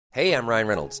Hey, I'm Ryan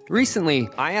Reynolds. Recently,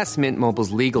 I asked Mint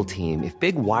Mobile's legal team if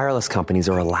big wireless companies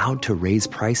are allowed to raise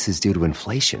prices due to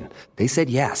inflation. They said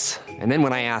yes. And then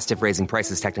when I asked if raising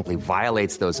prices technically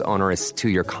violates those onerous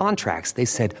two-year contracts, they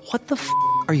said, "What the f***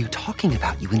 are you talking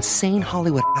about, you insane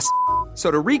Hollywood ass?" So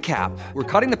to recap, we're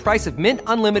cutting the price of Mint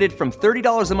Unlimited from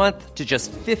 $30 a month to just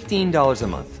 $15 a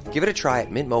month. Give it a try at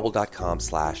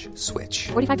mintmobile.com/switch.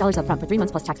 $45 up front for 3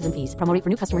 months plus taxes and fees. Promo rate for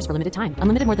new customers for limited time.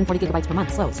 Unlimited more than 40 gigabytes per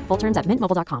month. Slows full terms at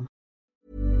mintmobile.com.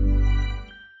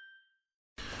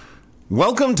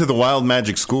 Welcome to the Wild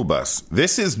Magic School Bus.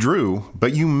 This is Drew,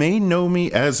 but you may know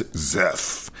me as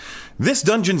Zeph. This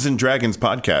Dungeons & Dragons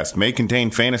podcast may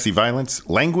contain fantasy violence,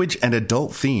 language, and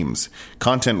adult themes.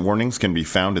 Content warnings can be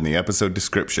found in the episode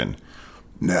description.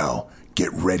 Now,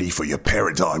 get ready for your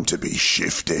paradigm to be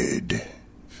shifted.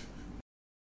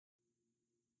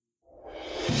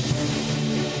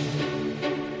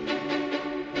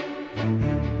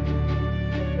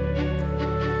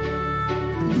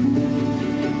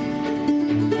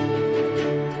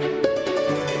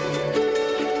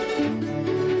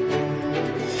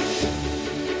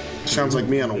 Sounds like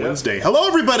me on a Wednesday. Hello,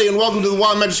 everybody, and welcome to the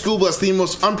Wild Magic School Bus, the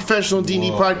most unprofessional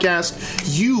D&D podcast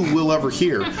you will ever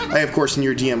hear. I, of course, am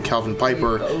your DM, Calvin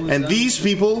Piper, and these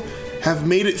people have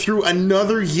made it through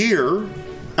another year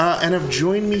and have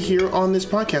joined me here on this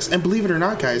podcast. And believe it or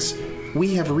not, guys,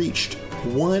 we have reached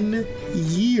 1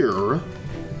 year.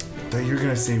 Thought you were going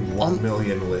to say 1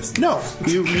 million listeners. No,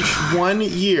 you reached 1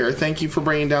 year. Thank you for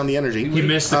bringing down the energy. You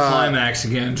missed the climax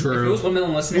again, Drew. If it was 1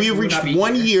 million listeners, we have reached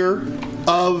 1 year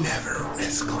of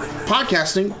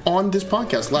podcasting on this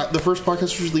podcast. The first podcast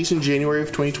was released in January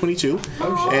of 2022,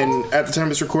 and at the time of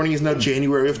this recording is now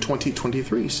January of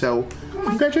 2023. So,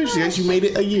 congratulations, guys! You made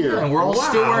it a year, and we're all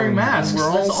still wearing masks.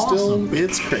 We're all still. Awesome.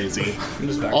 It's crazy.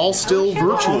 All still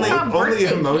virtual. Only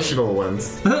emotional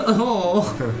ones.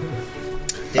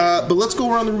 But let's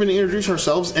go around the room and introduce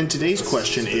ourselves. And today's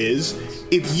question is: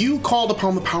 if you called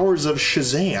upon the powers of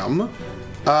Shazam,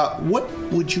 what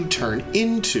would you turn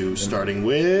into? Starting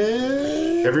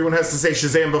with... Everyone has to say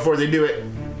Shazam before they do it.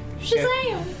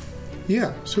 Shazam!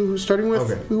 Yeah, so starting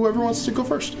with whoever wants to go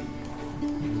first.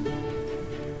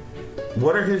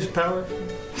 What are his powers?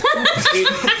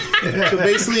 So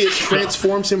basically it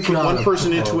transforms him from one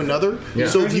person into another. Yeah.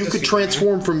 So if you could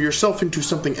transform from yourself into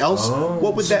something else,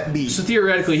 what would that be? So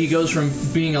theoretically he goes from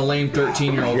being a lame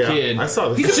 13-year-old kid. I saw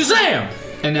this. He's Shazam!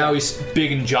 And now he's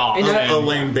big in jaw. A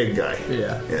lame big guy.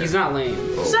 Yeah. He's not lame.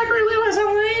 Zachary Levi's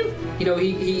not lame? You know,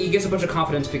 he gets a bunch of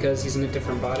confidence because he's in a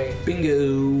different body.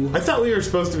 Bingo. I thought we were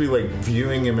supposed to be, like,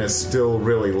 viewing him as still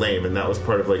really lame, and that was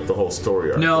part of, like, the whole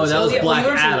story arc. No, that was Black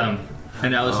Adam.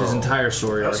 And that was his entire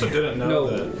story. I also didn't know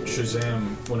that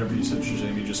Shazam, whenever you said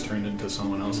Shazam, you just turned into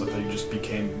someone else. I thought you just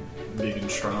became big and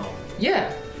strong.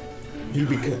 Yeah.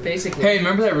 Basically. Hey,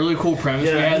 remember that really cool premise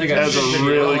we had? That was a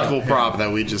really cool prop that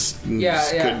we just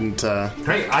couldn't...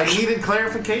 Hey, I needed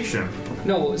clarification.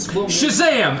 No, it's Will.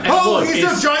 Shazam! And look, he's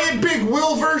a giant big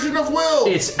Will version of Will!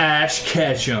 It's Ash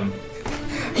Ketchum.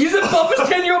 He's the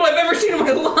toughest 10-year-old I've ever seen in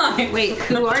my life. Wait,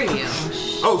 who are you?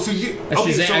 Oh, so you...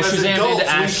 Shazam into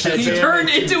Ash Ketchum. He turned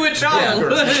into a child.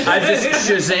 Yeah. I just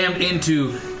Shazammed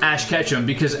into Ash Ketchum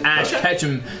because Ash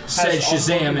Ketchum said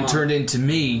Shazam and turned into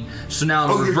me. So now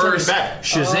I'm reverse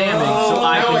Shazamming so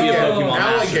I can be a Pokemon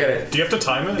Now master. I get it. Do you have to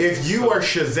time it? If you are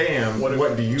Shazam,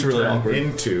 what do you turn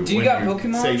into Do you when got you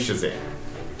Pokemon? say Shazam?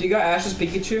 Do you got Ash's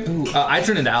Pikachu? Ooh, I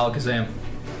turn into Alakazam.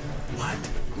 What?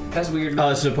 That's weird. Oh,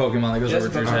 it's a Pokemon that goes over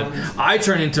Drew's head. I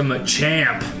turn into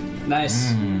Machamp.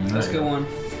 Nice. That's a good one.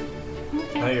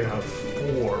 Now you have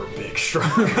 4 big strong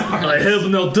arms. I have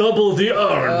now double the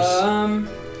arms.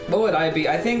 What would I be?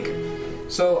 I think...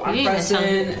 So, I'm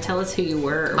Preston. Tell us who you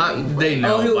were. They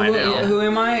know by now. Who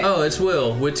am I? Oh, it's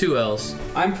Will with 2 L's.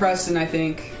 I'm Preston, I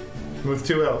think. With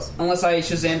 2 L's. Unless I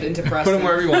Shazammed into Preston. Put him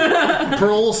wherever you want.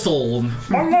 Preston.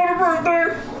 I'm not a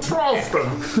birthday. Preston.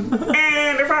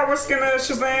 And if I was gonna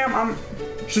Shazam, I'm...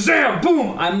 Shazam!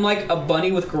 Boom! I'm like a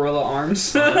bunny with gorilla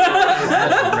arms.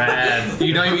 That's rad.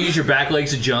 You don't even use your back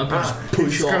legs to jump. You just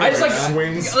push off. I just like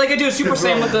swings. Like I do a Super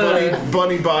Saiyan with the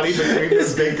bunny body between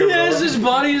his big gorilla. Yes, his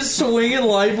body is swinging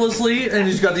lifelessly, and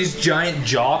he's got these giant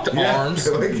jocked arms.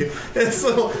 It's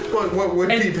what would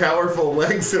be powerful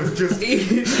legs have just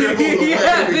shriveled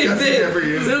away because he never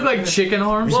used They look like chicken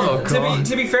arms. Well,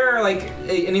 to be fair, like,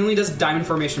 and he only does diamond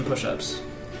formation push-ups.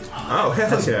 Oh,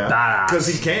 hell yeah. Because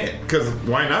he can't. Because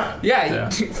why not? Yeah.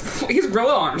 He's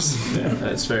gorilla arms. Yeah,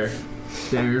 that's fair.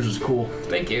 Damn, yours was cool.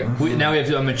 Thank you. Now we have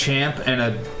a Machamp and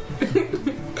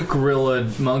a gorilla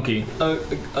monkey. A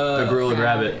gorilla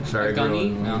rabbit. Sorry, a gunny?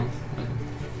 No.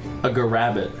 A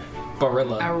garabbit.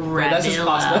 Barilla. A Wait, that's just Barilla.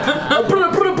 pasta.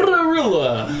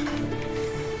 Barilla.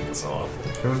 That's awful.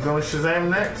 Who's going Shazam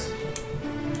next?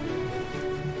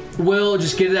 Will,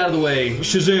 just get it out of the way.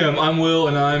 Shazam, I'm Will,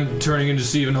 and I'm turning into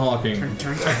Stephen Hawking.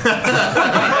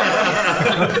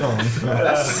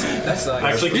 That's like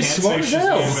Actually, can't say smart as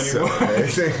hell. Shazam anymore.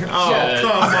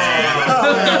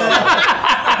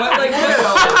 but like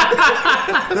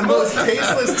The most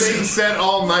tasteless thing said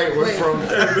all night was from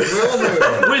Will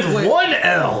Moon. With one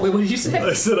L. wait, what did you say?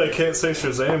 I said I can't say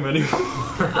Shazam anymore.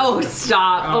 Oh,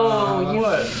 stop. Oh, you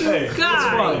What? Hey,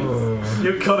 guys.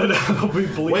 you cut it out. I'll be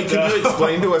bleeding. Wait, can you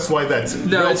explain to us why that's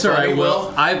No, real it's all right, funny,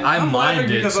 Will. I I'm mind laughing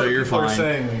it, because so other you're people are fine.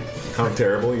 saying, How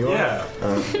terrible you are. yeah.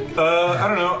 I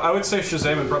don't know. I would say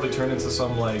Shazam would probably turn into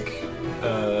some like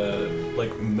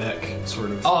mech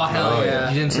sort of. Oh hell yeah!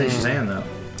 You didn't say Shazam, though.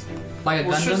 Like a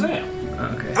Well, Gundam.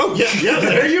 Shazam. Okay. Oh yeah,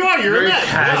 there you are. You're Very a Mac.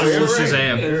 casual Yeah, you're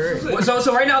right. Shazam.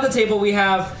 So right now at the table we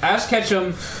have Ash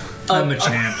Ketchum, I'm a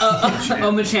champ. a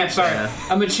Machamp, sorry, a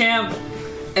Machamp,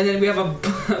 and then we have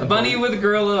a bunny with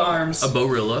gorilla arms, A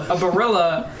Barilla. a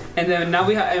Barilla, and then now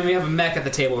we have a mech at the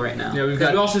table right now. Yeah, we've 'Cause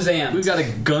got we all Shazam. We've got a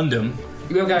Gundam.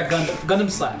 We've got a Gundam. Gundam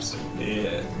slaps.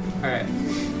 Yeah. All right.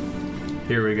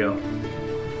 Here we go.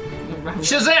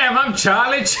 Shazam! I'm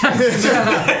Charlie Chan.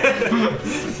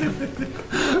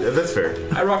 Yeah, that's fair.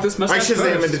 I rock this I mustache.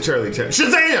 Shazam first. into Charlie Chan.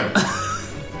 Shazam!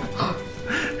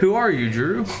 Who are you,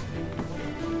 Drew?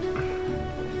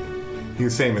 He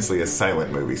was famously a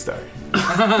silent movie star.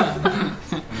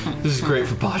 This is great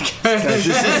for podcasts. Guys,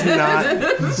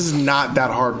 this is not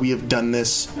that hard. We have done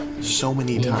this so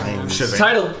many times. Shazam.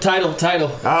 Title.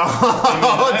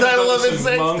 Oh, title of it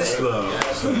says Months that.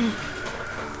 though.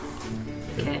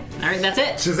 Okay. All right, that's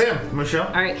it. Shazam, Michelle.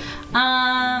 All right.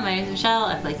 My name's Michelle.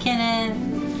 I play Kenneth.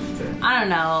 I don't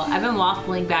know. I've been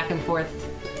waffling back and forth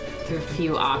through a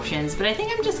few options, but I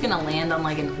think I'm just gonna land on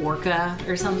like an orca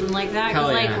or something like that. Hell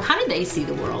Because like, yeah. how did they see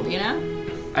the world? You know?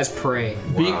 As prey.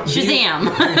 Shazam!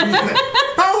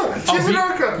 Oh, she's an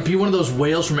orca. Be one of those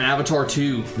whales from Avatar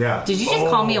 2. Yeah. Did you just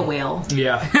call me a whale?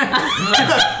 Yeah.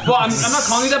 Well, I'm not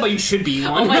calling you that, but you should be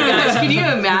one. Oh my gosh! Can you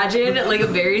imagine like a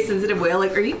very sensitive whale?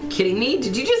 Like, are you kidding me?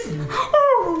 Did you just?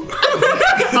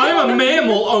 I'm a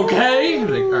mammal, okay?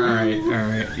 Like, all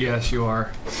right. Yes, you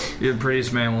are. You're the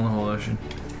prettiest mammal in the whole ocean.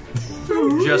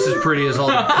 Just as pretty as all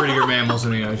the prettier mammals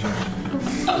in the ocean.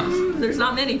 There's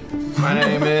not many. My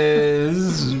name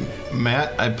is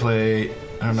Matt. I play.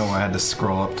 I don't know why I had to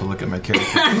scroll up to look at my character.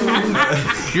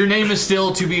 Your name is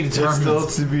still to be It's determined. still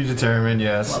to be determined,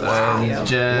 yes.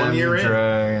 Gen 1 year in.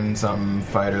 Dragon something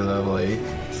fighter level 8.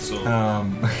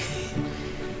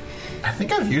 I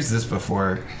think I've used this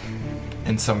before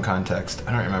in some context.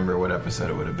 I don't remember what episode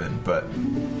it would have been, but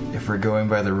if we're going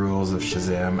by the rules of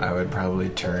Shazam, I would probably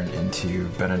turn into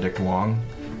Benedict Wong,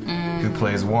 who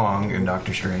plays Wong in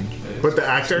Doctor Strange. But the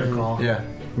actor? Yeah.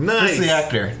 Nice. Just the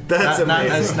actor. That's not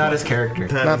amazing. not his character.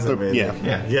 That Not is the- amazing. yeah.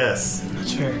 Yeah. Yes.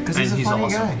 Because And he's a he's funny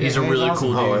awesome. guy. He's a Yeah, really awesome.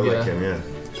 cool Oh, I dude. like him, yeah.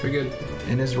 It's pretty good.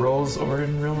 In his roles or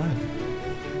in real life.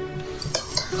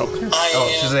 I Oh,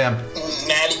 am Shazam.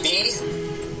 Maddie B,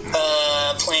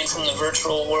 playing from the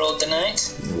virtual world tonight.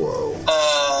 Whoa.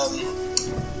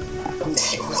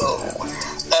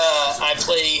 I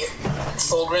play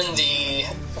Fulgrin, the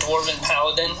Dwarven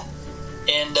Paladin,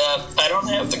 and I don't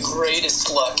have the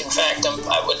greatest luck. In fact,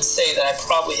 I would say that I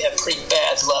probably have pretty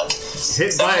bad luck.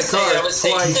 Hit So by a car I would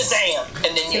say twice. Shazam,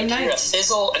 and then you hear a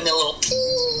fizzle and then a little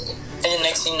pee, and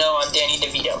next thing you know, I'm Danny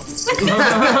DeVito.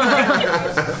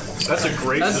 That's a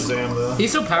great Shazam though.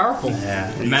 He's so powerful.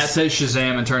 Yeah. Matt says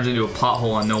Shazam and turns into a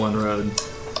pothole on Nolan Road.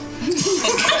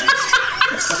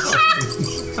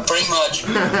 Pretty much.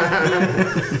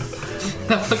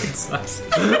 That fucking sucks.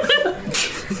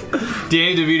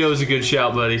 Danny DeVito is a good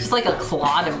shout, buddy. Just like a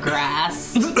clod of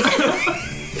grass.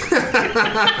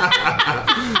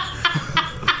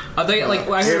 I think like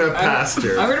I heard, In a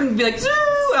pasture. I heard him be like, "Zoo!"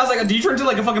 I was like, "Do you turn into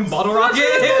like a fucking bottle rocket?"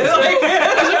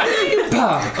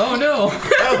 Oh no!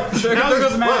 There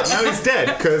goes Matt. Well, now he's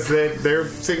dead because they're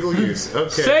single use. Okay.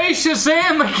 Say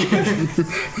Shazam again!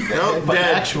 Nope, By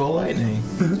dead. actual lightning.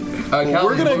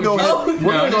 We're gonna go ahead.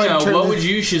 We're gonna go ahead and turn What this- would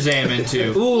you Shazam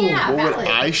into? Ooh, Yeah, what would valid.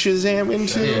 I Shazam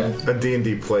into? Yeah. A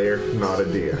D&D player, not a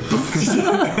DM.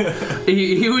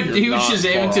 He would not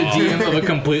Shazam into far DM of a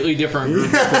completely different group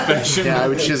of professionals. Yeah, I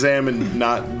would Shazam and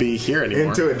not be here anymore.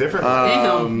 Into a different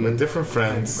with different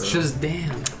friends.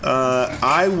 Shazam.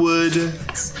 I would,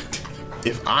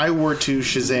 if I were to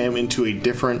Shazam into a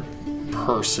different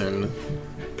person,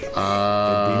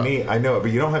 It'd be me. I know it,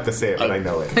 but you don't have to say it, but I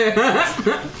know it.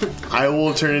 I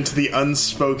will turn into the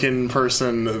unspoken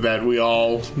person that we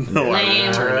all know I Lame.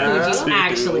 would turn Who would into. you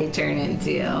actually turn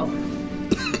into?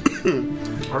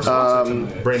 Our sponsor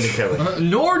tonight. Brandon Kelly.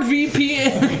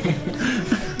 NordVPN.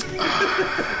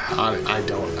 I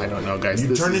don't know, guys.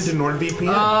 You turned into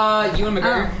NordVPN? Ewan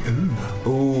McGregor.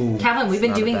 Ooh. Calvin, we've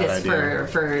been Not a doing bad this idea.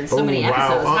 for so many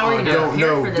episodes. How are we going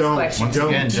to prepare for this question? Once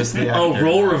again, just the Oh, actor.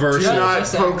 role reversal. Do not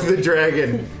poke the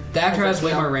dragon. The actor has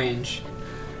way more range.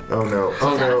 Oh no!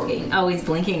 Oh no! Oh, he's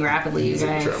blinking rapidly, you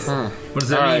guys. What does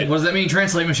that All mean? right. What does that mean?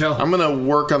 Translate, Michelle. I'm going to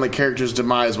work on the character's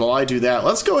demise while I do that.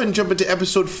 Let's go ahead and jump into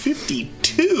episode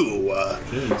 52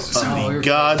 of the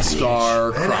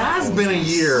Godstar It has Chronicles. been a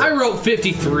year. I wrote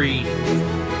 53.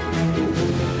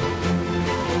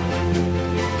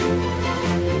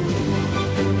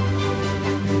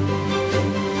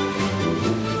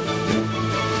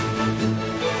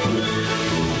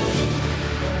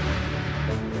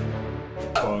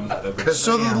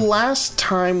 So the last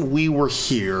time we were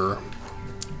here,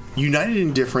 United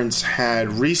Indifference had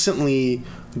recently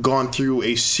gone through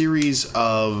a series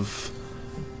of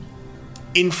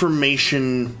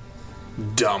information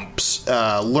dumps,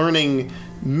 learning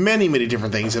many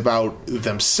different things about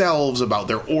themselves, about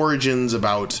their origins,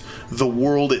 about the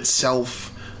world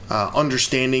itself,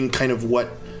 understanding kind of what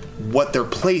their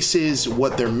place is,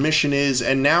 what their mission is,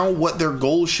 and now what their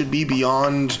goals should be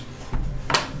beyond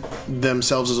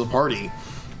themselves as a party.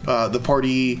 The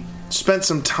party spent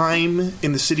some time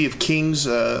in the City of Kings,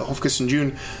 Hofkus and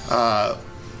June,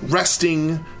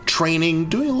 resting, training,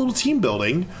 doing a little team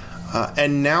building,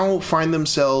 and now find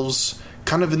themselves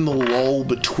kind of in the lull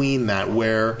between that,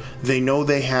 where they know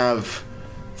they have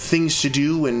things to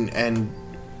do and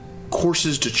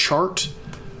courses to chart,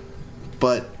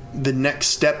 but the next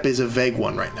step is a vague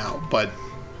one right now, but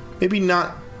maybe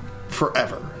not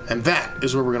forever. And that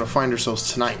is where we're going to find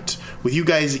ourselves tonight, with you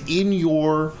guys in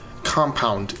your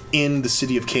compound in the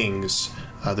City of Kings,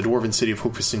 the dwarven city of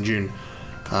Hofkus and June.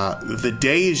 The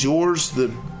day is yours,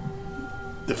 the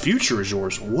future is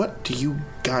yours. What do you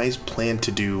guys plan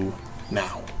to do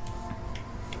now?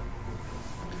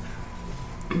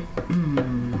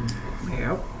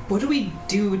 What do we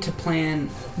do to plan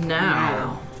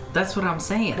now? That's what I'm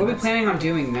saying. What are we planning on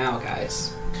doing now,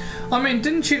 guys? I mean,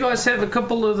 didn't you guys have a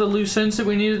couple of the loose ends that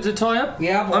we needed to tie up?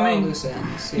 Yeah, a lot of loose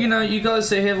ends. Yeah. You know, you guys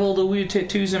that have all the weird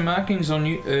tattoos and markings on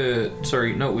you.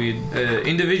 Sorry, not weird.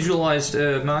 Individualized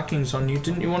markings on you.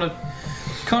 Didn't you want to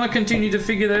kind of continue to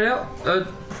figure that out?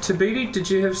 Tabidi, did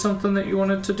you have something that you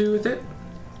wanted to do with it?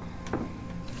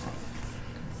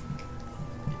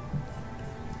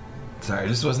 Sorry, I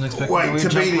just wasn't expecting. Wait, to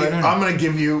jump Tabidi, right in. I'm going to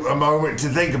give you a moment to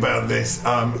think about this.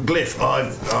 Glyph,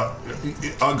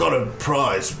 I got a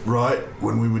prize, right,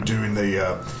 when we were doing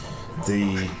the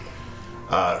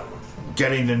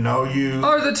getting to know you.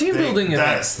 Oh, the team building event.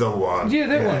 That's the one. Yeah,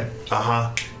 that one.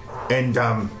 Uh-huh. And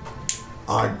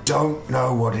I don't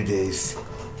know what it is,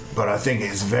 but I think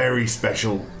it's very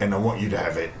special, and I want you to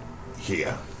have it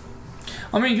here.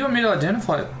 I mean, you want me to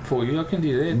identify it for you? I can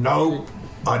do that. No,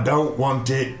 I don't want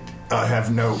it. I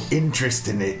have no interest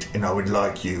in it, and I would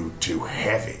like you to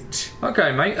have it.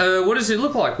 Okay, mate. What does it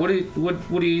look like? What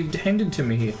are you handing to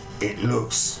me here? It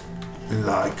looks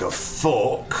like a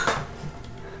fork,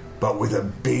 but with a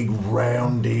big,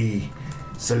 roundy,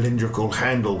 cylindrical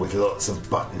handle with lots of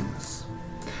buttons.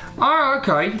 Oh,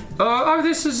 okay.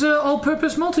 This is an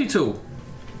all-purpose multi-tool.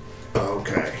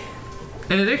 Okay.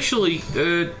 And it actually,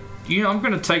 I'm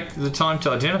going to take the time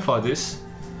to identify this.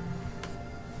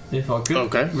 If I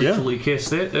could ritually cast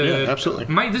that. Yeah, absolutely.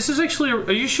 Mate, this is actually...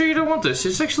 Are you sure you don't want this?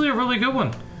 It's actually a really good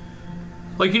one.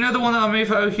 Like, you know the one that I made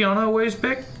for Okeano a ways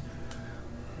back?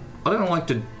 I don't like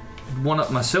to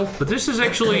one-up myself, but this is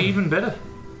actually even better.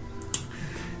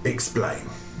 Explain.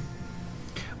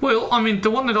 Well, I mean,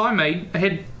 the one that I made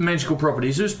had magical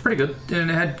properties. It was pretty good, and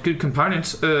it had good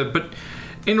components. But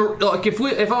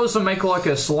if I was to make like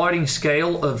a sliding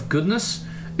scale of goodness,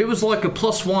 it was like a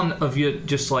 +1 of your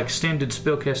just like standard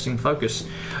spellcasting focus.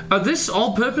 This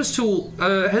all-purpose tool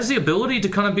has the ability to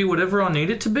kind of be whatever I need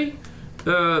it to be.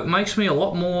 Makes me a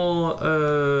lot more.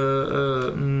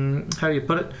 How do you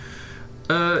put it?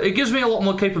 It gives me a lot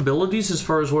more capabilities as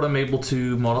far as what I'm able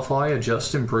to modify,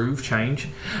 adjust, improve, change.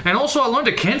 And also I learned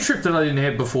a cantrip that I didn't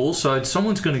have before, so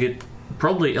someone's going to get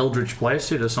probably Eldritch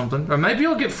Blasted or something. Or maybe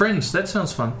I'll get Friends. That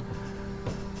sounds fun.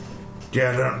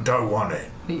 Yeah, don't want it.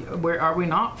 Where are we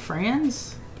not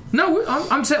friends? No,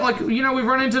 I'm saying, like, you know, we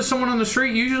run into someone on the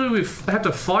street. Usually we have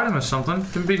to fight them or something.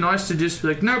 It'd be nice to just be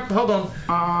like, nope, hold on.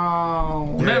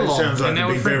 Oh. Yeah, it sounds like it'd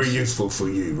be very useful for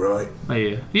you, right? Oh,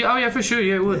 yeah. Yeah, oh, yeah, for sure.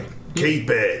 Yeah, it would. Keep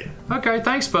it. Okay,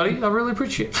 thanks, buddy. I really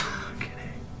appreciate it.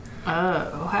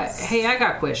 Hey, I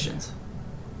got questions.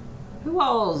 Who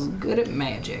all's good at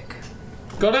magic?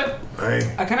 Got it?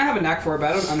 Hey. I kind of have a knack for it,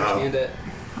 but I don't understand it.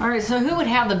 All right, so who would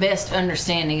have the best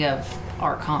understanding of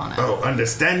Arcana? Oh,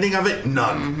 understanding of it?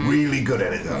 None. Really good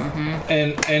at it, though.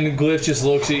 And Glyph just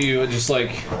looks at you and just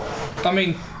like, I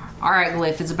mean... All right,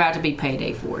 Glyph, it's about to be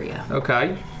payday for you.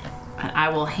 Okay. I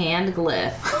will hand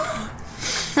Glyph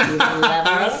the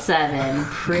level 7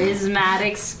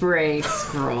 prismatic spray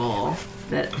scroll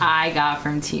that I got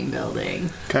from team building.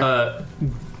 Okay.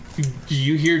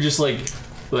 You hear just like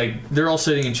they're all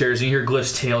sitting in chairs, and you hear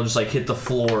Glyph's tail just like hit the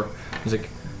floor. He's like,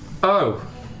 "Oh,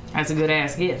 that's a good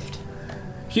ass gift."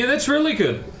 Yeah, that's really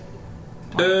good.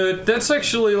 That's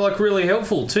actually like really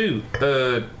helpful too.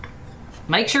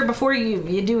 Make sure before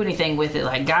you do anything with it,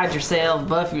 like guide yourself,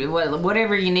 buff,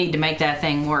 whatever you need to make that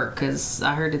thing work. Because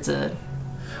I heard it's a.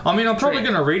 I mean, I'm probably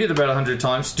going to read it about 100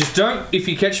 times. Just don't, if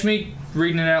you catch me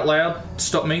reading it out loud,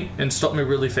 stop me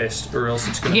really fast, or else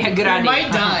it's going to... Yeah, good idea. You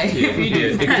might die if you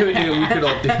do. We could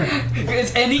all do it.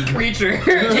 It's any creature.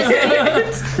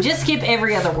 Just skip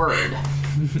every other word.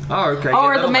 Oh, okay.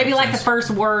 Or maybe like the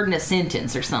first word in a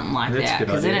sentence or something like That's that. a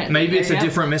good idea. Maybe it's a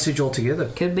different message altogether.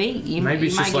 Could be. Maybe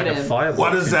it's just like a fireball.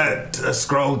 What does that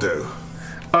scroll do?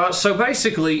 So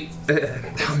basically,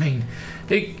 I mean,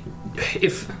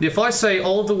 if I say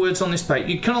all of the words on this page,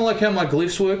 you kind of like how my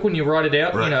glyphs work when you write it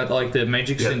out, right. You know, like the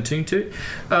magic's in tune to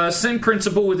it. Same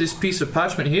principle with this piece of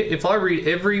parchment here. If I read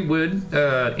every word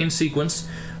in sequence,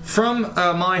 from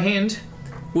my hand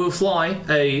will fly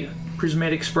a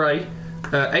prismatic spray,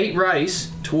 8 rays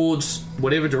towards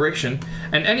whatever direction,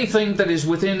 and anything that is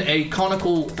within a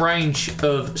conical range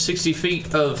of 60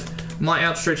 feet of my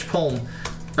outstretched palm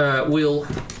will...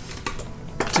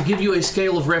 To give you a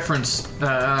scale of reference,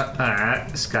 okay.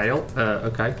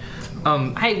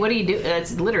 Hey, what do you do?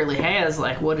 It literally has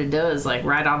like what it does, like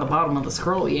right on the bottom of the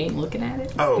scroll. You ain't looking at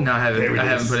it. Oh, no, I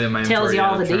haven't put it in my. Tells you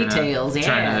all the trying details.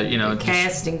 Trying to,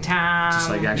 casting time. Just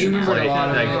like actually play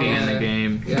like be in the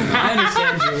game. Yeah, no, I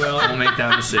understand you well. I'll make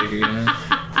that mistake again.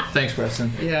 Thanks,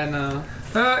 Preston. Yeah, no.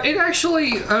 It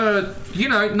actually,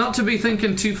 not to be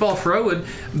thinking too far forward,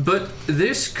 but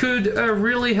this could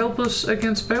really help us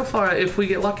against Balefire if we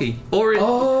get lucky. Or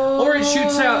it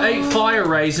shoots out 8 fire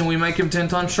rays and we make him 10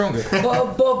 times stronger.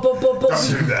 Don't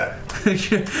do that.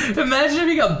 Imagine if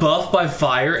you got buffed by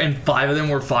fire and 5 of them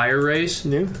were fire rays.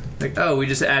 Yeah. Like, we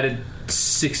just added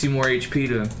 60 more HP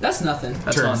to him. That's nothing.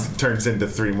 That's turns into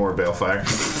 3 more Balefire.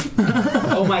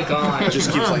 Oh my god. It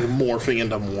just keeps like morphing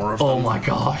into more of them. Oh my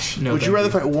gosh. No, would you rather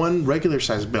fight 1 regular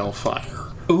sized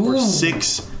Balefire or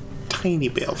 6 tiny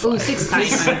Balefire? Ooh, 6 tiny.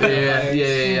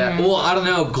 Yeah. Well, I don't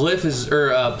know. Glyph is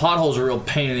Pothole's a real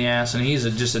pain in the ass, and he's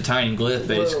just a tiny Glyph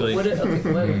basically.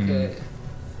 Okay.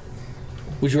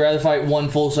 Would you rather fight 1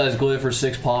 full size Glyph or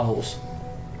 6 Potholes?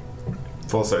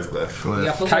 Full size Glyph.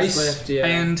 Yeah, full size Case Glyph, yeah.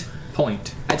 and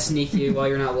point. I'd sneak you while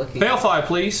you're not looking. Balefire,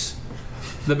 please.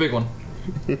 The big one.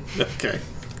 Okay.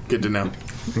 Good to know.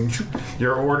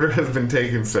 Your order has been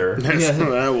taken, sir.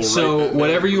 So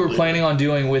whatever you were planning on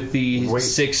doing with the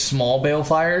 6 small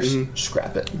Balefires,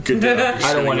 scrap it. Good to know.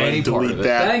 I don't want any part of it.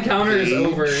 That encounter is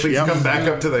over. Please come back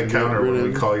up to the counter when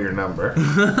we call your number.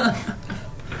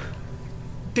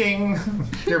 Ding!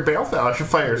 Your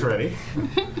Balefire's ready.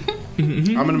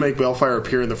 I'm gonna make Balefire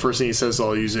appear, and the first thing he says,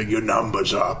 I'll use it. Your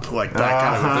number's up, like that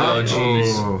kind of thing.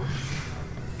 Oh,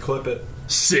 jeez. Clip it.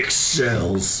 6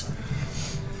 cells.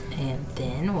 And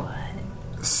then what?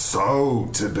 So,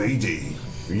 Tabidi,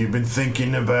 you've been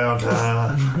thinking about,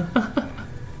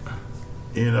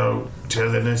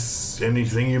 telling us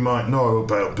anything you might know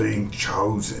about being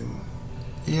chosen?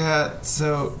 Yeah,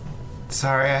 so,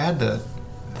 sorry, I had to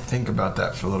think about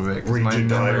that for a little bit. 'Cause Read my your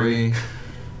diary.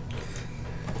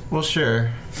 Well,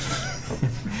 sure.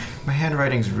 My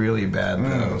handwriting's really bad,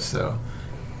 though, so...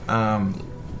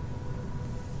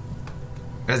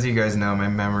 as you guys know, my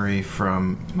memory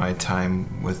from my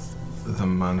time with the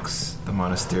monks, the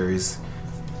monasteries,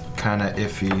 kind of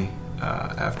iffy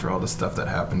after all the stuff that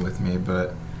happened with me,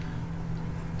 but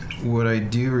what I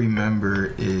do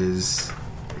remember is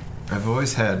I've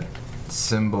always had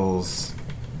symbols,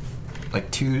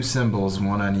 like 2 symbols,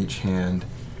 one on each hand,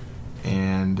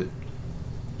 and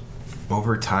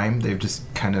over time they've just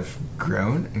kind of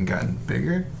grown and gotten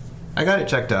bigger. I got it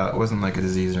checked out. It wasn't like a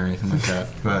disease or anything like that,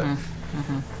 but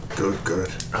Good.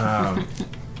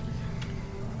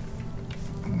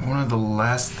 one of the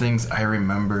last things I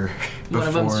remember before... One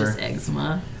of them's just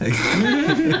eczema.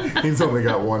 He's only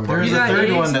got one more. There was a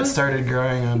third one that started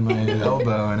growing on my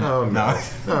elbow. And Oh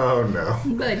no.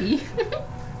 Buddy.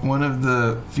 One of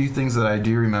the few things that I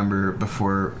do remember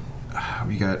before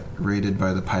we got raided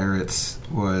by the pirates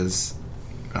was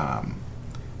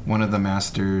one of the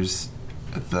masters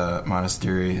at the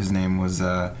monastery. His name was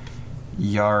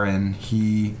Yaren.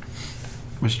 He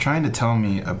was trying to tell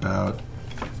me about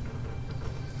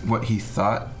what he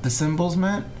thought the symbols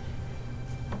meant.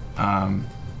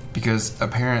 Because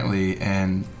apparently,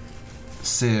 and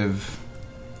Civ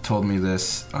told me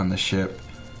this on the ship,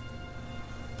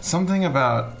 something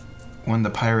about when the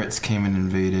pirates came and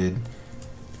invaded,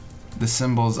 the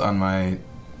symbols on my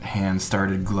hand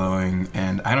started glowing,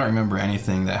 and I don't remember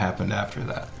anything that happened after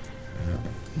that.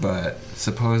 But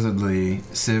supposedly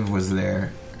Civ was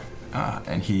there,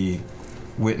 and he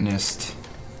witnessed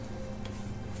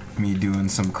me doing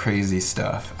some crazy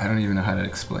stuff. I don't even know how to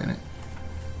explain it.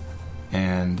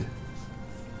 And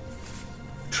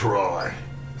try.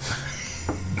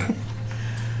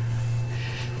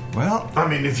 Well, I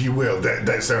mean, if you will,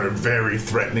 that sounded very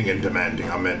threatening and demanding.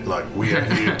 I meant, like, we are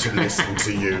here to listen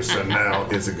to you, so now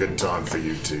is a good time for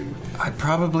you to...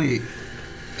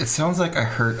 It sounds like I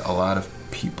hurt a lot of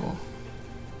people.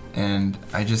 And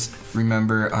I just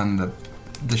remember on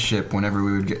the ship, whenever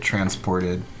we would get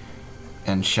transported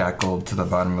and shackled to the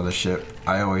bottom of the ship,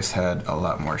 I always had a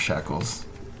lot more shackles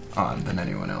on than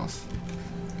anyone else.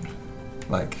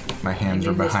 Like, my hands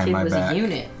were behind my back. A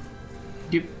unit.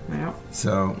 Yep. Yeah.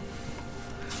 So,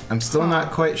 I'm still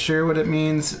not quite sure what it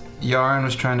means. Yarn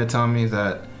was trying to tell me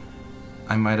that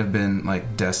I might have been,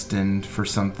 like, destined for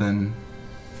something.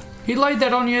 He laid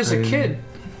that on you as a kid.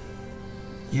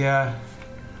 Yeah.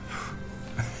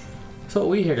 Thought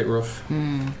we hit it rough.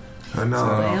 I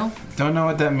know. Don't know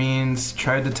what that means.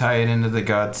 Tried to tie it into the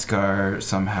God Scar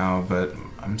somehow, but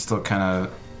I'm still kind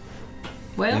of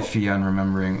iffy on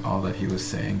remembering all that he was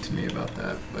saying to me about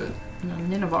that. But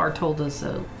Nineveh told us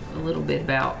a little bit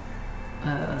about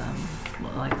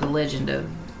like the legend of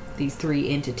these three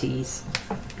entities.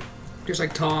 There's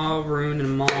like Ta, Rune,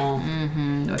 and Maul.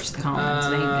 Mm-hmm. Which the common's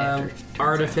named after.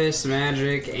 Artifice,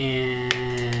 magic,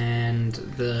 and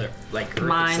the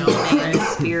mind, man,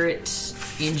 spirit,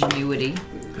 ingenuity,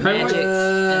 magic,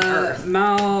 and earth.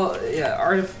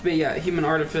 Human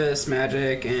artifice,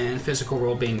 magic, and physical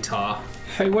world being Ta.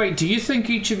 Hey, wait, do you think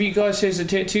each of you guys has a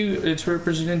tattoo that's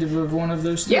representative of one of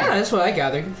those things? Yeah, that's what I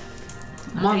gathered.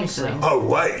 I think so. Oh,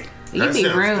 wait. You'd be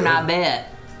Rune, I bet.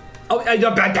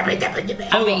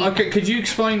 Okay, could you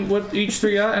explain what each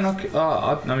three are? And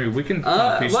I mean, we can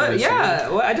piece this. Yeah,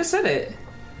 well, I just said it.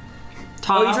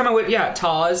 Ta. Oh, you're talking about what? Yeah,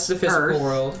 Ta is the physical Earth.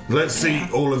 world. Let's see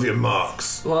all of your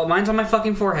marks. Well, mine's on my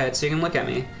fucking forehead, so you can look at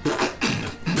me.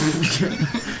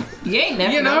 You ain't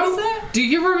never noticed that? Do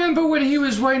you remember when he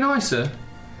was way nicer?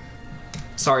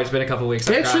 Sorry, it's been a couple weeks.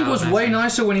 He actually was way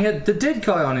nicer when he had the dead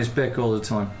guy on his back all the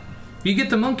time. You get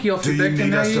the monkey off Do your you back and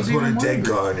need now us to he's put a even dead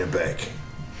wonder. guy on your back?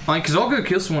 Because I'll go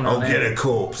kill someone right I'll now. get a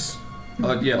corpse.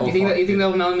 Yeah, You think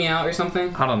they'll mail me out or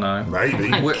something? I don't know. Maybe.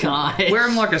 Oh my gosh. Wear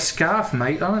him like a scarf,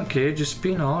 mate. I don't care. Just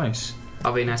be nice.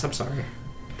 I'll be nice. I'm sorry.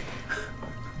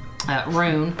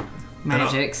 Rune,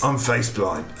 magics. I'm face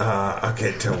blind. I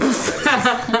can't tell what's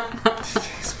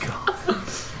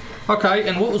Okay,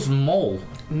 and what was mole?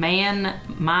 Man,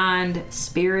 mind,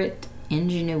 spirit,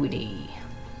 ingenuity.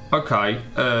 Okay,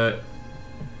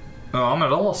 I'm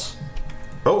at a loss.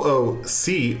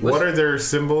 C. What are their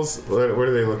symbols? What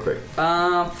do they look like?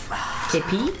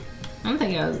 KP? I'm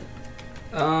thinking of...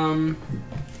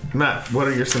 Matt, what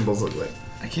do your symbols look like?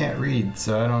 I can't read,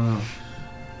 so I don't know.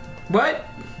 What?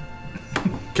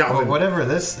 Calvin. Well, whatever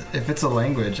this, if it's a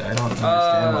language, I don't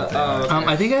understand what they are. Okay.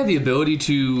 I think I have the ability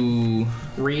to...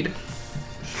 Read.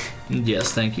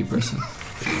 Yes, thank you, person.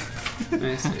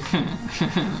 I see.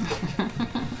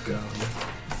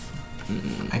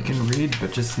 I can read,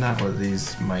 but just not what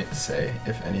these might say,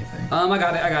 if anything. I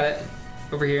got it.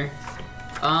 Over here.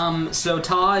 So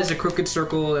Ta is a crooked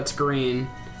circle that's green.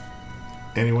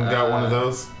 Anyone got one of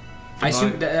those? I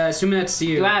assume that's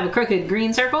you. Do I have a crooked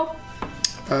green circle?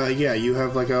 Yeah, you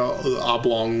have like a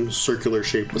oblong circular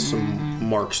shape with some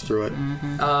marks through it.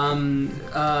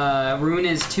 Rune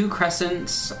is two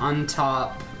crescents on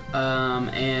top,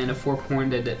 and a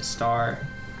four-pointed star.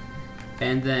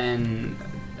 And then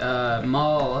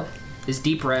Maul is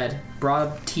deep red,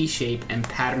 broad T-shape, and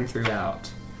pattern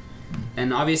throughout.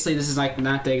 And obviously this is like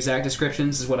not the exact description.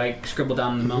 This is what I scribbled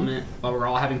down in the moment while we're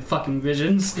all having fucking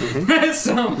visions.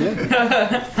 So,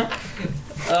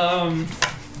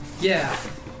 yeah.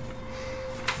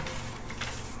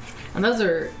 And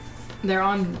they're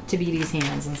on Tabiti's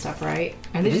hands and stuff, right?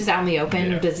 Are they just out in the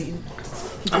open? Yeah. Does he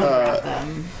wrap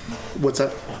them? What's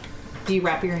that? Do you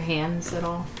wrap your hands at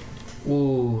all?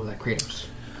 Ooh, like Kratos.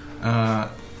 Or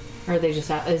are they just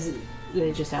out? Is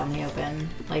they just out in the open?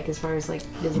 Like as far as like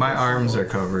visible My arms are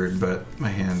symbols? covered, but my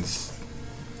hands...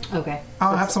 Okay.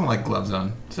 I'll have some like gloves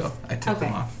on, so I take Okay.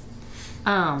 them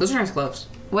off. Those are nice gloves.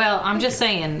 Well, I'm just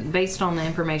saying, based on the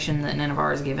information that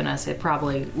Nenevar has given us, it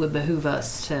probably would behoove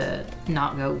us to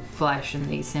not go flashing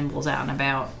these symbols out and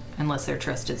about unless they're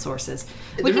trusted sources.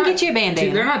 We can get you a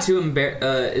bandana. They're not too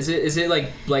is it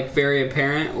like very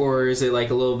apparent, or is it like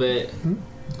a little bit?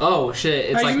 Oh shit!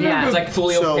 It's it's like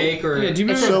fully opaque, or do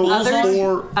you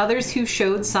remember others who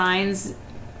showed signs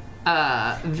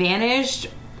vanished,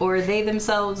 or they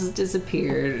themselves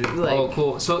disappeared. Like, oh,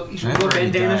 cool! So you should go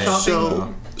bandana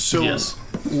shopping. So yes.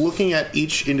 Looking at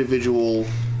each individual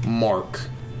mark,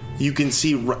 you can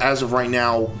see as of right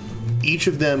now, each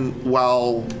of them,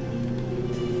 while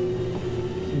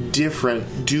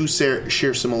different, do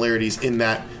share similarities in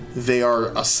that they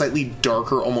are a slightly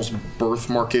darker, almost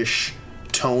birthmarkish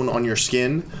tone on your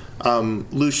skin.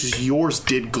 Lucius, yours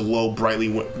did glow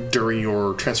brightly during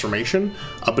your transformation,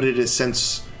 but it has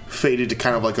since faded to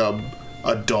kind of like a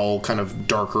dull, kind of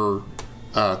darker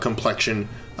complexion.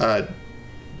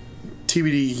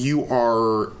 TBD, you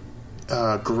are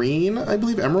green, I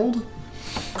believe, emerald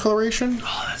coloration.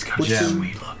 Oh, that's kind of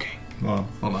sweet looking. Well,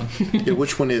 hold on. Yeah,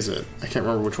 which one is it? I can't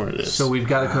remember which one it is. So we've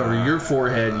got to cover your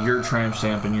forehead, your tramp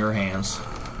stamp, and your hands.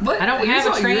 What? I don't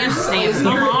have a tramp stamp. It's on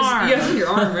my arm. Yeah, it's on your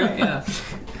arm, right? Yeah.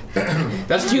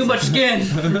 That's too much skin.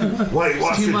 Wait,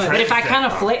 what's too much? But if I kind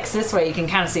of flex this way, you can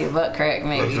kind of see a butt crack,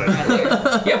 maybe. Right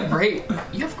there. You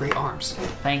have great arms.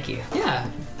 Thank you. Yeah.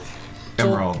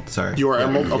 Emerald, sorry. You are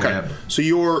emerald? Okay. Yeah. So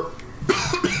you're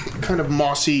kind of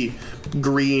mossy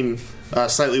green,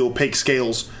 slightly opaque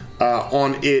scales.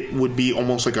 On it would be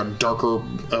almost like a darker,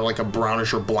 like a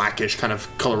brownish or blackish kind of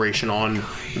coloration on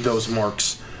those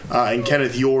marks. And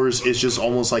Kenneth, yours is just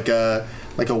almost like a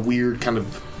weird kind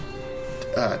of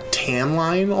tan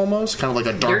line, almost kind of like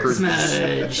a darker,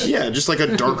 yeah, just like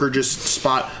a darker just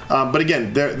spot. But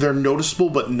again, they're noticeable,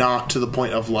 but not to the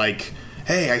point of like,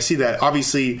 hey, I see that.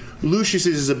 Obviously,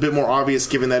 Lucius's is a bit more obvious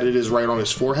given that it is right on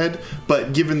his forehead,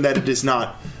 but given that it is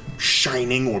not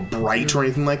shining or bright or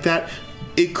anything like that,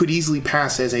 it could easily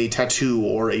pass as a tattoo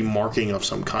or a marking of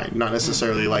some kind, not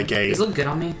necessarily like a... Does it look good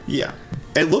on me? Yeah.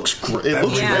 It looks great. It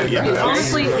looks great. Yeah.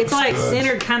 Honestly, it's like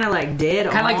centered, kind of like dead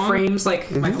on. Kind of like frames, like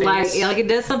my face. Like it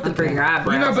does something for your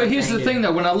eyebrows. You know, but here's the thing,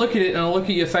 though. When I look at it and I look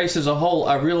at your face as a whole,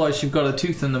 I realise you've got a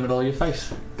tooth in the middle of your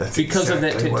face. That's because exactly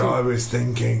of that tattoo. what I was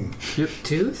thinking. Your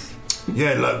tooth?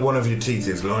 Yeah, like one of your teeth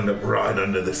is lined up right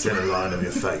under the center line of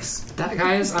your face. That,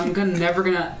 guys, I'm never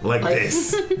gonna... Like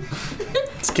this.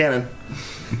 It's canon.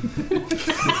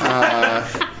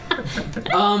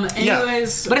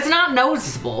 Anyways, but it's not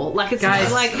noticeable. Like it's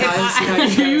guys, like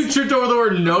guys. You tripped over the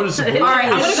word noticeable. All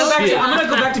right, I'm gonna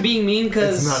go back to being mean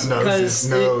because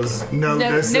noticeable. No.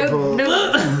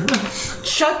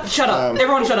 Shut up!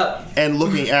 Everyone, shut up! And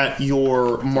looking at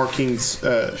your markings,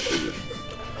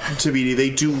 TBD, they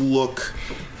do look.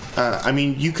 I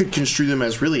mean, you could construe them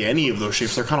as really any of those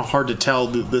shapes. They're kind of hard to tell.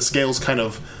 The scales kind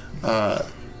of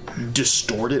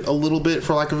distort it a little bit,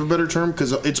 for lack of a better term,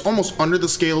 because it's almost under the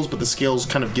scales, but the scales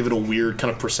kind of give it a weird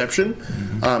kind of perception.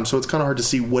 Mm-hmm. So it's kind of hard to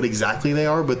see what exactly they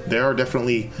are, but they are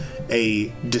definitely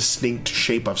a distinct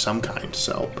shape of some kind.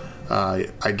 So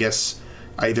I guess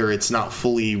either it's not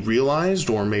fully realized,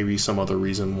 or maybe some other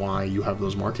reason why you have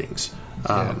those markings.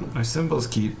 My symbols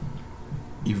keep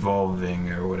evolving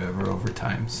or whatever over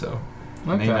time, so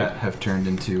may not have turned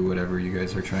into whatever you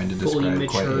guys are trying to describe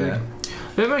quite yet.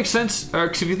 That makes sense,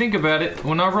 because if you think about it,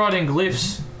 when I write in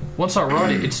glyphs, once I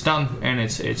write it, it's done and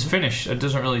it's finished. It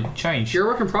doesn't really change. You're a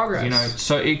work in progress. You know,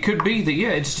 so it could be that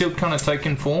it's still kind of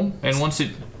taking form, and once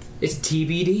it's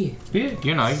TBD.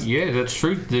 Yeah, that's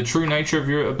true. The true nature of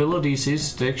your abilities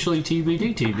is actually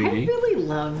TBD. I really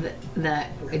love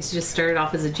that it's just started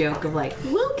off as a joke of like,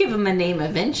 we'll give him a name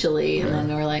eventually, and then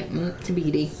we're like,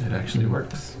 TBD. It actually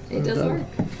works. It does work.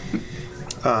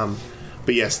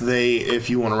 But yes,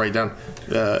 if you want to write down,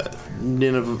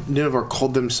 Nineveh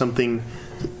called them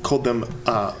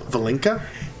Valinka,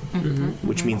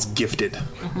 which means gifted.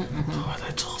 Oh,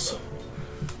 that's awesome.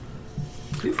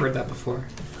 We've heard that before.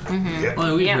 Mm-hmm. Yeah.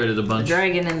 Well, we've heard it a bunch. The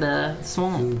dragon in the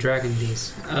swamp. Dragon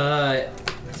piece. I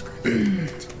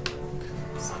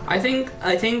think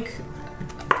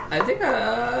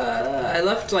I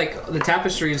left like the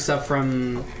tapestry and stuff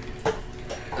from.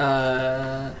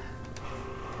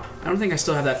 I don't think I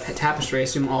still have that tapestry. I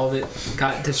assume all of it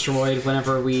got destroyed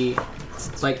whenever we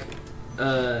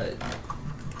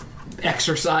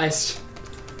exorcised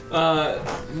my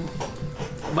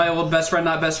old best friend,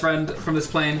 not best friend, from this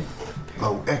plane.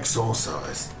 Oh,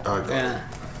 exorcised. Yeah.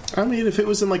 I mean, if it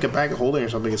was in like a bag of holding or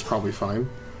something, it's probably fine.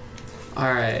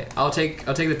 All right, I'll take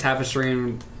the tapestry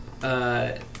and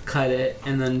cut it,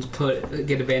 and then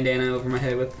get a bandana over my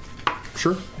head with.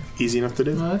 Sure, easy enough to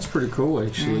do. That's pretty cool,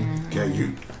 actually.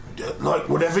 Yeah, like,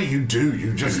 whatever you do,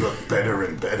 you just look better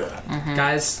and better. Mm-hmm.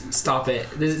 Guys, stop it.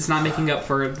 It's not making up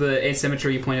for the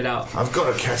asymmetry you pointed out. I've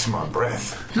got to catch my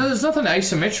breath. No, there's nothing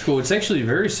asymmetrical. It's actually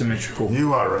very symmetrical.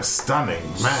 You are a stunning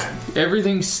man.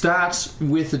 Everything starts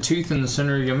with the tooth in the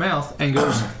center of your mouth and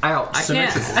goes out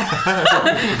symmetrical.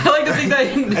 I like to think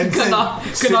that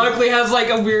canonically has like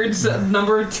a weird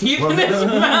number of teeth in his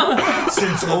mouth.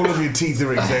 Since all of your teeth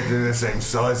are exactly the same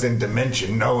size and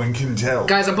dimension, no one can tell.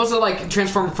 Guys, I'm supposed to like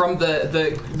transform from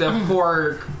the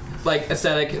horror like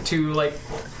aesthetic to like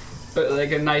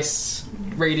a nice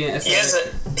radiant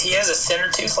aesthetic. He has a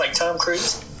center tooth like Tom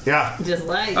Cruise. Yeah. Just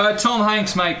like Tom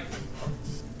Hanks, mate.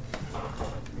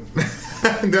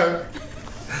 No.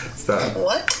 Stop.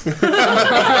 What?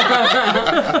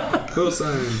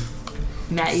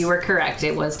 Matt, you were correct.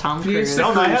 It was Tom Cruise.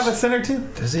 Don't I have a center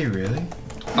tooth? Does he really?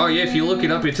 Oh yeah, if you look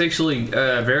it up, it's actually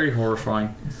very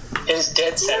horrifying. It is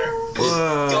dead center.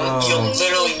 You'll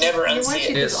literally never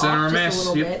unsee it. It's center off mass. just a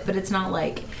little Yep. bit, but it's not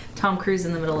like Tom Cruise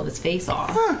in the middle of his face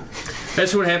off.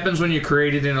 That's what happens when you're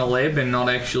created in a lab and not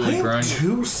I actually am grown.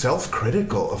 too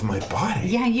self-critical of my body.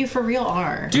 Yeah, you for real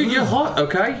are. Dude, you're hot,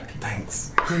 okay?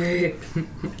 Thanks.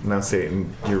 Now say it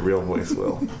in your real voice,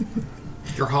 Will.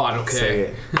 You're hot, okay? Say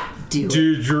it.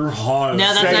 Dude, you're hot.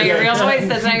 No, that's not your real voice.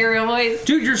 That's not your real voice.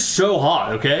 Dude, you're so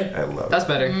hot, okay? I love That's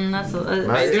better. That's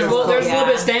There's a little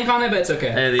bit of stank on it, but it's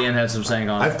okay. Hey, the end had some saying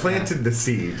on it. I've planted the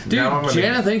seed. Dude, Now I'm gonna...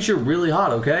 Jana thinks you're really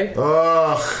hot, okay?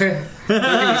 Oh.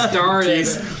 Started.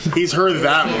 He's heard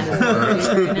that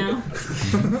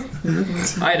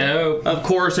before. I know. Of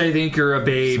course, I think you're a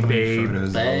babe.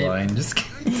 Photos online. Just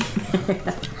kidding.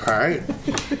 All right.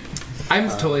 I'm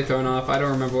totally thrown off. I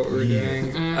don't remember what we were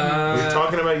doing. We're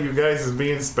talking about you guys as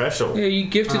being special. Yeah, you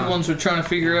gifted ones were trying to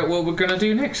figure out what we're gonna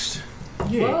do next.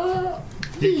 Yeah.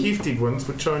 You gifted ones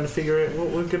were trying to figure out what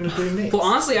we're going to do next. Well,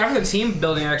 honestly, after the team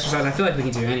building exercise, I feel like we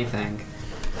can do anything.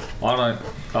 I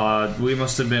don't. We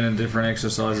must have been in different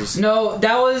exercises. No,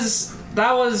 that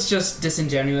was just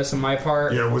disingenuous on my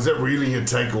part. Yeah, was that really your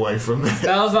takeaway from that?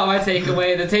 That was not my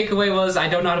takeaway. The takeaway was I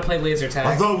don't know how to play laser tag.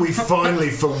 I thought we finally,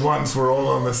 for once, were all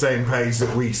on the same page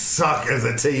that we suck as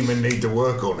a team and need to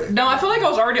work on it. No, I feel like I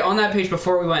was already on that page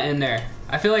before we went in there.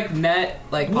 I feel like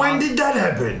when did that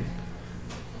happen?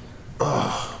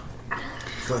 Oh,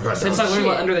 since I learned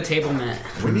what under the table meant.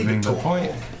 We need to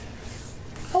point.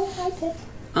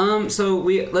 So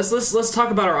let's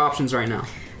talk about our options right now.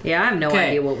 Yeah, I have no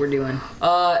idea what we're doing.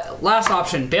 Last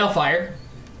option, Balefire.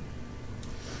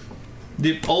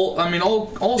 All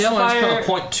signs kind of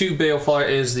point to Balefire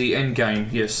as the end game.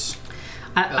 Yes.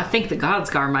 I think the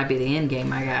Godscar might be the end game,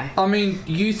 my guy. I mean,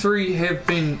 you three have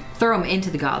been... Throw him into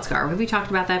the Godscar. Have we talked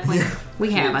about that plan? Yeah.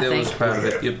 We have, I think. That was part of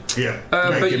it, yep. Yeah.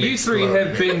 But you three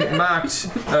have been marked,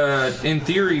 in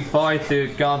theory, by the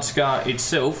Godscar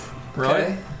itself, right?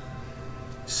 Okay.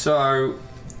 So...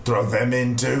 Throw them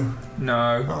in too?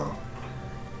 No. Oh.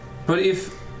 But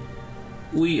if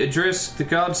we address the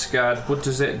Godscar, what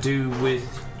does that do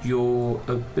with your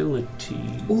ability?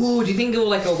 Ooh, do you think it will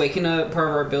like awaken a part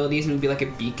of our abilities and it would be like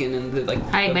a beacon and the, like?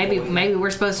 Hey, maybe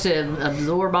we're supposed to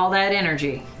absorb all that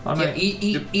energy.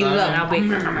 Eat it up.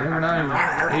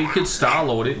 You could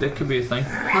Star-Lord it. That could be a thing.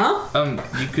 Huh?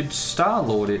 You could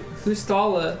Star-Lord it. Who's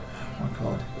Star-Lord? Oh my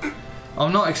god.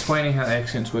 I'm not explaining how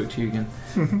accents work to you again.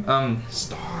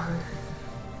 Star.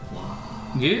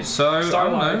 Yeah, so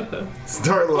Star-Lord.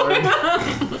 Star-Lord.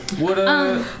 What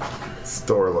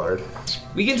Star-Lord.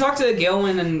 We can talk to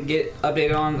Gilwin and get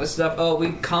updated on this stuff. Oh,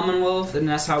 we Commonwealth, and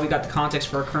that's how we got the context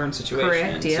for our current situation.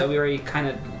 Correct, yeah. So we already kind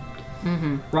of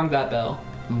rung that bell.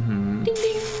 Mm-hmm. Ding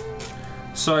ding.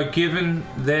 So, given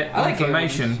that I like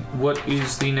information, what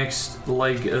is the next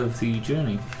leg of the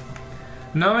journey?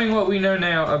 Knowing what we know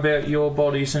now about your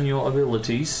bodies and your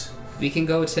abilities, we can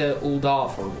go to Uldal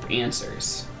for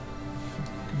answers.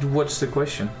 What's the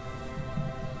question?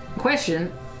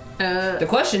 The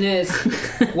question is,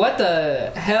 what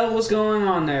the hell was going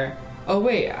on there? Oh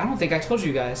wait, I don't think I told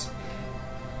you guys.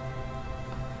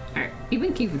 You've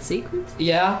been keeping secrets?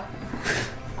 Yeah.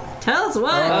 Tell us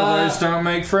what. Those don't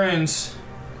make friends.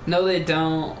 No, they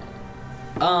don't.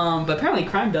 But apparently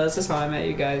crime does. That's how I met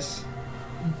you guys.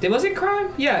 Was it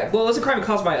crime? Yeah. Well, it was a crime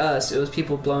caused by us. It was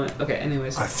people blowing. Okay.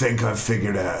 Anyways. I think I've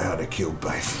figured out how to kill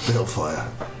Balefire.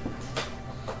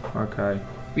 Okay.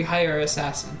 We hire an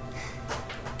assassin.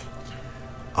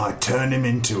 I turn him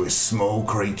into a small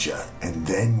creature, and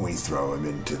then we throw him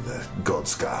into the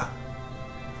Godscar.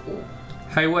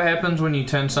 Hey, what happens when you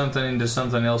turn something into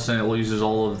something else and it loses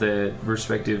all of their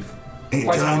respective... It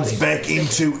turns back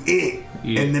into it,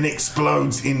 and then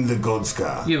explodes in the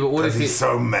Godscar. Yeah, but what if he's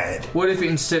so mad? What if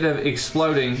instead of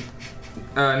exploding,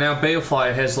 now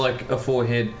Balefire has like a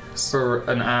forehead or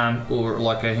an arm or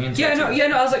like a hand. Yeah, no.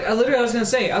 I was gonna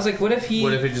say. I was like, what if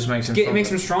it just makes him makes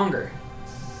him stronger?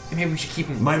 And maybe we should keep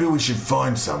him. Maybe we should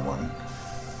find someone,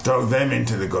 throw them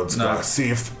into the God's Scar, see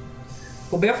if.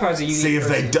 Well, Balefire's a unique. See if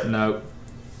they no.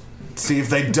 See if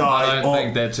they die. I don't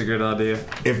think that's a good idea.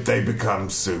 If they become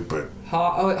super.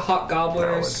 Hot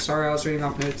Gobblers. Sorry, I was reading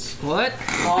off notes. What?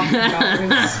 Hot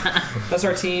Gobblers. That's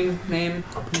our team name.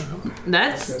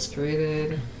 That's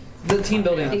created. The team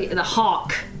building. The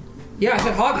Hawk. Yeah, I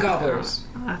said Hot Gobblers.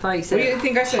 I thought you said. What do you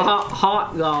think I said?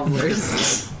 Hot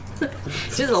Gobblers.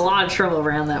 Just a lot of trouble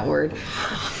around that word.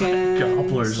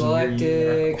 Gobblers.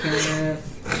 Selected.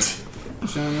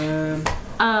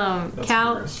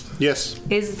 Cal. Yes.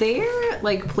 Is there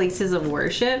like places of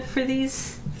worship for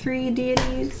these 3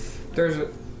 deities?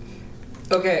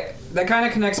 Okay, that kind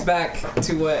of connects back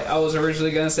to what I was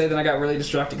originally going to say, then I got really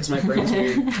distracted because my brain's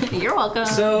weird. You're welcome.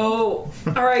 So,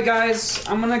 alright guys,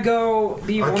 I'm going to go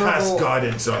be vulnerable. I cast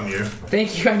guidance on you.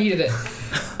 Thank you, I needed it.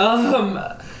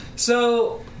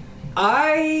 So,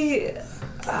 I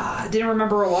didn't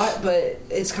remember a lot, but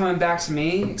it's coming back to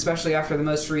me, especially after the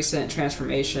most recent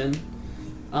transformation.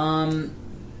 I'm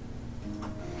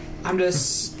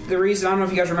just... The reason, I don't know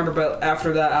if you guys remember, but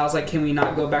after that, I was like, can we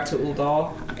not go back to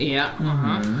Uldal? Yeah.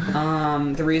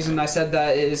 The reason I said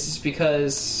that is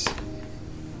because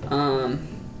I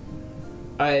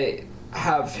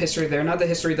have history there. Not the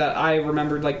history that I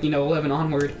remembered, 11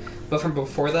 onward, but from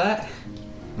before that.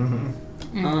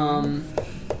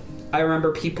 I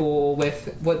remember people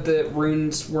with what the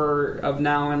runes were of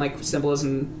now and,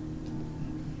 symbolism.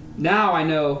 Now I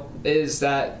know is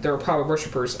that there were probably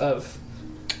worshippers of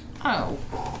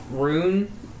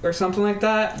rune or something like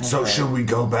that. So should we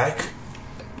go back?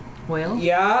 Well,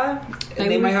 yeah, and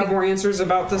they might have more answers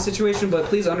about the situation, but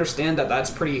please understand that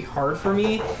that's pretty hard for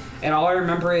me. And all I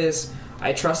remember is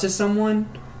I trusted someone.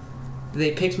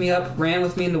 They picked me up, ran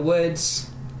with me in the woods.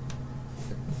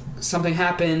 Something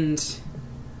happened.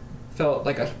 Felt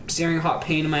like a searing hot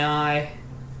pain in my eye,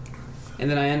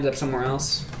 and then I ended up somewhere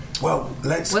else. Well,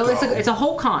 let's go. It's a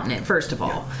whole continent, first of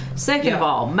all. Second of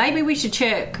all, maybe we should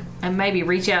check and maybe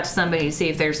reach out to somebody to see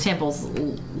if there's temples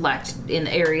like in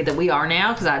the area that we are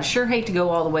now, because I'd sure hate to go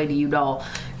all the way to Udall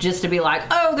just to be like,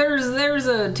 oh, there's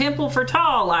a temple for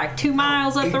Tal 2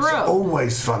 miles up the road. It's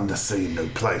always fun to see a new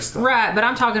place, though. Right, but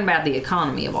I'm talking about the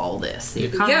economy of all this.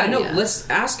 Let's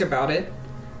ask about it.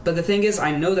 But the thing is,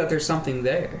 I know that there's something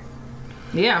there.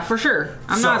 Yeah, for sure.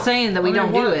 I'm not saying that we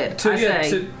don't do it.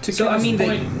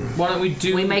 Why don't we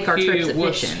make our trips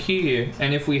what's efficient here,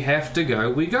 and if we have to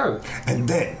go, we go. And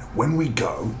then, when we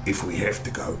go, if we have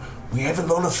to go, we have a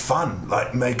lot of fun.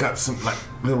 Make up some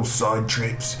little side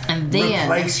trips. And then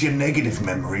replace your negative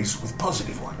memories with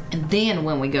positive ones. And then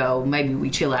when we go, maybe we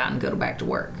chill out and go back to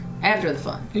work after the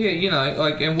fun. Yeah,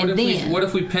 what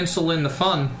if we pencil in the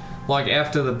fun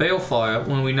after the balefire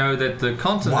when we know that the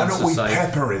continents Why don't we are safe?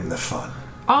 pepper in the fun?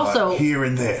 Also, here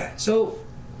and there. So,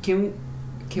 can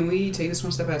we take this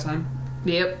one step at a time?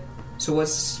 Yep. So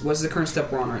what's the current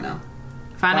step we're on right now?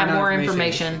 Find out more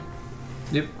information.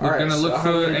 Yep. We're going to look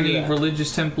for any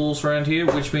religious temples around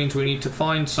here, which means we need to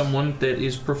find someone that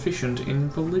is proficient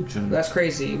in religion. That's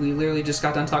crazy. We literally just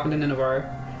got done talking to Nineveh.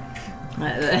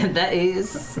 That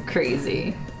is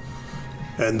crazy.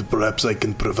 And perhaps I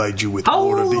can provide you with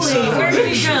more of these. Where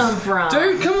did he come from?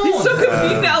 Dude, come on! He's so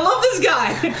confused. I love this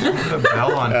guy. Put a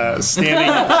bell on.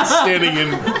 Standing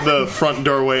in the front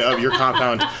doorway of your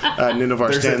compound,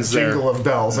 Nineveh stands there. There's a jingle of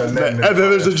bells, and then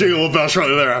there's a jingle of bells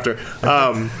shortly thereafter.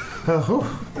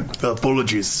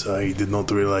 Apologies, I did not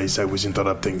realize I was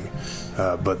interrupting,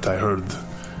 but I heard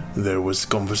there was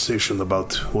conversation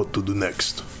about what to do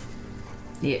next.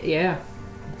 Yeah.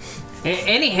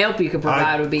 Any help you could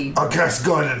provide would be... I'll cast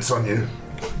guidance on you.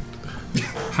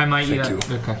 Hi, mate. Thank you.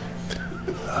 Okay.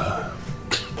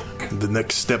 The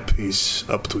next step is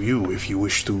up to you if you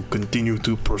wish to continue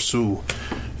to pursue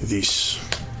this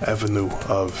avenue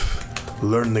of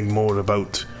learning more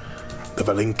about the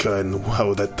Valinka and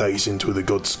how that ties into the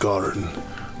God Scar and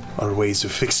our ways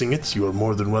of fixing it. You are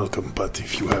more than welcome, but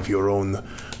if you have your own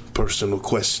personal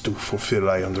quest to fulfill,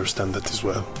 I understand that as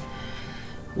well.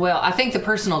 Well, I think the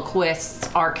personal quests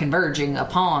are converging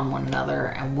upon one another,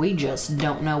 and we just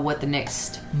don't know what the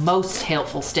next most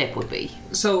helpful step would be.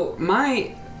 So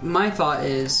my thought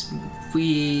is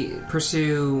we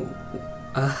pursue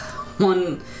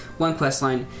one quest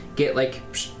line, get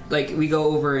we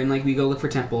go over and we go look for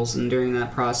temples, and during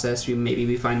that process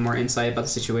we find more insight about the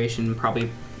situation, probably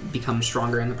become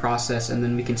stronger in the process, and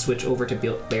then we can switch over to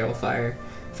Balefire,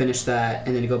 finish that,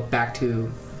 and then go back to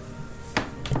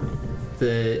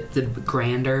the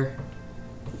grander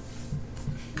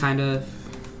kind of.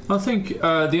 I think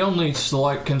the only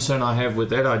slight concern I have with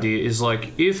that idea is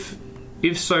like if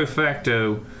so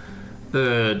facto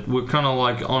we're kind of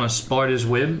like on a spider's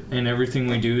web and everything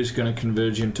we do is going to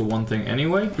converge into one thing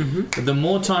anyway. Mm-hmm. The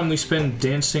more time we spend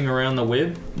dancing around the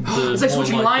web, the it's like more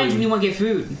switching likely... lines when you want to get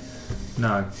food.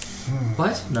 No.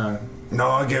 What? No. No,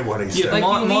 I get what he's saying.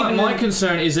 Like my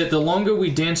concern is that the longer we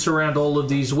dance around all of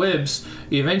these webs,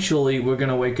 eventually we're going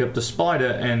to wake up the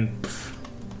spider and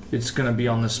it's going to be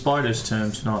on the spider's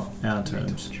terms, not our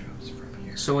terms.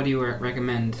 So what do you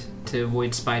recommend to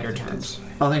avoid spider terms?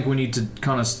 I think we need to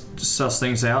kind of suss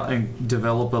things out and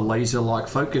develop a laser-like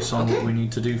focus on what we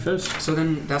need to do first. So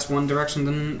then that's one direction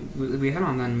then we head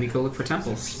on. Then we go look for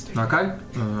temples. Okay.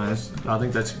 I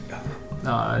think that's...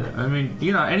 I mean,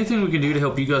 you know, anything we can do to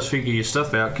help you guys figure your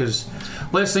stuff out, because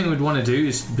last thing we'd want to do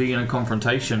is be in a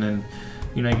confrontation and,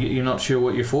 you know, you're not sure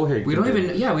what your forehead we don't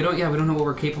even... Yeah, we don't know what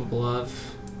we're capable of.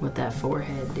 What that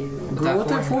forehead do? What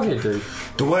that forehead do?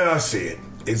 The way I see it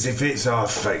is if it's our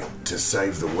fate to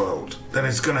save the world, then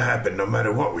it's going to happen no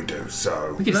matter what we do,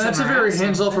 so... That's a very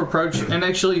hands-off approach, and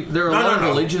actually there are a lot of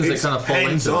religions that kind of fall into it.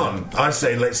 Hands-on. I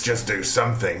say let's just do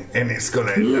something, and it's going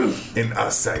to end up in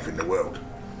us saving the world.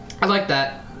 I like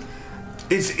that.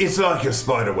 It's like a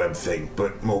spiderweb thing,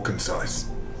 but more concise.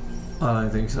 I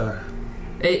don't think so.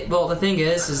 Well, the thing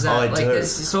is that like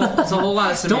it's a whole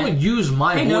lot of cement. Don't use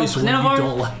my voice when you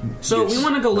don't like. So we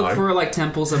want to go look for like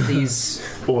temples of these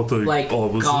like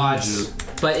gods,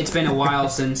 but it's been a while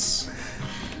since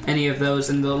any of those,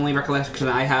 and the only recollection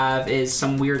I have is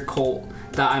some weird cult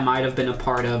that I might have been a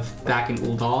part of back in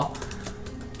Uldal.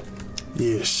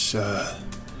 Yes, a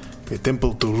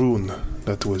temple to Rune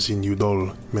that was in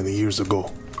Udal many years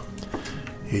ago.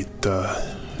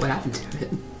 What happened to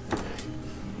it?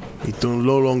 It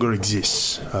no longer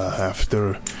exists.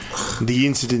 After the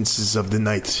incidences of the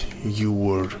night, you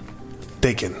were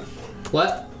taken.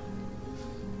 What?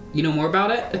 You know more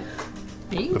about it?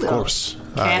 Of course.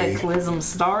 Cataclysm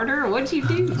starter? What'd you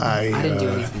do? I didn't do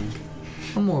anything.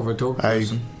 I'm more of a dog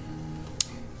person.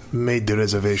 I made the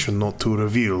reservation not to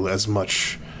reveal as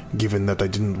much, given that I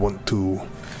didn't want to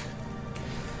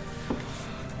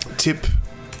tip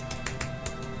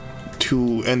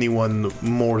to anyone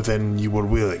more than you were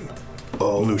willing,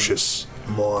 Lucius.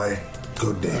 My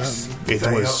goodness. They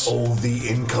are all the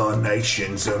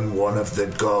incarnations and one of the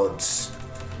gods.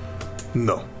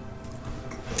 No.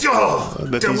 Oh,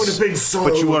 that would have been so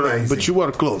amazing. But you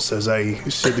are close, as I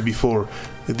said before.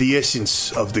 The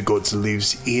essence of the gods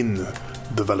lives in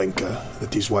the Valenka.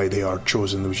 That is why they are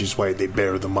chosen, which is why they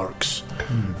bear the marks.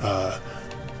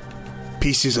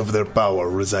 Pieces of their power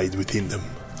reside within them.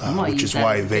 Which is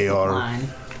why they are.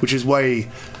 Which is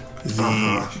why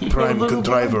the Prime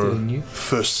Contriver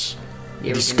first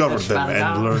discovered them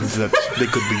and learned that they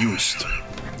could be used.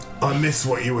 I miss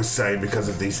what you were saying because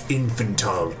of these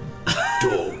infantile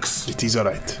dogs. It is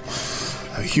alright.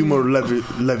 Humor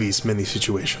levies many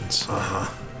situations.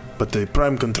 But the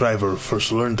Prime Contriver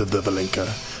first learned of the Valenka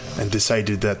and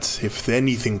decided that if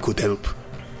anything could help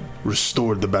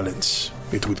restore the balance,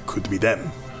 it could be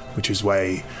them. Which is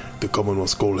why the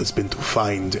Commonwealth's goal has been to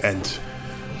find and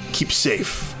keep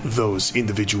safe those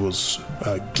individuals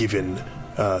given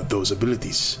those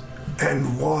abilities.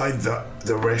 And why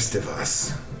the rest of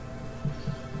us?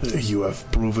 You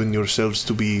have proven yourselves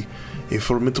to be a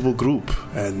formidable group,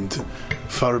 and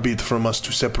far be it from us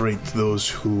to separate those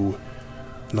who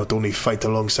not only fight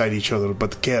alongside each other,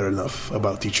 but care enough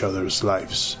about each other's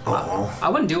lives. I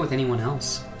wouldn't do it with anyone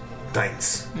else.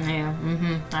 Thanks. Yeah,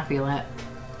 I feel that.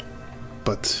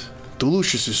 But to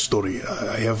Lucius's story,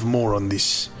 I have more on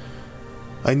this.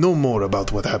 I know more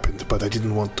about what happened, but I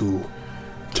didn't want to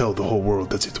tell the whole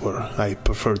world, as it were. I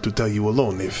prefer to tell you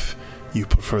alone if you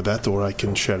prefer that, or I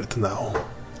can share it now.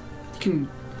 You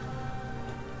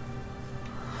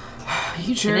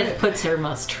can share it. Puts her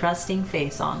most trusting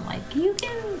face on, like, you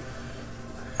can.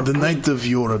 The night of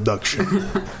your abduction,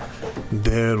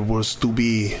 there was to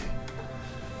be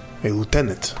a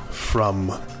lieutenant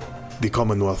from the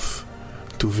Commonwealth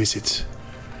to visit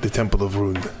the Temple of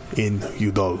Rune in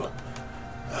Udal.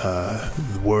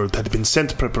 The word had been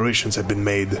sent, preparations had been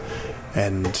made,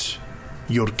 and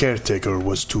your caretaker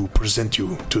was to present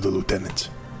you to the lieutenant.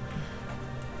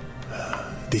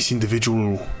 This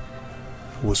individual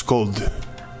was called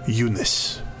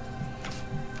Eunice.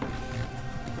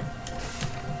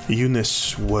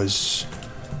 Eunice was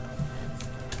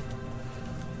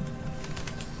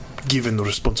given the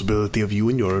responsibility of you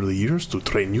in your early years to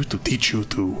train you, to teach you,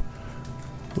 to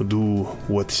do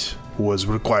what was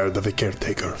required of a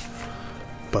caretaker.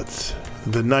 But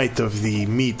the night of the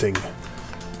meeting,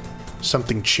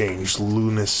 something changed.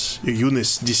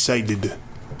 Eunice decided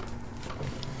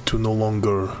to no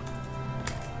longer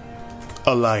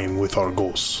align with our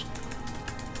goals.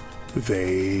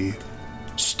 They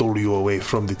stole you away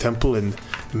from the temple and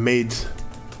made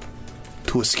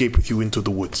to escape with you into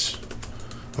the woods.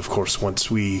 Of course,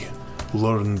 once we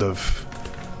learned of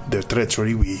their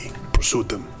treachery, we pursued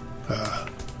them.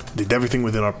 Did everything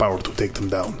within our power to take them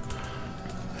down.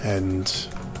 And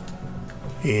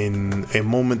in a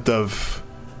moment of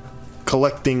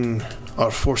collecting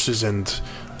our forces and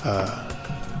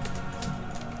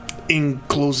in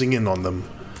closing in on them,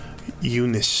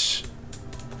 Eunice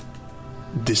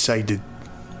decided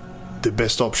the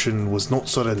best option was not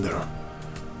surrender,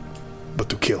 but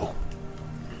to kill.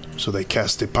 So they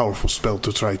cast a powerful spell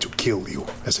to try to kill you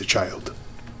as a child.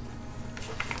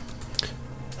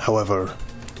 However,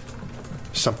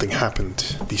 something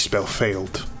happened. The spell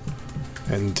failed.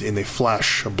 And in a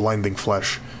flash, a blinding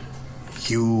flash,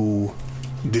 you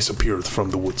disappeared from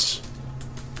the woods.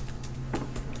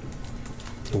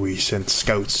 We sent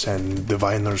scouts and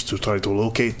diviners to try to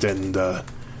locate and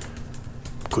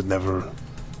could never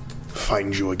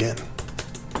find you again.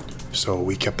 So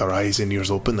we kept our eyes and ears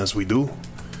open as we do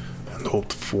and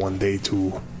hoped for one day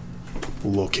to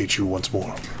locate you once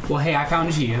more. Well, hey, I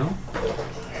found you.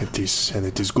 It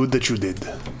is good that you did.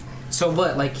 So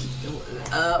what, like,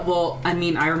 well, I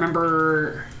mean, I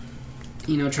remember,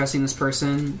 trusting this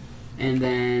person, and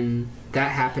then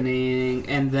that happening,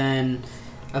 and then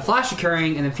a flash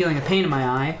occurring, and then feeling a pain in my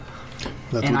eye,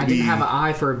 and I didn't have an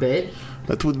eye for a bit.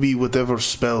 That would be whatever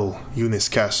spell Eunice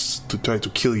casts to try to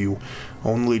kill you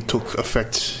only took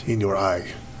effect in your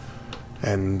eye.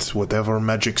 And whatever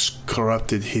magics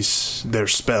corrupted their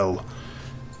spell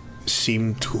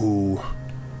seemed to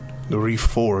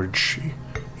reforge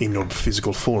in your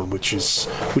physical form, which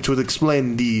would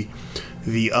explain the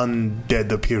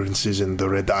undead appearances and the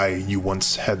red eye you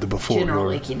once had before general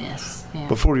ickiness. Yeah.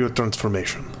 Before your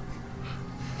transformation.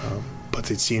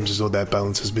 But it seems as though that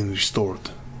balance has been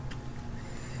restored.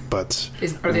 But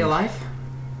are they alive?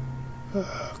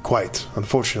 Quite,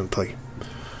 unfortunately.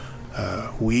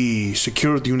 We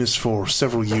secured Eunice for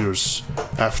several years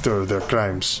after their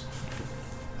crimes,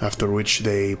 after which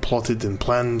they plotted and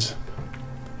planned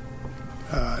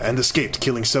and escaped,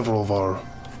 killing several of our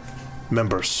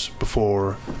members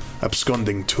before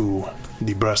absconding to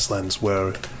the Brasslands,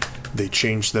 where they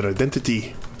changed their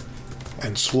identity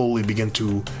and slowly began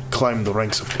to climb the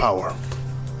ranks of power.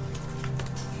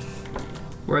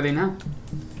 Where are they now?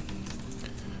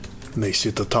 They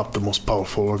sit atop the most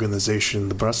powerful organization in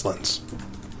the Brasslands.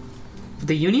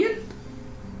 The Union?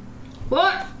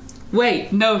 What?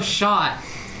 Wait, no shot.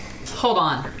 Hold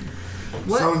on.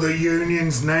 What? So the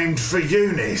Union's named for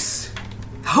Eunice?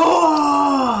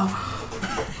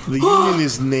 The Union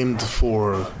is named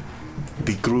for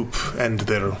the group and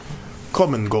their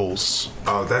common goals.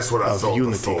 Oh, that's what I thought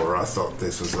unity. Before. I thought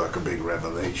this was like a big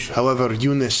revelation. However,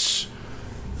 Eunice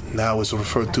now is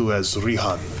referred to as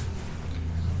Rihan.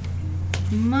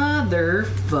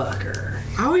 Motherfucker.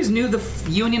 I always knew the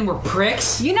Union were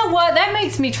pricks. You know what? That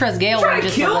makes me trust Gale Trying to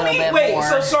just kill a little me? bit Wait, more.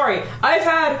 so sorry. I've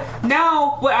had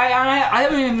now. I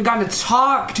haven't even gotten to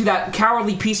talk to that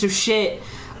cowardly piece of shit,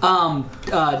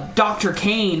 Dr.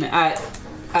 Kane at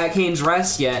Kane's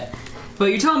Rest yet. But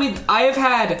you're telling me I have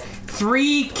had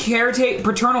 3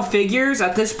 paternal figures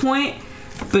at this point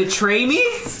betray me?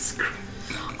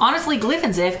 Honestly, Glyph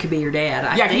and Zev could be your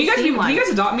dad. Can you guys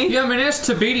adopt me? Yeah, I mean, as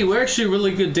Tabidi, we're actually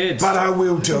really good dads. But I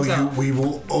will tell you, we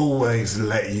will always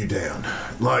let you down.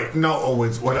 Like, not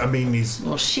always. What I mean is...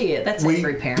 Well, shit, that's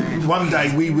every parent. One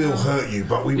day we will hurt you,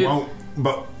 but we won't...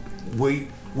 But we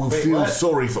will feel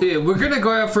sorry for... Yeah, we're going to go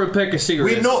out for a pack of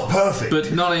cigarettes. We're not perfect.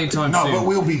 But not anytime soon. No, but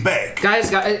we'll be back. Guys,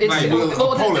 we'll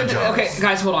apologize. Okay,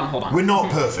 guys, hold on. We're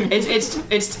not perfect.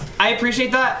 It's. I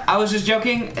appreciate that. I was just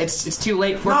joking. It's too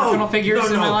late for paternal figures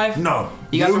in my life. No,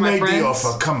 you guys are my made friends. the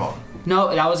offer. Come on.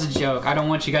 No, that was a joke. I don't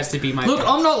want you guys to be my. Look,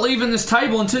 friends. I'm not leaving this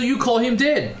table until you call him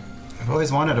dead. I've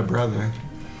always wanted a brother.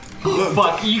 Look,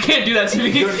 fuck, you can't do that to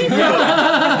me. You're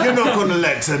not going to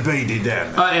let Tabidi down.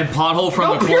 And Pothole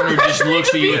from the corner just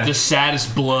looks at you with the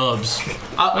saddest blubs.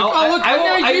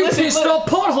 I listen. Stop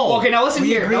Pothole. Okay, now listen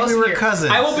here. We were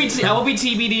cousins. I will be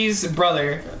TBD's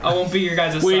brother. I won't be your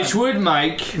guys' Which son. would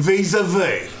make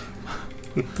vis-a-vis,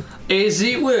 as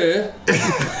it were.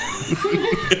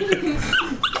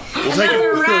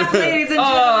 Another wrap, ladies and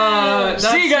gentlemen.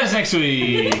 See you guys next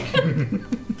week.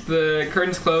 The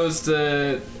curtains closed.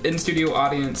 In studio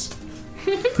audience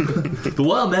The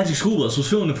Wild Magic School Bus was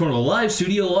filmed in front of a live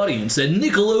studio audience at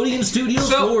Nickelodeon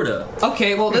Studios, Florida.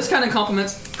 Okay, well, this kind of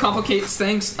complicates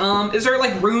things. Is there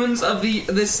like ruins of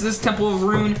this Temple of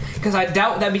Rune? Because I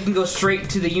doubt that we can go straight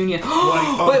to the Union.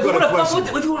 But if we want to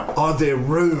fuck with it, are there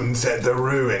runes at the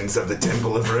ruins of the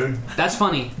Temple of Rune? That's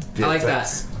funny. Yeah, I like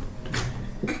that.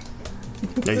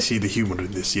 I see the humor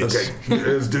in this, yes. Okay,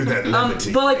 let's do that.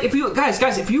 But like, if you guys,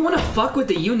 if you want to fuck with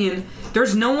the Union,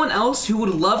 there's no one else who would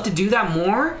love to do that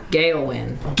more.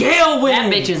 Gailwyn. Gailwyn.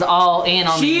 That bitch is all in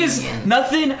on the Union. She is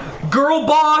nothing. Girl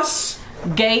boss.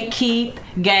 Gatekeep.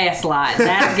 Gaslight.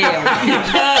 That's Gailwyn.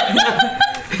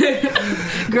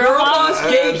 Girl boss.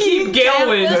 Gatekeep.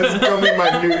 Gailwyn. That's gonna be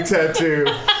my new tattoo.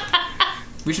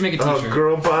 We should make a t-shirt.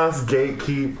 Girl boss.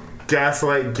 Gatekeep.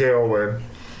 Gaslight. Gailwyn.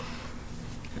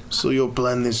 So your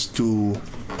plan is to...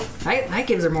 That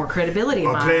gives her more credibility.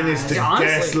 My plan is to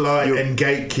gaslight and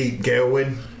gatekeep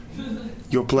Gailwyn.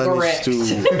 Your plan Correct.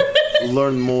 is to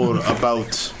learn more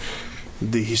about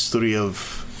the history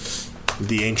of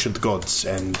the ancient gods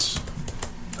and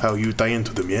how you tie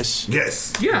into them, yes?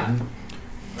 Yes. Yeah.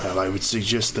 Well, I would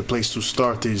suggest the place to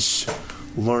start is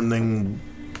learning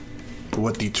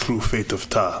what the true fate of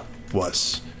Ta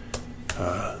was.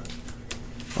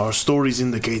 Our stories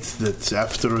indicate that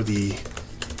after the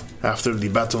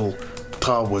battle,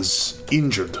 Ta was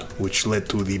injured, which led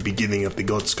to the beginning of the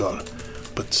God Scar,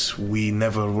 but we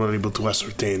never were able to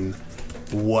ascertain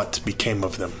what became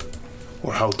of them,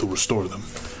 or how to restore them.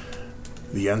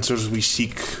 The answers we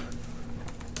seek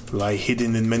lie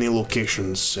hidden in many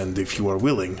locations, and if you are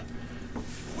willing,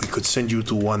 we could send you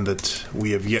to one that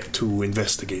we have yet to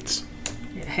investigate.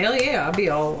 Hell yeah, I'd be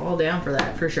all down for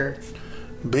that, for sure.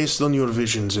 Based on your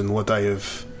visions and what I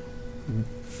have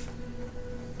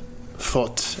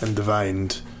thought and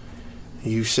divined,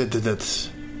 you said that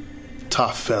Ta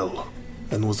fell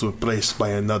and was replaced by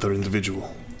another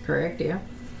individual. Correct, yeah.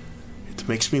 It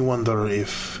makes me wonder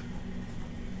if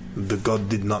the god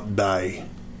did not die,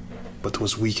 but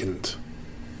was weakened.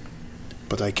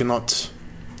 But I cannot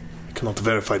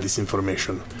verify this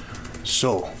information.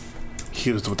 So,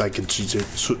 here's what I could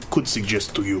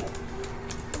suggest to you.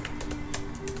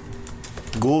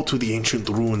 Go to the ancient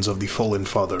ruins of the Fallen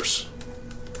Fathers.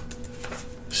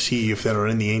 See if there are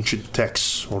any ancient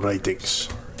texts or writings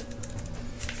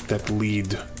that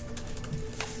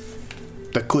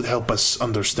could help us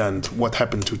understand what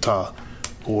happened to Ta,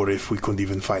 or if we could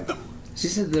even find them. She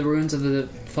said the ruins of the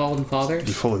Fallen Fathers?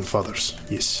 The Fallen Fathers,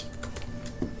 yes.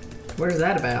 What is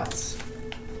that about?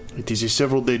 It is a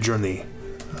several-day journey.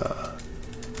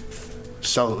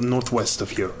 Northwest of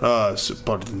here.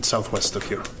 Southwest of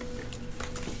here.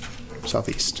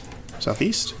 Southeast?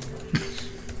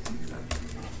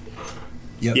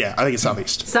 Yep. Yeah, I think it's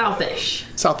southeast. Southish.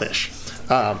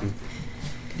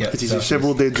 It is a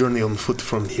several-day journey on foot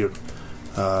from here.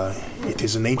 It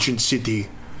is an ancient city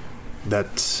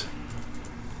that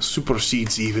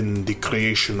supersedes even the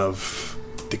creation of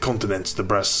the continents, the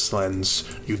brass lands,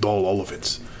 Udall, all of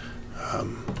it.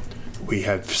 We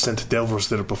have sent delvers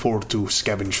there before to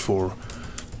scavenge for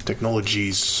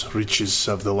technologies, riches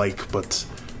of the like, but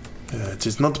it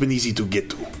has not been easy to get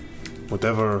to.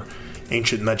 Whatever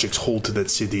ancient magics hold to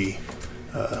that city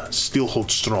still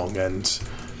holds strong, and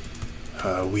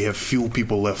we have few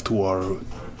people left who are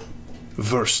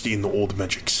versed in old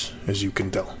magics, as you can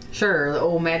tell. Sure, the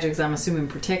old magics, I'm assuming,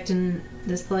 protecting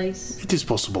this place. It is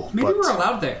possible. Maybe but we're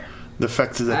allowed there. The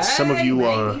fact that some of you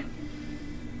are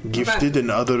gifted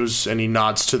and others, and he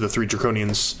nods to the three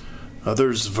draconians,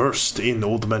 others versed in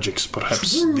old magics,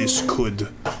 perhaps this could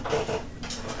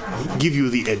give you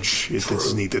the edge it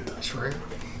is needed. True.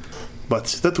 But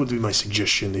that would be my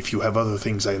suggestion. If you have other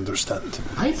things, I understand.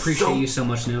 I appreciate you so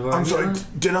much, Nova. I'm sorry,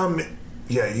 did I...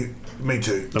 me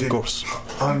too. Of course.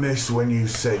 I missed when you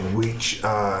said which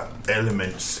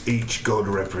elements each god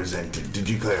represented. Did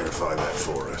you clarify that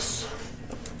for us?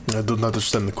 I do not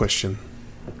understand the question.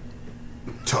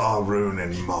 Ta, Rune,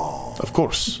 and Ma. Of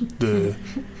course. The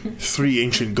three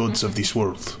ancient gods of this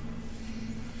world.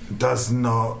 Does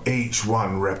not each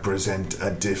one represent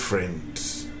a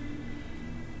different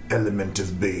element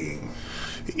of being?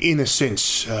 In a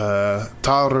sense,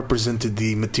 Ta represented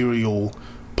the material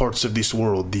parts of this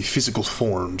world, the physical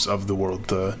forms of the world,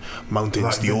 the mountains,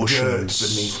 like the oceans. Dirt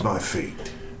beneath my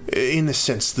feet. In a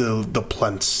sense, the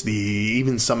plants,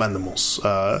 even some animals,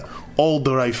 all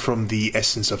derive from the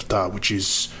essence of Ta, which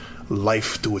is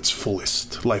life to its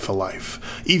fullest, life alive.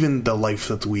 Even the life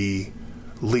that we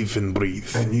live and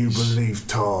breathe. And you believe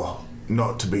Ta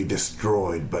not to be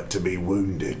destroyed, but to be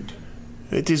wounded?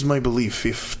 It is my belief.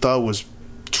 If Ta was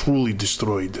truly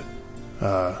destroyed,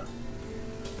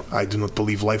 I do not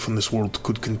believe life on this world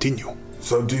could continue.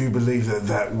 So do you believe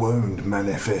that wound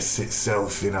manifests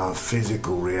itself in our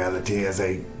physical reality as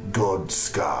a god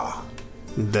scar?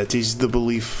 That is the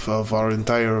belief of our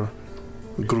entire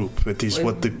group. It is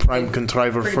what the Prime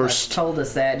Contriver Pretty first much told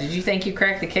us that. Did you think you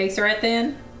cracked the case right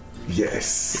then?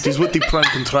 Yes. It is what the Prime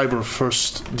Contriver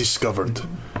first discovered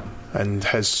and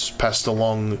has passed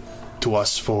along to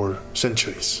us for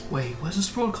centuries. Wait, what's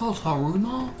this world called?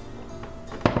 Haruna?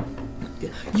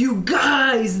 You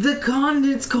guys, the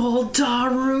continent's called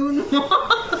Tarun.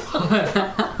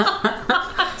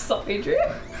 Sorry, Drew.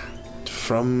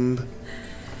 From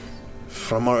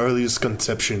our earliest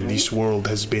conception, this world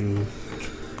has been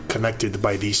connected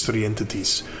by these three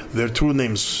entities. Their true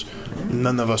names,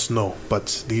 none of us know,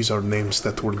 but these are names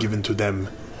that were given to them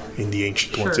in the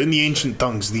ancient ones. In the ancient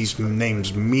tongues, these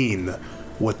names mean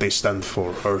what they stand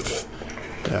for: earth,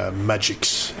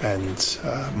 magics, and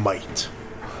might.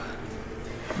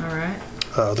 Alright.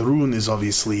 The rune is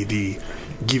obviously the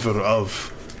giver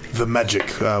of the magic,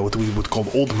 what we would call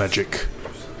old magic,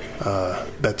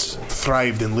 that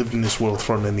thrived and lived in this world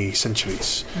for many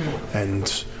centuries.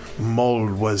 And Mol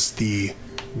was the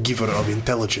giver of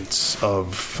intelligence,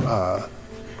 of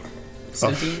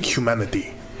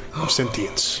humanity, of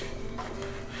sentience.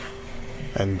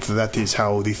 And that is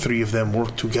how the three of them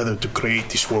work together to create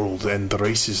this world and the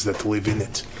races that live in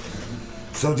it.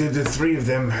 So did the three of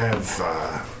them have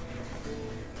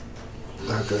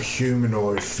like a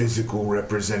humanoid physical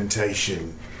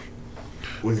representation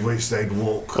with which they'd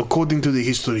walk? According to the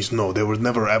histories, no. They were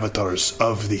never avatars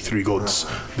of the three gods.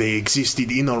 They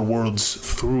existed in our worlds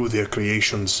through their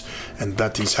creations, and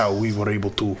that is how we were able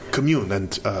to commune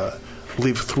and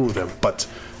live through them. But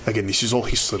again, this is all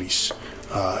histories.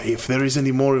 If there is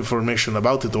any more information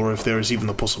about it, or if there is even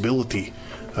a possibility,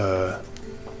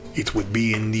 it would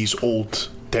be in these old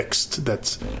texts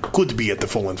that could be at the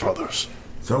Fallen Fathers.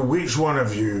 So which one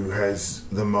of you has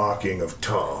the marking of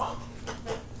tar?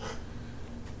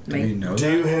 Do you know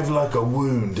Do you have like a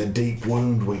wound, a deep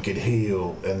wound we could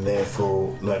heal, and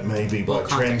therefore, like maybe by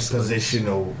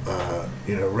transpositional,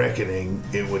 reckoning,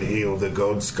 it would heal the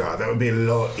god scar? That would be a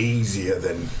lot easier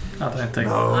than. I don't think.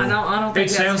 No. I don't think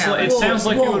It sounds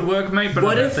like it would work, mate, but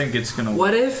I don't think it's gonna work.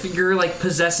 What if you're like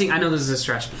possessing? I know this is a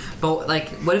stretch, but like,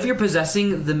 what if you're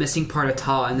possessing the missing part of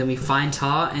Ta, and then we find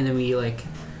Ta, and then we like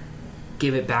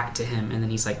give it back to him, and then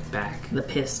he's like back. The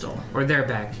pistol. Or they're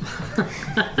back.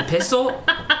 The pistol?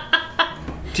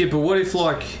 Yeah, but what if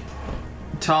like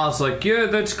Tar's like, yeah,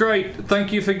 that's great,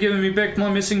 thank you for giving me back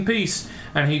my missing piece,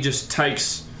 and he just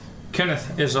takes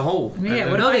Kenneth as a whole.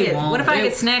 Yeah, what if I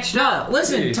get snatched up?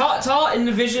 Listen, Yeah. Ta in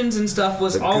the visions and stuff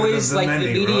was The always good of the like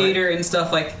many, the mediator and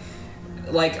stuff. Like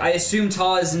I assume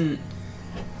Ta isn't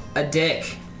a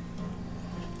dick.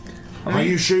 Are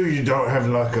you sure you don't have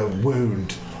like a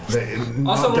wound? That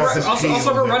Also,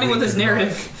 we're running with his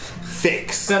narrative.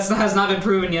 Fix. That has not been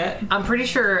proven yet. I'm pretty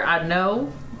sure I know.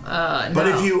 But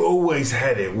if you always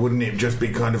had it, wouldn't it just be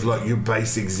kind of like your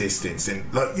base existence? And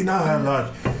like, you know how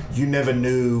like you never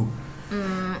knew.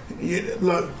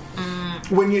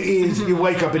 When your ears, you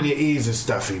wake up and your ears are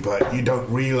stuffy, but you don't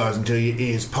realise until your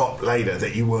ears pop later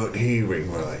that you weren't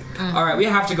hearing right. All right, we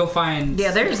have to go find.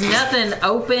 Yeah, there's nothing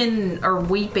open or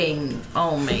weeping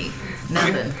on me.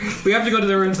 Nothing. We have to go to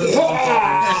the rooms of the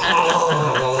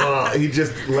He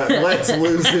just lets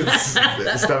loose his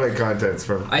stomach contents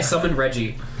from. I summon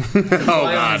Reggie.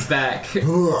 Oh his back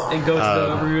and go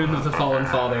to the ruin of the Fallen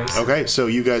Fathers. Okay, so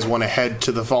you guys want to head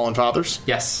to the Fallen Fathers?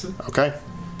 Yes. Okay.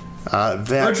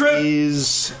 That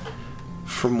is,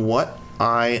 from what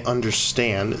I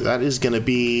understand, that is going to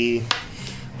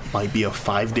might be a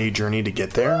 5-day journey to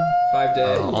get there. 5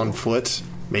 days. On foot.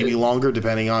 Maybe longer,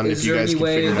 depending on if you guys can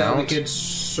figure it Is there any way that out. we could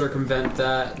circumvent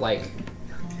that? Like,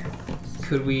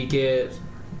 could we get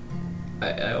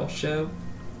an airship?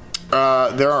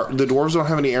 The dwarves don't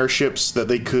have any airships that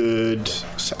they could.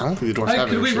 I don't think the dwarves have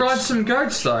Could we airships. ride some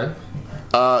goats though?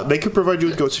 They could provide you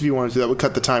with goats if you wanted to. That would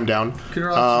cut the time down. Could we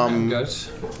ride some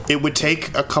goats? It would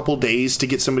take a couple days to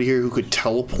get somebody here who could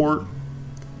teleport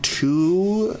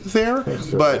to there,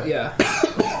 but Yeah.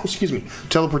 excuse me,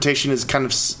 teleportation is kind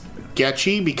of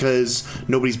sketchy because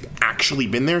nobody's actually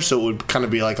been there, so it would kind of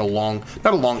be like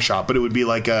not a long shot, but it would be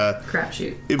like a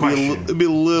crapshoot. It'd be a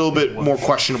little bit more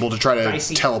questionable to try to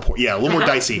Dicey. teleport. Yeah, a little more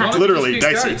dicey, literally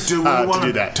dicey Do we want to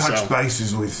do that. touch so.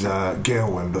 bases with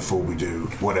Gelwyn before we do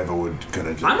whatever we're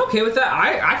gonna do? I'm okay with that.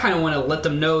 I kind of want to let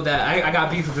them know that I got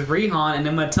beef with Rihan, and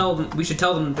I'm gonna tell them. We should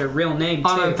tell them their real name too.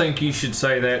 I don't think you should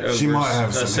say that over She might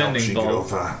have some help ascending she could ball.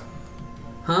 offer.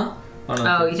 Huh?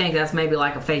 Oh, you think that's maybe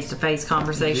like a face-to-face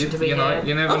conversation to be had?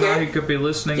 You never know, he could be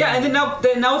listening. Yeah, and then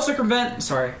now let's circumvent.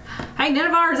 Sorry. Hey,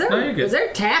 Nenevar, No, you're good. is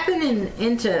there tapping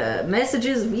into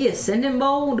messages via sending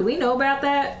bowl? Do we know about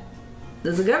that?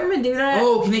 Does the government do that?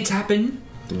 Oh, can they tap in?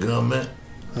 The government.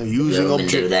 Using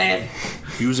do that.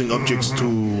 Using objects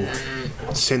to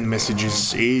send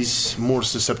messages is more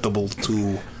susceptible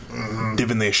to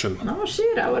divination. Oh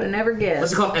shit! I would have never guessed.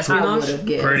 What's it called? I Espionage? would have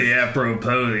guessed. Pretty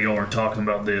apropos that you're talking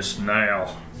about this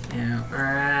now. Yeah. All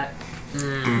right.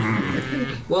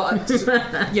 Well,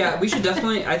 yeah, we should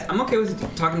definitely. I'm okay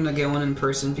with talking to Galen in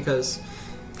person because.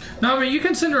 No, I mean, you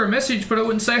can send her a message, but it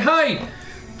wouldn't say, hey,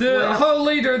 the whole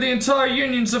leader of the entire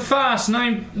union's a farce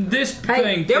named this thing.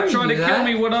 they They're already trying to do kill that.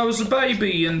 me when I was a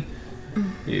baby, and...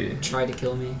 Yeah. Tried to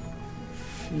kill me.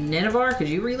 Nenevar, could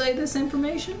you relay this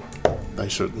information? I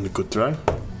certainly could try.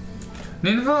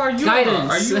 Nineveh, are you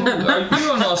Guidance. are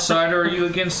you on our side, or are you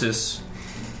against this?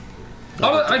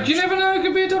 You never know, it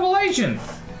could be a double agent.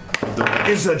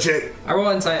 Insight check. I roll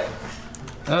insight.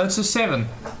 It's a 7.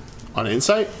 On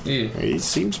insight? Yeah. He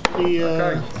seems pretty,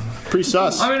 pretty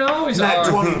sus. I mean, I always Nat are.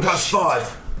 20 plus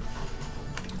 5.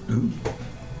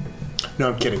 No,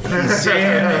 I'm kidding.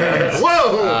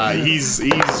 Whoa! He's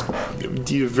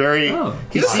very.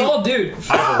 He's a solid dude.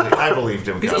 I believed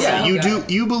him.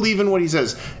 You believe in what he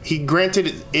says.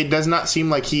 Granted, it does not seem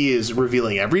like he is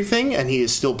revealing everything, and he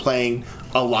is still playing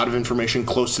a lot of information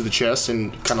close to the chest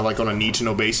and kind of like on a need to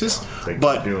know basis.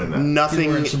 But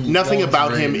nothing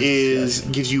about him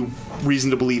gives you reason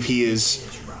to believe he is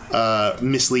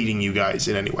misleading you guys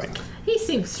in any way. He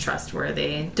seems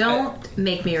trustworthy. Don't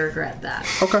make me regret that.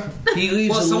 Okay. He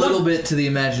leaves a little bit to the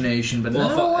imagination, but if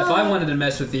I wanted to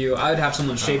mess with you, I would have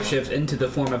someone shapeshift into the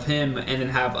form of him and then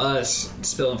have us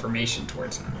spill information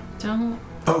towards him. Don't.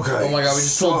 Okay. Oh my god, we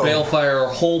just told Balefire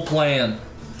our whole plan.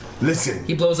 Listen.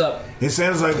 He blows up. It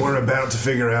sounds like we're about to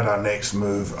figure out our next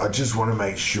move. I just want to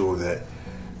make sure that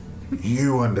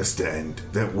you understand,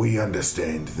 that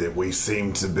we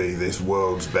seem to be this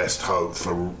world's best hope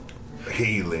for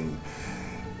healing.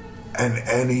 And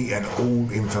any and all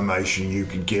information you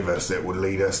could give us that would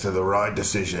lead us to the right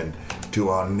decision to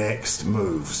our next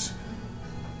moves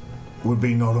would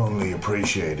be not only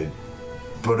appreciated,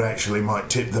 but actually might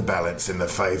tip the balance in the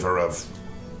favor of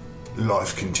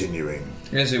life continuing.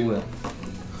 Yes, it will.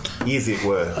 Yes, it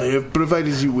will. I have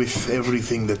provided you with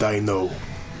everything that I know.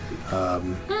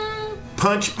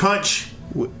 Punch.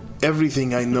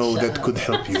 Everything I know that could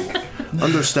help you.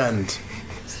 Understand,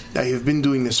 I have been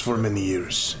doing this for many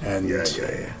years, and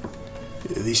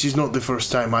this is not the first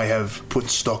time I have put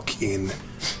stock in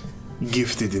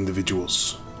gifted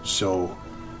individuals. So,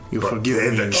 you forgive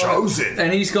me. They're the chosen.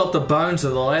 And he's got the bones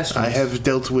of the last one. I have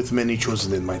dealt with many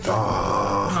chosen in my time.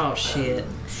 Oh shit!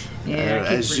 Yeah,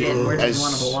 I keep forgetting we're just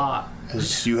one of a lot.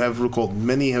 As you have recalled,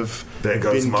 many have There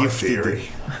goes been my gifted. theory.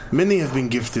 Many have been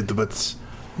gifted, but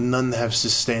none have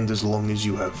sustained as long as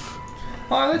you have.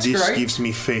 Oh, that's This great. gives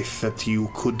me faith that you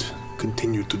could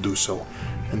continue to do so,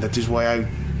 and that is why I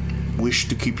wish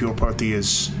to keep your party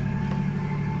as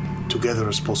together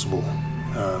as possible.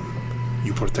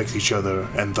 You protect each other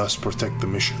and thus protect the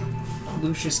mission.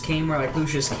 Lucius came where like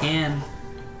Lucius can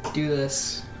do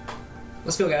this.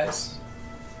 Let's go, guys.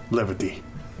 Levity.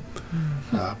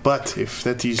 But if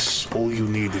that is all you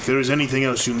need, if there is anything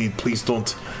else you need, please don't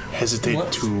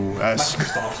hesitate to ask.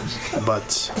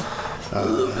 But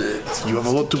you have a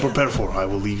lot to prepare for. I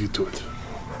will leave you to it.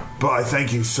 But I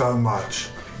thank you so much.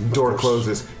 Door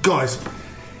closes. Guys,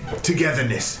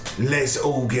 togetherness. Let's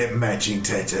all get matching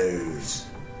tattoos.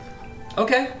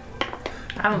 Okay.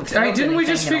 I don't. Hey, didn't we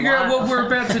just figure out what we're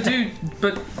about to do?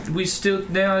 But we still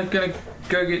now gonna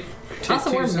go get tattoos.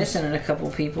 Also, we're missing a couple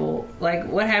people. Like,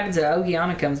 what happens if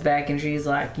Ogiana comes back and she's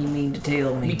like, "You mean to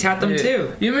tell me?" We tapped them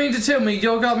too. You mean to tell me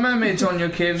y'all got mermaids on your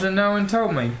kids and no one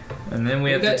told me? And then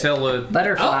we have to tell the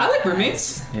Butterfly. I like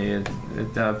mermaids. Yeah,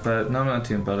 but no, I'm not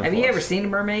doing butterflies. Have you ever seen a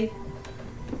mermaid?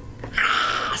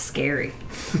 Scary.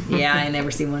 Yeah, I ain't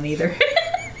never seen one either.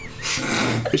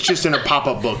 It's just in a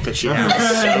pop-up book that she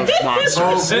has of monsters.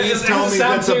 Oh, please tell me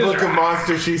that's a book of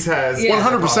monsters she has.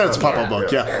 100% it's a pop-up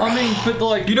book, yeah. I mean, but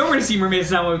like, you know where to see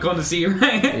mermaids now when we're going to see,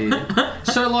 right?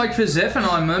 So like for Zeph and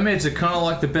I, mermaids are kind of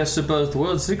like the best of both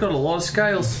worlds. They've got a lot of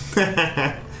scales.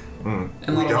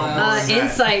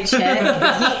 Insight check.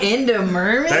 Is he into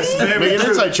mermaids? That's very Make an true.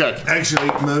 insight check.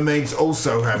 Actually, mermaids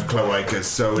also have cloacas,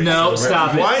 so it's No,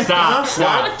 stop it. What? Stop,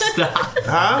 Huh? stop.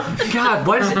 Huh? God,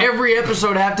 why does every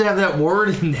episode have to have that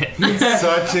word in it?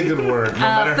 Such a good word, no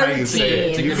matter how you say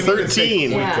it. 13. You can even say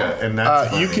 13. cuica, and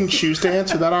that's You funny. can choose to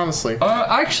answer that honestly.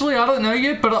 Actually, I don't know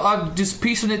yet, but I'm just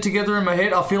piecing it together in my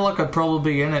head. I feel like I'd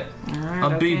probably be in it.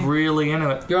 I'd be really into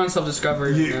it. You're on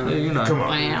self-discovery. You know. Come on.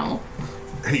 Wow.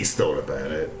 He's thought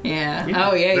about it. Yeah.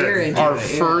 Oh yeah, you're into Our it.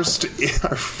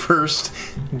 first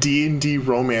D&D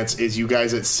romance is you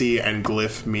guys at sea and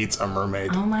Glyph meets a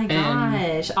mermaid. Oh my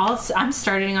gosh! I'm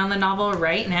starting on the novel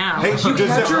right now. Hey, you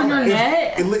capture your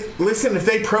net? Listen, if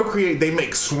they procreate, they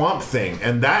make Swamp Thing,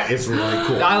 and that is really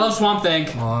cool. I love Swamp Thing.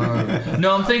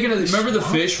 No, I'm thinking of remember the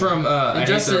fish from I hate the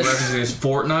Justice. references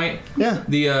Fortnite? Yeah.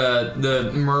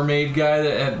 The mermaid guy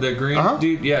that had the green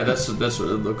dude. Yeah, that's what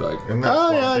it looked like.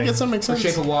 Oh yeah, I guess that makes sense.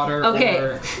 Shape of Water. Okay,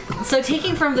 Or, so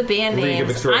taking from the band League of names,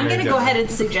 I'm Extraordinary going to go ahead Gentlemen.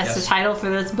 and suggest a title for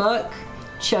this book: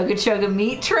 Chugga Chugga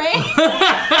Meat Train.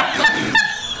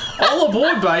 All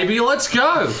aboard, baby! Let's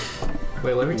go.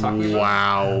 wait, what are we talking about?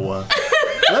 Wow.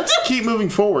 Let's keep moving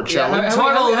forward, shall The we?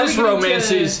 title of how this we getting romance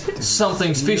to- is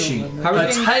Something's Fishy. How we A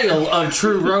getting- tale of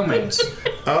true romance.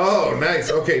 Oh, nice.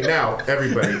 Okay, now,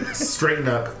 everybody, straighten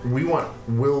up. We want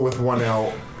Will with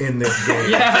 1L in this game.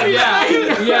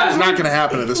 It's not going to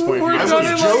happen at this point. I was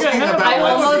gonna joking about I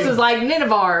let's almost see- was like,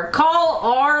 Nineveh, call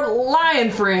our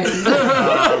lion friend.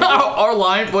 Our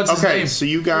line, what's his Okay, name? so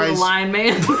you Little guys, lion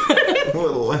man.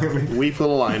 weak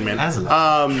little lion man.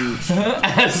 Aslan.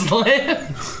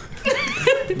 Aslan.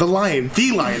 The lion,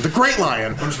 the great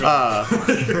lion.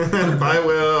 Bye,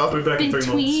 Will. I'll be back in 3 months.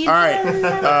 Between All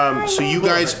right, so you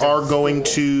guys are going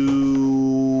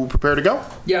to prepare to go?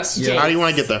 Yes. How do you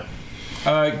want to get there?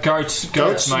 Goats,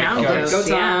 mate. Mountain Goats. goats.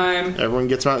 Go time. Everyone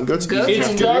gets mountain goats. Goats. Easy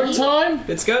enough It's to do. go time.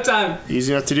 It's go time.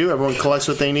 Easy enough to do. Everyone collects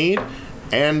what they need.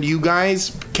 And you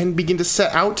guys can begin to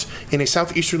set out in a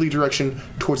southeasterly direction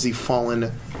towards the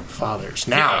Fallen Fathers.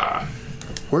 Now,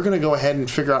 we're going to go ahead and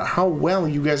figure out how well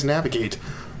you guys navigate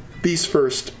these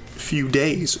first few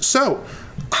days. So,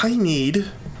 I need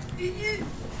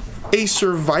a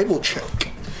survival check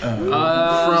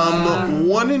from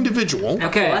one individual.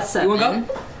 Okay. Plus You want to 7.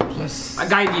 go? I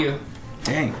guide you.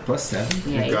 Dang, +7.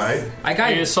 Yes. Guide? I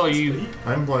guide I you. saw you.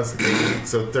 I'm plus 8,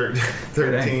 so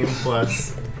 13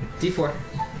 plus. D4.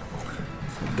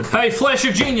 Hey, Flash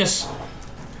of Genius.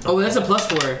 Oh, that's a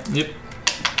 +4. Yep.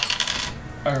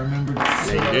 I remember.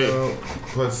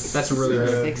 Plus That's really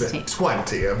good. 16.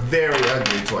 20, a very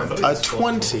ugly 20. A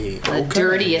 20. The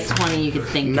dirtiest 20 you could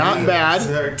think Not of. bad.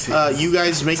 13. You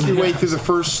guys make your way through the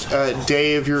first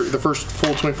day of the first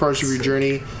full 24 hours of your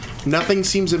journey. Nothing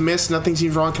seems amiss. Nothing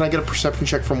seems wrong. Can I get a perception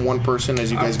check from one person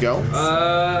as you guys go?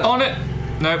 On it.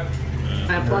 Nope.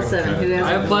 I have +7. Who has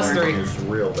I have +3. Use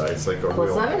real dice, like a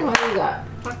real. +7? What do you got?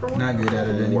 Not good at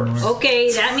it anymore.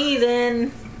 Okay, that me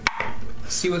then.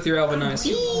 See with your elven eyes.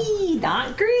 Eee,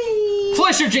 not great.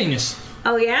 Flash of Genius.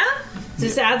 Oh yeah?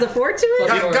 Just adds a 4 to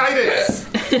it?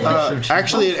 Guidance!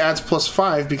 Actually, it adds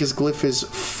 +5 because Glyph is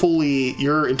fully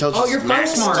your intelligence. Oh, you're is fire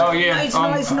maxed. smart. Oh yeah. Nice.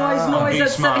 he's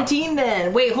That's smart. 17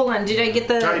 then. Wait, hold on. Did I get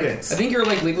the Guidance. I think you're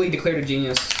like legally declared a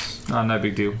genius. Oh, no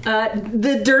big deal.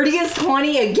 the dirtiest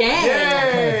 20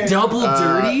 again? Double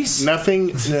dirties.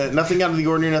 Nothing out of the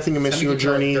ordinary. Nothing amiss in your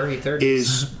journey 30.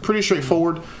 is pretty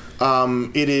straightforward.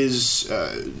 It is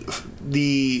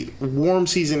the warm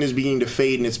season is beginning to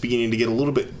fade, and it's beginning to get a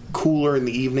little bit cooler in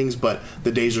the evenings, but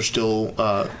the days are still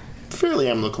fairly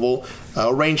amicable.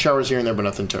 Rain showers here and there, but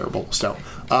nothing terrible. So,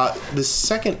 the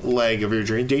second leg of your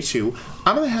journey, day 2,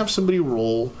 I'm going to have somebody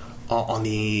roll on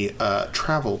the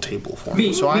travel table for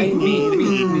me. So I need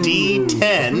a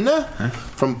D10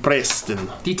 from Preston.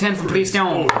 D10 for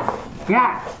Preston.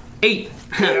 8.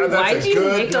 Why'd you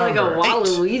make it like a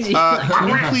Waluigi? Can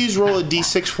you please roll a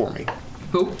D6 for me?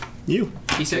 Who? You.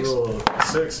 D6.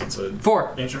 6. It's a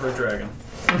 4. ancient red dragon.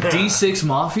 D6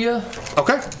 Mafia.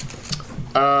 Okay.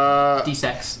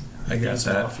 D6. I got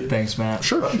that. Thanks, Matt.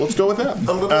 Sure, let's go with that. A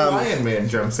little lion man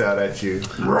jumps out at you.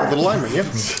 Little lineman, yeah.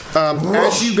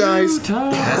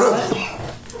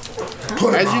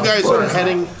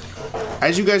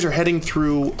 As you guys are heading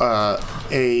through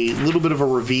a little bit of a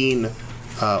ravine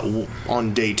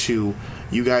on day 2,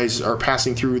 you guys are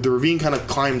passing through. The ravine kind of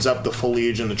climbs up, the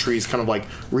foliage and the trees kind of like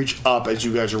reach up as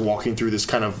you guys are walking through this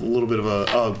kind of little bit of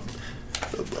a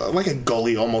like a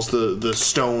gully almost. The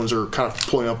stones are kind of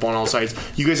pulling up on all sides.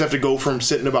 You guys have to go from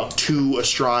sitting about 2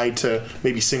 astride to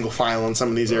maybe single file in some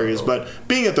of these areas, but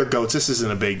being that they're goats, this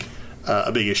isn't a big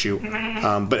issue.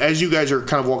 But as you guys are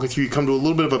kind of walking through, you come to a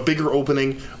little bit of a bigger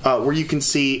opening where you can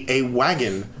see a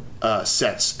wagon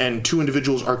sets, and 2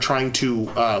 individuals are trying to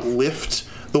lift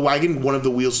the wagon. One of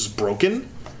the wheels is broken,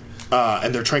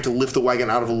 and they're trying to lift the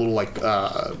wagon out of a little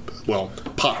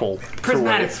pothole.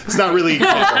 Prismatic. It's not really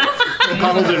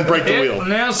pothole didn't break the wheel.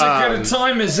 Now's as good a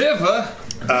time as ever.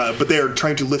 But they are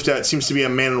trying to lift out. It seems to be a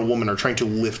man and a woman are trying to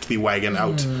lift the wagon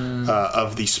out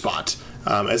of the spot.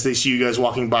 As they see you guys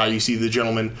walking by, you see the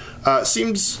gentleman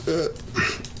seems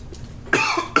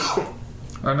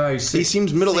I know. He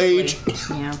seems middle-aged.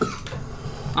 Yeah.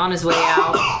 On his way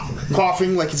out.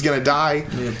 Coughing like he's gonna die.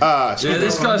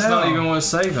 This guy's not even worth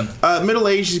saving.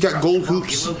 Middle-aged, he's got gold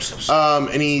hoops.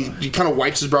 And he kind of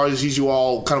wipes his brow as he sees you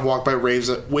all kind of walk by, waves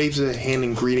a hand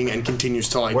in greeting, and continues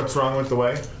to like... What's wrong with the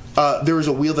way? There is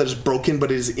a wheel that is broken,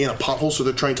 but it is in a pothole, so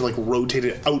they're trying to like rotate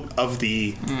it out of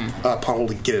the pothole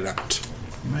to get it out.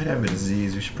 You might have a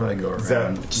disease. We should probably go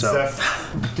around.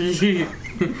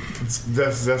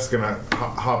 Zeph's gonna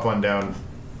hop on down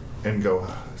and go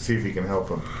see if he can help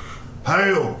him.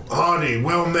 Hail, Hardy,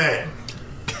 well met.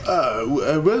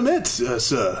 Well met,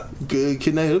 sir.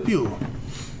 Can I help you?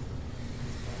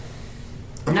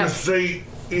 I'm gonna see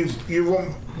if you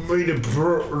want me to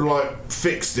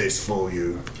fix this for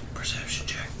you. Perception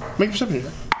check. Make a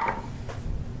perception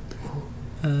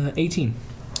check. 18.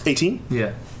 18?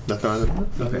 Yeah. That's not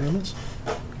okay.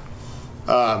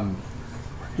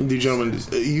 The gentleman,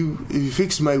 you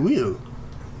fixed my wheel.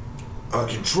 I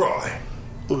can try.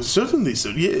 Oh, certainly,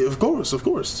 sir. Yeah, of course.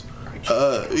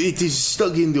 It is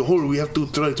stuck in the hole. We have to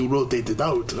try to rotate it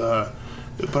out.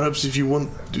 Perhaps if you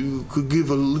want to, could give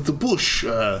a little push.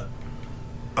 Yeah.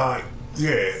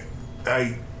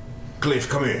 Hey, Cliff,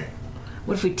 come here.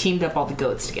 What if we teamed up all the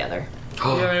goats together?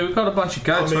 Yeah, we've got a bunch of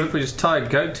goats. What if we just tie a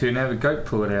goat to it and have a goat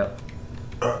pull it out?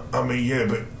 But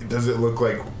does it look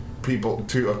like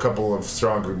a couple of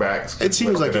stronger backs? It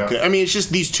seems like it could. I mean, it's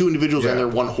just these two individuals and they're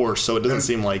one horse, so it doesn't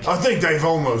seem like... I think they've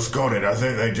almost got it. I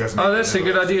think they just... Oh, that's a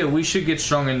good idea. We should get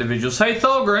strong individuals. Hey,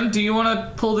 Thorgren, do you want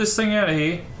to pull this thing out of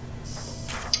here?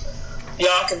 Yeah,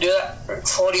 I can do that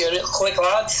for you real quick,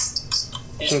 lads.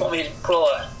 You just want me to roll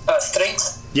a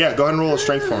strength? Yeah, go ahead and roll a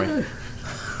strength for me.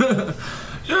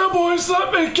 Yeah, boys,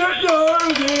 let me get you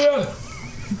out of here.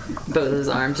 Both of his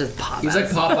arms just pop. He's like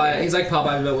Popeye. He's like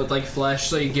Popeye, but with like flesh.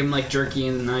 So you give him like jerky,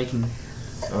 and then I can.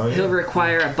 He'll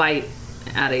require a bite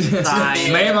at a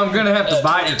thigh. Ma'am, I'm gonna have to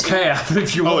bite your calf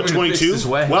if you want me to 22? fix this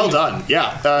way. Well done.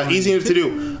 Yeah, easy enough to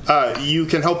do. You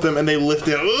can help them, and they lift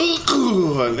it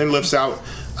and lifts out.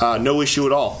 No issue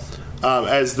at all.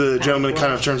 As the gentleman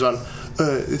kind of turns on,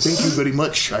 thank you very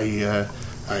much. I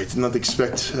did not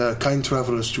expect kind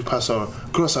travelers to cross our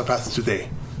path today.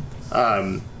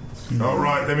 All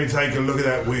right, let me take a look at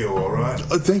that wheel, all right?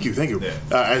 Thank you. Yeah.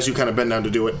 As you kind of bend down to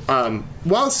do it.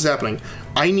 While this is happening,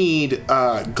 I need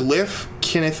Glyph,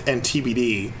 Kenneth, and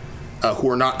TBD, who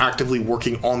are not actively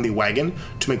working on the wagon,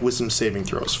 to make wisdom saving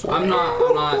throws for me. I'm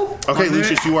not. Okay,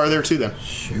 Lucius, you are there too then.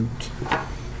 Shoot.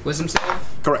 Wisdom save?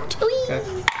 Correct. Okay.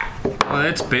 Oh,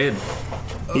 that's bad.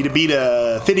 Need to beat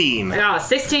a 15.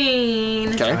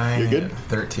 16. Okay, you're good.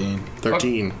 13.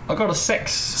 I got a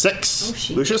 6. 6.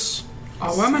 Lucius?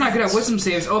 Oh, why am I not good at wisdom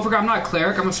saves? Oh, I forgot I'm not a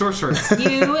cleric. I'm a sorcerer.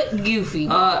 You goofy.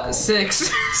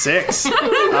 6. 6.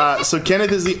 So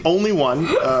Kenneth is the only one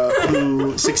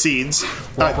who succeeds.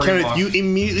 Kenneth, you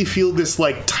immediately feel this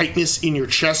like tightness in your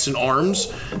chest and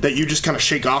arms that you just kind of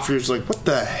shake off. You're just like, what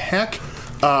the heck?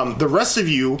 The rest of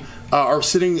you are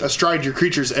sitting astride your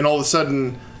creatures, and all of a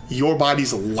sudden your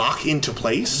bodies lock into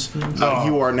place.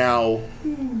 You are now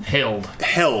held.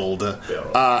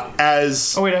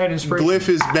 As I had inspiration. Glyph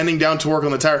is bending down to work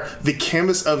on the tire, the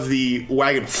canvas of the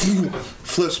wagon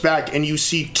flips back, and you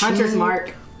see two... Hunter's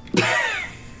mark.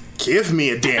 Give me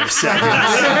a damn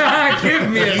second. Give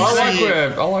me a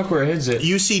second. I like where it hits it.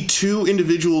 You see two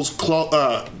individuals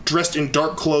dressed in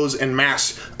dark clothes and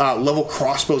masks level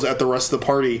crossbows at the rest of the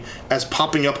party, as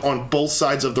popping up on both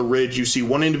sides of the ridge. You see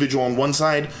one individual on one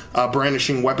side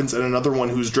brandishing weapons, and another one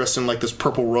who's dressed in like this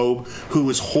purple robe who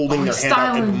is holding their hand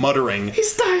out and muttering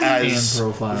as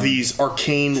these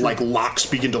arcane like locks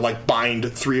begin to like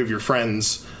bind three of your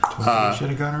friends. Should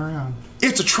have gone around.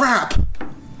 It's a trap!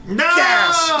 No!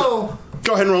 Gasp!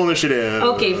 Go ahead and roll initiative.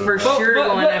 Okay, for sure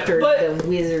going after the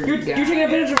wizard You're taking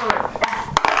advantage of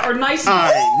our nice.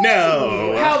 I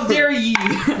know. How dare ye?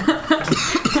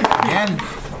 Again.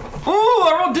 Oh,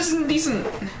 I rolled decent.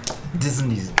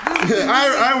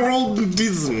 I rolled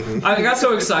decent. I got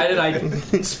so excited I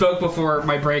spoke before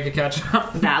my brain could catch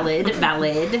up. Valid.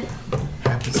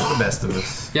 Happens to the best of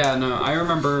us. Yeah, no, I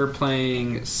remember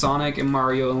playing Sonic and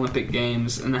Mario Olympic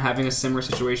games and then having a similar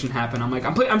situation happen. I'm like,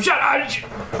 I'm Shadow.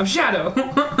 I'm Shadow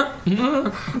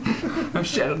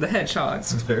the Hedgehog.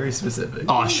 It's very specific.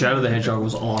 Oh, Shadow the Hedgehog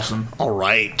was awesome. All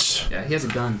right. Yeah, he has a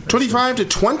gun. 25 to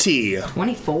 20.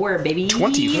 24, baby.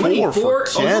 24 for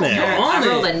Kenneth. I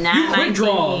rolled a nat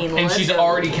 19. And she's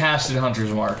already casted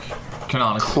Hunter's Mark.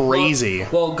 Canonical. Crazy.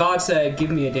 Well, God said,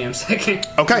 give me a damn second.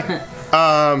 Okay.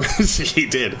 He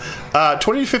did.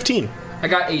 20 to 15. I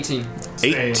got 18.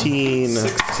 18.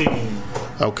 16.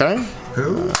 Okay.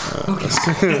 Who?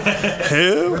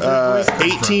 Who?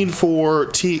 18 for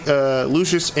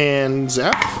Lucius and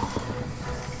Zeph.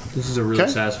 This is a really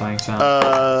satisfying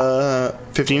sound.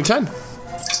 15 10.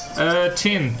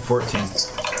 10. 14.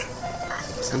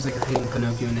 Sounds like you're hitting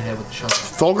Pinocchio in the head with a shovel.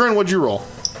 Fulgrin, what'd you roll?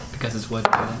 Because it's what.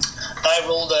 I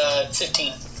rolled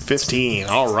 15. 15.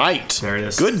 All right. There it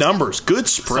is. Good numbers. Good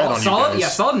spread on you guys. Yeah,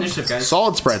 solid initiative, guys.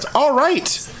 Solid spreads. All right.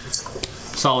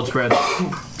 Solid spread.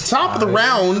 Top of the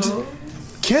round,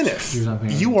 Kenneth.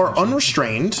 You are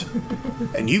unrestrained,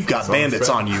 and you've got bandits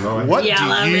on you. What do you do?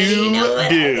 I'm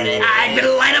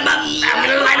gonna light them up.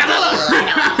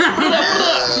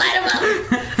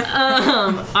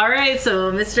 All right,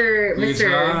 so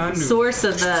Mr. Source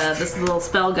of this little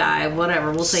spell guy,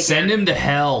 whatever, we'll take Send him to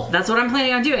hell. That's what I'm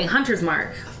planning on doing. Hunter's Mark.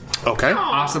 Okay.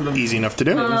 Awesome. Easy enough to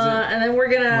do. And then we're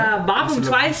gonna bop him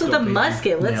twice with a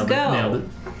musket. Let's go. Nailed it.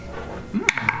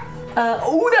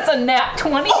 Oh, that's a nat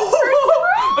 20.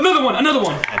 Another one.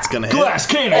 That's gonna hit. Glass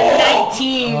cannon.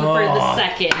 19 for the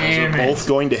second. Those are both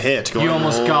going to hit. You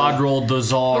almost god rolled the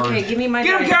czar. Okay, give me my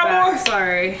Get him, dice cowboy! back.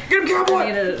 Sorry. Get him, cowboy!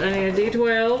 I need a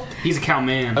D12. He's a cow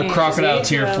man. A crocodile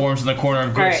tear forms in the corner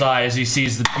of Griff's Alright. eye as he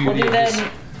sees the We'll beauty do of that.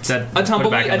 this. A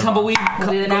tumbleweed. We'll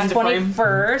do the goes nat into 20 frame.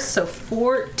 first, so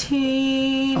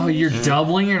 14. Oh, you're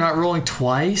doubling? You're not rolling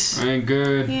twice? Ain't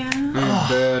good. Yeah. Ain't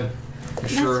bad.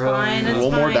 That's Sure fine. That's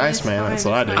Roll more fine, dice, it's man. fine. That's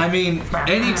what I do. I mean,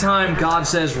 anytime God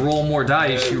says roll more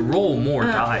dice, you roll more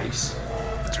dice.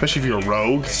 Especially if you're a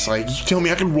rogue. It's like, you tell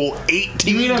me I can roll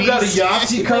 18 You mean I've got a D6?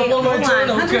 Yahtzee cup Wait, on my hold turn?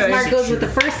 on. Hunter's Mark Okay. goes with the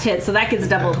first hit, so that gets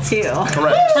doubled too.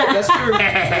 Correct. That's true.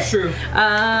 That's true.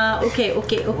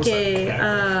 Okay.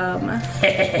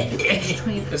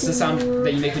 That's the sound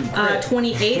that you make in crit.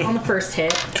 28 on the first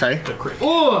hit. Okay.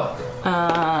 Ooh!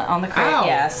 On the crit, Ow.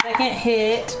 yeah. Second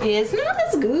hit is not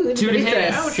as good. 2 to It's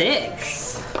hit. a Ouch.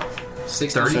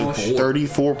 6.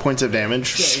 34 points of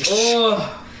damage.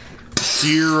 Oh.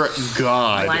 Dear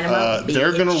God. Line 'em up,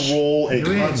 They're going bitch. to roll a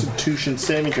Constitution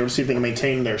saving throw to see if they can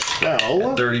maintain their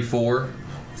spell. 34.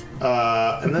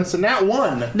 And that's a nat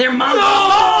 1. They're mine.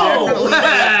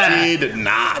 Definitely did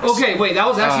not. Okay, wait, that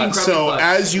was actually incredibly So close.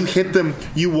 as you hit them,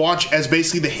 you watch as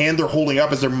basically the hand they're holding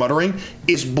up as they're muttering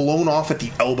is blown off at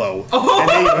the elbow. And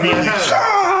they immediately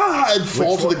and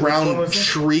fall to the ground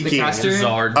shrieking. The caster?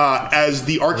 Zard. As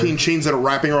the arcane chains that are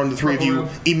wrapping around the three of you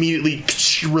immediately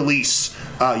release.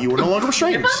 You are no longer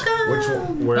restrained.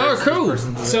 Oh, cool.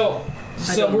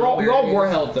 So we're all war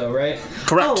held though, right?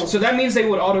 Correct. So that means they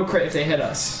would auto crit if they hit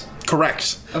us.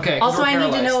 Correct. Okay. 'cause Also, we're I need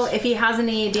to paralyzed. know if he has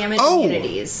any damage Oh.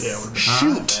 immunities.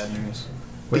 Shoot.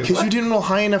 Because you didn't roll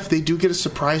high enough, they do get a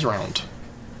surprise round.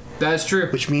 That is true.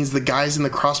 Which means the guys in the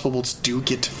crossbow bolts do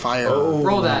get to fire.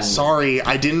 Roll that. Sorry,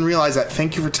 I didn't realize that.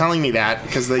 Thank you for telling me that,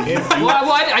 because they do. Well,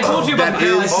 I told you about That the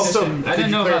paralyzed is- Also, position. I could didn't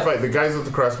you know clarify? that. The guys with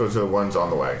the crossbows are the ones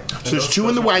on the wagon. So there's 2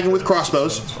 in the wagon with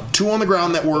crossbows, 2 on the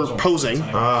ground that were posing,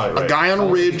 a guy on a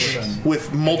ridge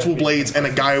with multiple blades, and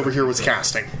a guy over here was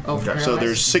casting. So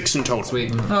there's 6 in total.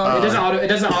 Sweet. It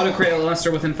doesn't auto crit unless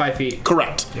they're within 5 feet.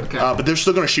 Correct. Okay. But they're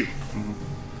still going to shoot.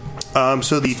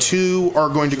 So the 2 are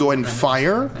going to go ahead and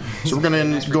fire. So we're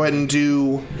going to go ahead and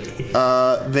do.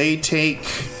 They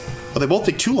both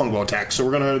take 2 longbow attacks. So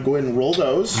we're going to go ahead and roll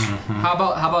those. How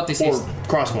about they say? Or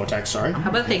crossbow attacks. Sorry. How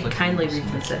about they kindly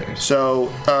reconsider? So,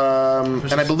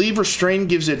 and I believe restrain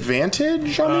gives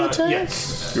advantage on the attack.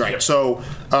 Yes. Right. So,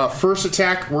 first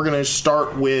attack, we're going to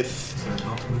start with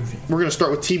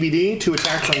TBD. 2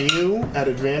 attacks on you at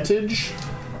advantage.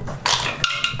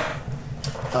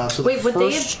 So Wait, the would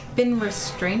they first- have been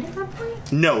restrained at that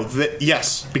point? No,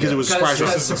 yes, because it was surprise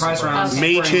round. Surprise round.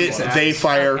 Mage hit, they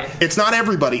fire. Okay. It's not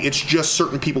everybody. It's just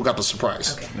certain people got the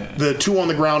surprise. Okay. The 2 on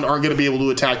the ground aren't going to be able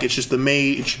to attack. It's just the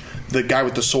mage, the guy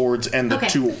with the swords, and the Okay.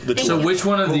 two. So which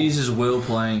one of these is Will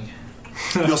playing?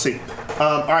 You'll see.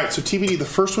 All right, so TBD, the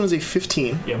first one is a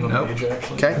 15. Yeah, I'm a mage,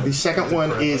 actually. Okay, the second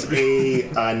one is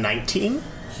a 19.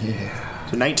 Yeah.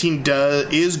 So 19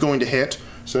 is going to hit.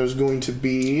 So it's going to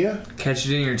be. Catch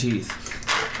it in your teeth.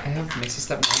 I have Mixie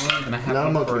Step normally, and I have Not a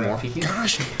one monkey for more. Fiki.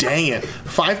 Gosh dang it.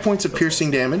 5 points of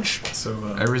piercing damage. So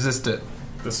I resist it.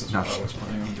 this is what I was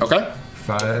planning on. Okay.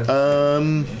 5.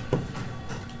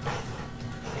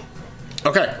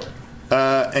 Okay.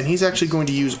 And he's actually going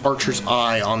to use Archer's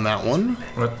Eye on that one.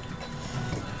 What?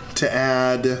 To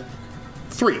add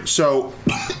 3. So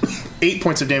 8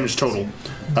 points of damage total to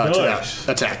that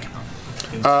attack.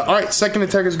 All right, second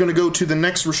attack is going to go to the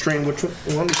next restrain, which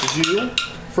one? Which is you.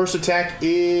 First attack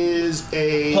is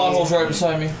a Pothole's right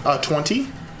beside me. 20.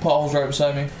 Pothole's right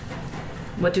beside me.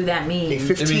 What do that mean? A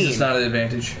 15. It means it's not an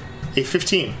advantage. A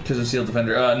 15. Because of Sealed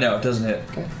Defender. No, it doesn't hit.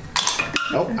 Okay.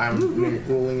 Oh, I'm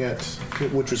rolling it,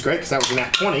 which was great because that was a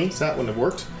nat 20, so that wouldn't have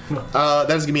worked. That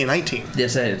is going to be a 19.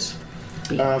 Yes, it is.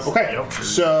 Okay,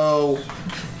 so...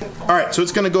 Alright, so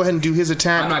it's going to go ahead and do his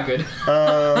attack. I'm not good.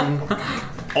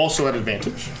 Also at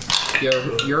advantage.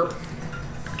 Europe.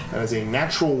 That is a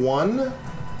natural 1.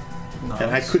 Nice.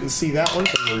 And I couldn't see that one,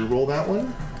 so I'm going to re-roll that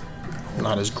one.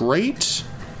 Not as great.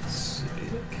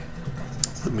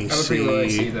 Let me see. I would pretty well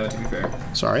see, though, to be fair.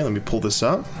 Sorry, let me pull this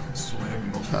up.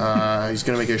 He's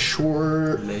going to make a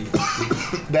short...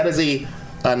 That is a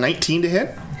 19 to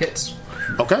hit. Hits.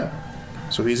 Okay.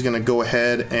 So he's going to go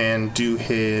ahead and do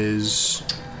his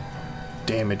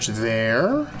damage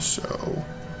there. So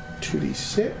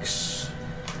 2d6.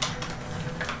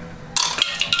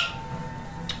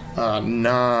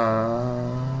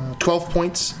 12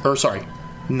 points, or sorry,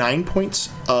 9 points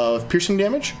of piercing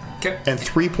damage. Okay. And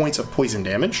 3 points of poison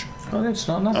damage. Oh, that's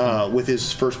not nothing. With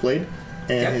his first blade.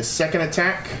 And his second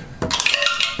attack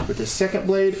with his second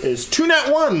blade is 2 nat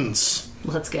 1s.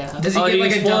 Let's go. Does he get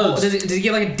like a double? Does he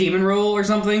get like a demon roll or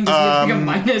something? Does he get like a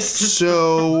minus?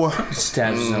 So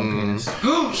stabs his own penis.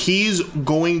 He's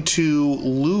going to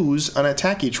lose an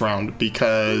attack each round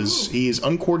because he is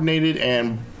uncoordinated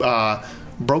and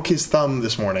broke his thumb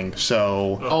this morning.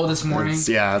 So this morning.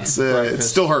 It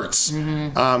still hurts.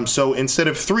 Mm-hmm. So instead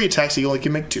of 3 attacks, he only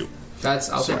can make 2.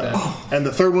 I'll take that. And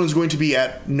the third one is going to be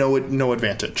at no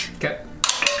advantage. Okay.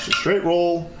 So straight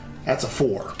roll. That's a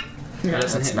 4. That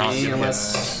doesn't hit me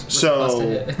unless so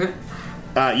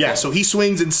so he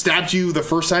swings and stabs you the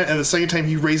first time, and the second time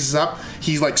he raises up,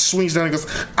 he like swings down and goes,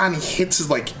 and he hits his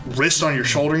like wrist on your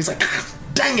shoulder. He's like,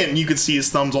 dang it! And you can see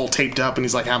his thumb's all taped up, and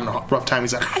he's like having a rough time.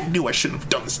 He's like, I knew I shouldn't have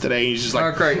done this today. He's just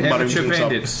like muttering to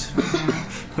himself.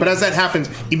 But as that happens,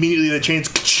 immediately the chains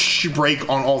break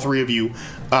on all 3 of you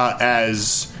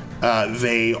as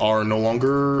they are no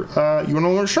longer you are no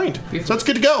longer restrained. So it's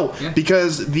good to go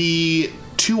because the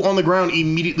 2 on the ground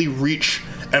immediately reach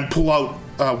and pull out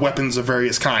weapons of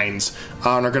various kinds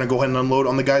and are going to go ahead and unload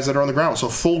on the guys that are on the ground. So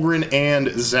Fulgrin and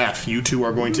Zeph, you 2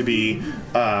 are going to be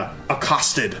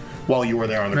accosted while you were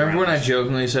there on the ground. Remember when I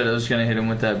jokingly said I was going to hit him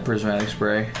with that prismatic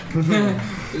spray?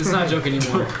 It's not a joke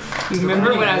anymore.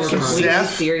 Remember when I was completely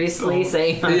seriously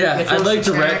saying... I'd like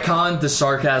to retcon the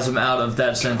sarcasm out of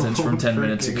that sentence from 10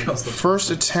 minutes ago. First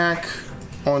attack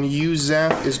on you,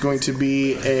 Zeph, is going to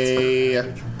be a...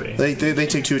 They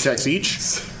take 2 attacks each.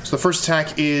 So the first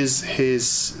attack is his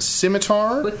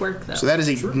scimitar. Quick work, though. So that is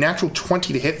a natural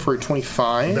 20 to hit for a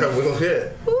 25. That will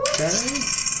hit. Okay.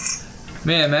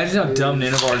 Man, imagine how dumb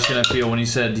Nineveh's going to feel when he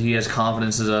said he has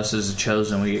confidence in us as a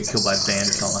chosen. We get killed by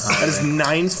bandits on the highway. That is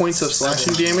 9 points of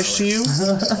slashing damage to you.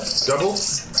 Double?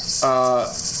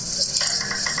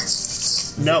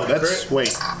 No, that's...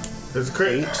 Wait. That's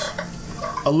great.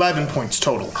 11 points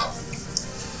total.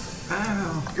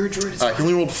 Wow. You're a droid. He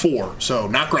only rolled 4, so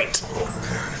not great.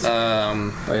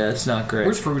 It's not great.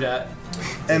 Where's Fruit at?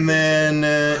 And then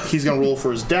he's going to roll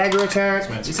for his dagger attack.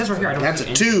 It says right here. That's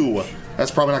a 2. That's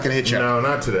probably not going to hit you. No,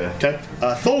 not today. Okay.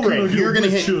 Fulgrin, you're going to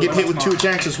get hit with 2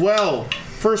 attacks as well.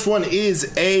 First one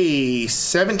is a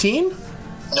 17.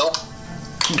 Nope.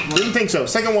 Didn't think so.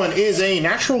 Second one is a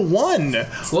natural 1.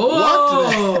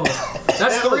 Whoa!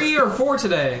 That's 3 or 4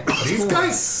 today. These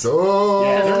guys so...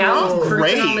 Yeah, they're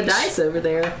great on the dice over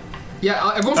there.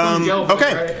 Yeah, everyone's going to go.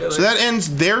 Okay, right? so that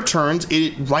ends their turns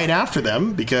right after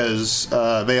them because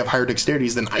they have higher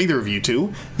dexterities than either of you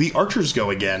 2. The archers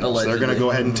go again. Allegedly. So they're going to go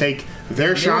ahead and take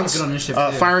their shots,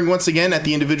 firing once again at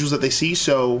the individuals that they see.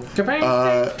 So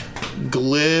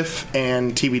Glyph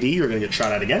and TBD, you're going to get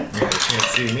shot at again. Yeah, you can't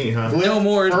see me, huh? Glyph no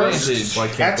more first.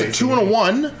 advantage. That's a 2 and a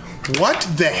 1. What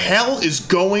the hell is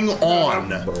going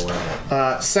on?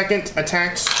 Second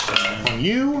attacks on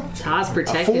you. Todd's A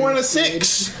protecting. 4 and a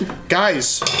 6.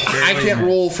 Guys, I can't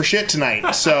roll for shit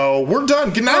tonight. So we're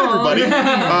done. Good night, everybody.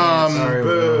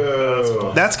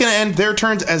 That's going to end their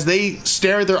turns as they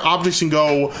stare at their objects and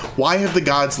go, why have the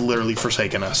gods literally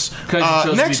forsaken us?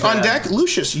 Next on deck,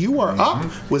 Lucius, you are up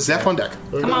with Zeph on deck.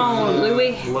 Come on,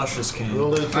 Louie. Luscious cane.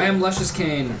 I am Luscious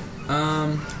Cane.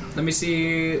 Let me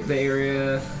see the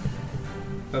area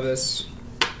of this.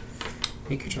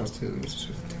 Make your Charles too.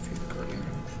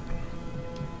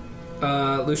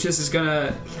 Lucius is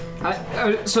gonna.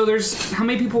 So there's how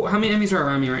many enemies are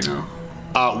around me right now?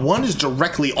 One is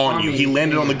directly on you. He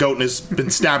landed on the goat and has been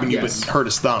stabbing you, but hurt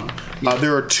his thumb.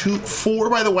 There are 4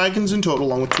 by the wagons in total,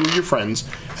 along with 2 of your friends,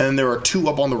 and then there are 2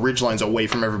 up on the ridgelines away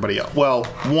from everybody else. Well,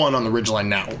 1 on the ridgeline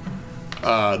now.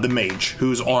 The mage,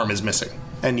 whose arm is missing.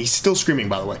 And he's still screaming,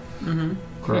 by the way. Mm-hmm.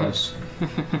 Gross.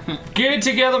 Get it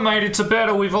together, mate. It's a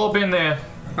battle. We've all been there.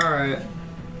 Alright.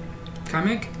 Can I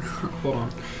make... Hold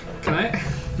on. Can I...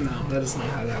 No, that is not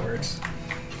how that works.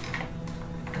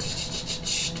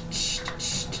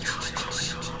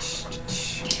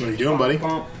 What are you doing, buddy?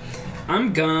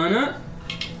 I'm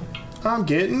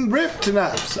getting ripped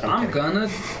tonight.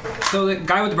 So the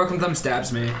guy with the broken thumb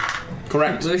stabs me.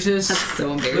 Correct. Lucius. That's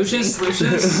so embarrassing.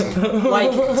 Lucius,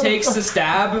 like, takes the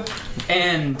stab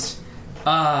and,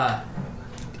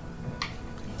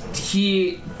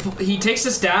 he takes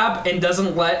the stab and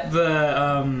doesn't let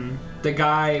the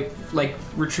guy, like,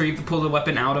 pull the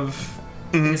weapon out of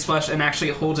his flesh and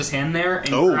actually holds his hand there and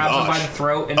grabs him by the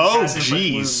throat and passes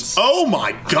wounds. Oh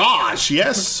my gosh!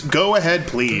 Yes, go ahead,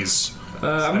 please.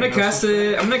 I'm gonna cast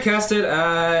it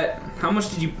at... How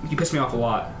much did you piss me off a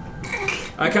lot?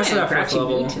 I cast it at 4th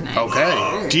level.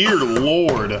 Okay. Dear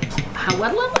Lord.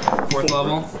 What level? 4th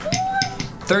level.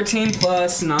 13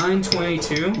 plus 9,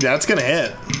 22. Yeah, that's gonna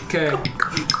hit. Okay.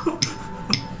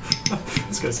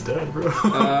 This guy's dead, bro.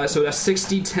 So that's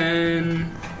 60-10.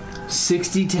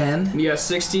 60-10? Yeah,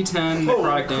 60-10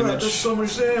 necrotic damage. That's so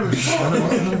much damage. Wait,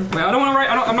 I don't want to write.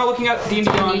 I'm not looking at D&D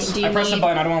odds. I pressed the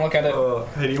button. I don't want to look at it.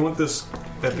 Hey, do you want this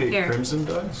epic crimson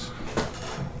dice?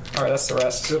 All right, that's the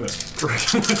rest. Goodness.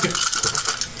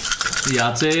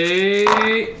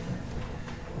 Yahtzee.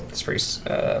 It's pretty.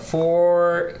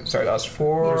 4. Sorry, that was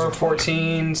 4.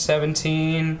 14,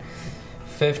 17,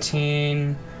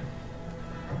 15.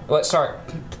 Let's start.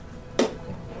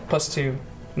 Plus 2.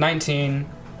 19.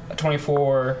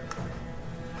 24.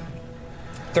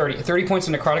 30 points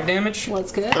of necrotic damage. Well,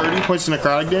 that's good. 30 points of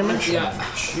necrotic damage? Yeah.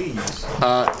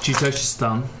 Jeez. She touched his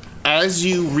thumb. As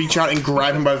you reach out and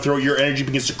grab him by the throat, your energy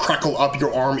begins to crackle up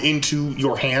your arm into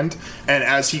your hand. And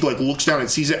as he looks down and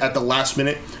sees it at the last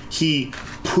minute, he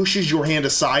pushes your hand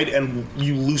aside and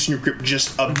you loosen your grip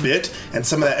just a bit, and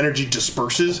some of that energy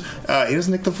disperses. He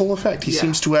doesn't take the full effect. He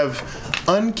seems to have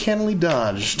uncannily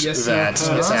dodged that.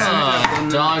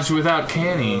 Dodged without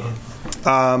canny.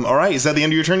 All right, is that the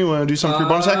end of your turn? You want to do something for your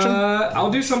bonus action?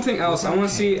 I'll do something else. I want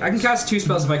to see. I can cast 2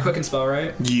 spells if I quicken spell,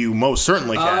 right? You most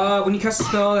certainly can. When you cast a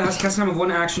spell, it has a cast time of 1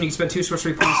 action. You can spend 2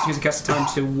 sorcery points to use a cast time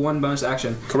to 1 bonus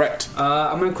action. Correct.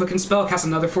 I'm going to quicken spell, cast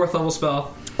another 4th level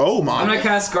spell. Oh my! I'm going to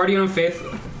cast Guardian of Faith,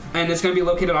 and it's going to be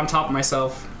located on top of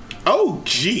myself. Oh,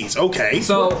 jeez. Okay.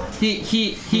 So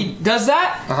he does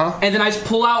that, and then I just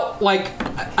pull out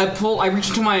I reach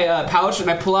into my pouch and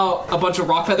I pull out a bunch of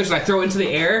rock feathers and I throw it into the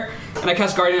air, and I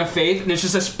cast Guardian of Faith, and it's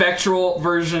just a spectral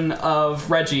version of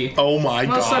Reggie. Oh my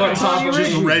god!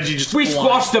 Just Reggie just we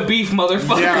squashed the beef,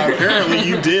 motherfucker. Yeah, apparently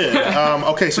you did.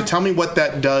 Okay, so tell me what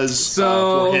that does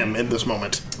for him in this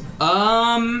moment.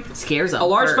 Scares him. A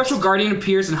large first. special guardian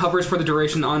appears and hovers for the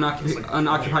duration in the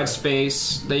unoccupied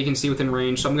space that you can see within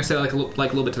range. So I'm gonna say like a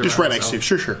little bit to the just right next to you.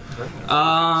 Sure.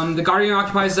 The guardian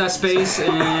occupies that space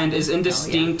and is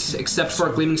indistinct except for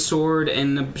a gleaming sword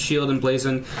and a shield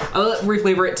emblazoned. I'll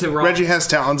reflavor it to rock. Reggie has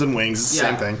talons and wings. It's the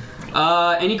same thing.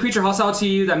 Any creature hostile to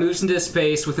you that moves into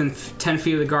space within 10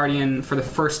 feet of the guardian for the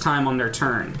first time on their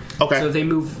turn. Okay. So they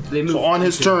move. So on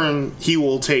his turn, he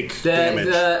will take damage.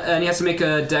 And he has to make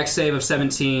a dex save of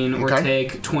 17 or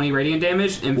take 20 radiant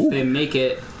damage. And if they make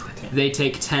it, they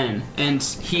take 10. And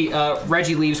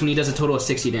Reggie leaves when he does a total of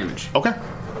 60 damage. Okay.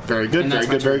 Very good.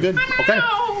 Very good. Okay.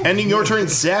 Ending your turn,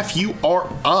 Zeph. You are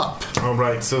up. All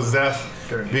right. So Zeph,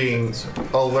 being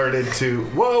alerted to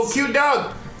cute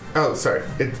dog. Oh, sorry.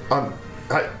 It's on.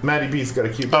 Maddie B's got a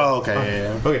cute dog. Oh, okay.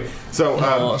 Yeah. Okay.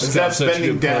 So Zeph's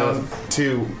bending down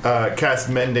to cast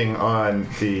mending on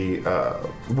the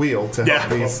wheel to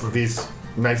help these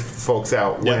nice folks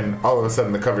out. When all of a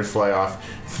sudden the covers fly off,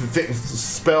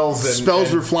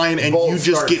 spells were flying, and you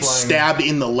just get stabbed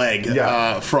in the leg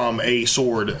from a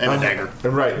sword and a dagger.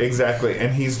 Right, exactly.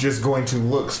 And he's just going to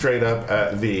look straight up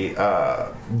at the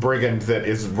brigand that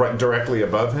is right directly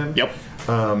above him. Yep.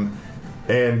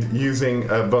 And using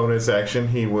a bonus action,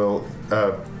 he will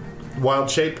wild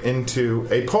shape into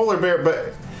a polar bear.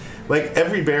 But like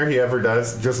every bear he ever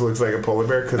does, just looks like a polar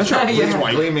bear because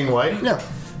it's gleaming white. Yeah.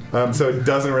 So it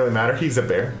doesn't really matter. He's a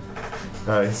bear.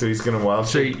 So he's going to wild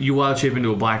shape. So you wild shape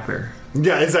into a black bear.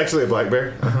 Yeah, it's actually a black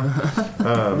bear.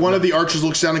 One of the archers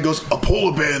looks down and goes, "A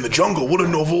polar bear in the jungle? What a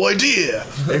novel idea!"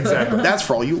 Exactly. That's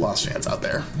for all you Lost fans out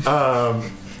there.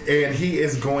 And he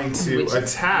is going to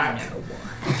attack.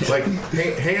 Like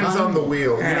hands on the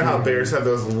wheel. You know how bears have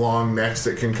those long necks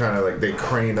that can kind of they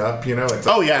crane up. You know. It's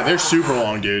they're super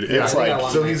long, dude. It's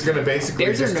so he's going to basically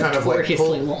bears just kind of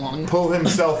pull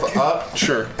himself up.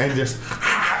 Sure. And just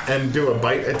do a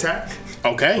bite attack.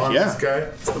 Okay. On this guy.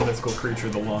 It's the mythical creature,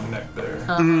 the long neck bear.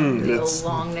 The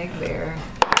long neck bear.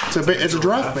 It's a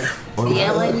giraffe bear.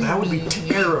 That would be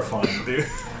terrifying, dude.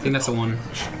 I think that's the one.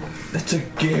 That's a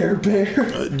gare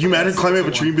bear. You imagine climbing up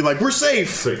a tree and be like, "We're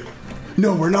safe."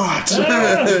 No, we're not.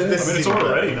 It's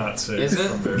already not safe. Is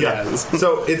it? Yeah.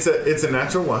 So it's a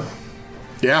natural one.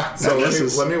 Yeah. So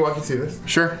let me walk you through this.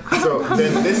 Sure. So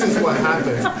then this is what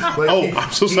happens. Like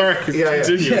I'm so sorry. Yeah.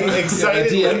 Continue. He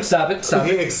excitedly, Stop it.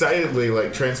 He excitedly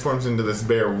like transforms into this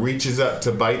bear, reaches up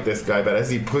to bite this guy, but as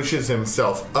he pushes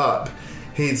himself up,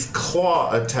 his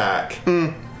claw attack.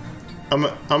 I'm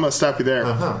gonna stop you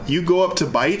there. You go up to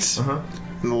bite,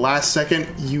 in the last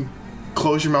second, you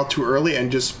close your mouth too early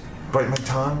and just bite my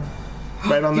tongue.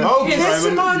 Right on the. Kiss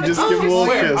him on. You just give him a little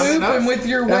kiss. Boop him with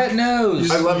your wet nose.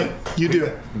 I love it. You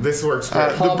do. This works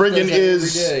great. The brigand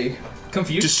is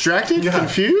confused, distracted,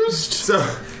 confused. So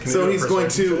he's going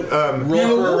to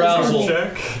roll for arousal.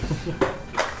 Check.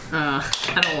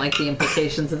 I don't like the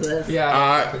implications of this.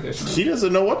 He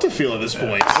doesn't know what to feel at this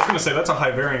point. I was going to say, that's a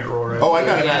high variant roll, right? Oh, I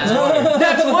got it.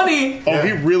 That's 20! Oh,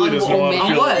 he really doesn't know what to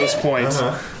feel what? at this point.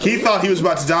 He thought he was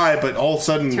about to die, but all of a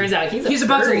sudden... Turns out he's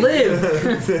about to live.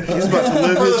 He's about to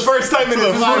live for the first time in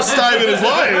his life. First time in his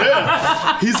life,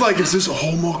 yeah. He's like, is this a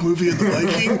Hallmark movie in the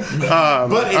Viking?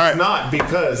 But it's not,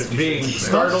 because being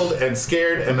startled and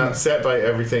scared and upset by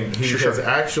everything, he has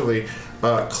actually...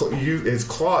 his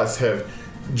claws have...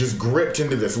 just gripped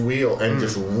into this wheel and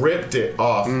just ripped it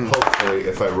off. Hopefully,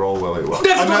 if I roll really well.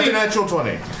 That's a natural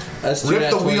 20. Rip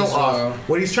the wheel off.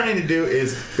 What he's trying to do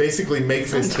is basically make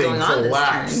this thing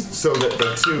collapse so that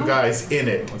the two guys in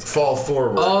it fall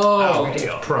forward,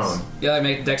 out, prone. Yeah, I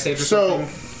make dex save or something.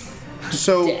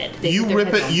 So you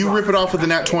rip it off with the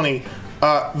nat 20.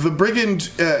 The brigand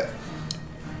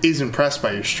is impressed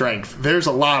by your strength. There's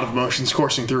a lot of emotions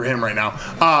coursing through him right now.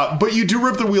 But you do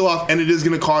rip the wheel off, and it is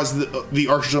going to cause the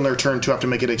archers on their turn to have to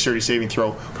make a dexterity saving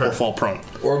throw or fall prone.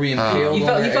 Or be impaled. He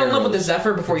fell in love with the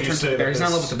Zephyr before he turned to the bear. He's not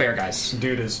in love with the bear, guys.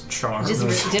 Dude is charmed. He's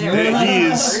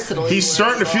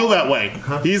starting to feel that way.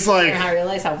 He's like... I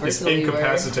realize how versatile you were.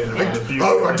 Incapacitated.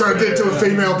 I turned into a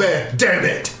female bear. Damn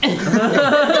it.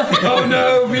 Oh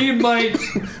no, me might...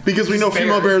 Because we know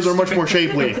female bears are much more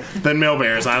shapely than male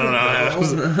bears. I don't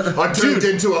know. I turned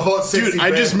into a hot, sexy bear.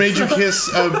 I just made you kiss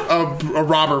a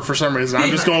robber for some reason. I'm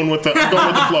just going with the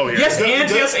flow here. Yes,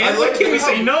 and what can we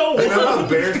say no? You know how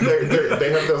bears,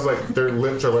 they have those, like, their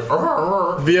lips are like...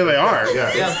 Yeah, they are.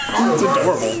 Yeah. It's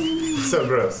adorable. So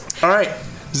gross. All right.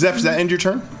 Zeph, does that end your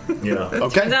turn? Yeah.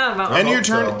 Okay. End your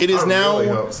turn. So. It is I now really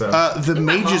hope so. the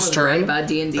mage's turn. About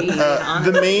D&D.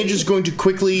 The mage is going to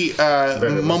quickly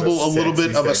mumble a little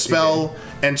bit of a spell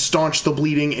and staunch the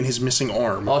bleeding in his missing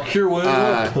arm. I'll cure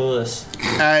wound puss.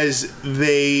 As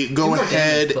they go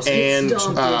ahead and,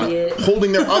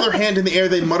 holding their other hand in the air,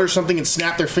 they mutter something and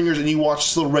snap their fingers, and you watch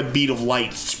this little red bead of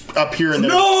light appear in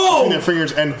between their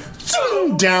fingers and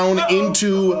down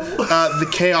into the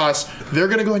chaos. They're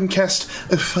going to go ahead and cast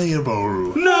a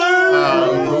fireball.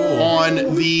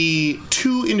 On the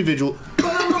two individual.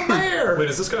 Wait,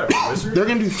 is this guy a wizard? They're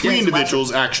going to do three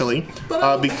individuals, actually.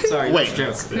 Sorry, wait.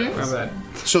 My bad.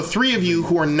 So three of you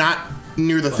who are not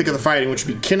near the thick of the fighting, which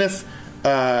would be Kenneth,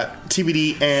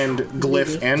 TBD, and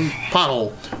Glyph, and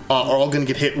Pothole, are all going to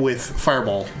get hit with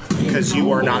fireball because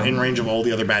you are not in range of all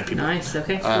the other bad people. Nice.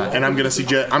 Okay. And I'm going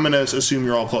to assume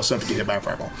you're all close enough to get hit by a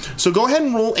fireball. So go ahead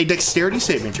and roll a dexterity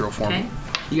saving throw for me.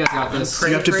 You guys got this.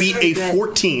 You have to beat a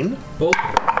 14.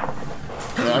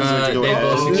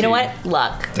 You know what?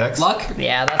 Luck. Dex? Luck?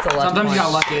 Yeah, that's a luck. Sometimes you point.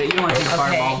 got lucky. You don't want to take a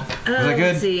fireball. Is that good?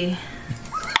 Let's see.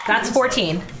 That's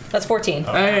 14. That's 14. Hey,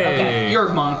 Okay. you're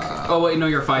a monk. Oh wait, no,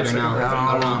 you're a fighter now. I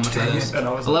don't know how much that is.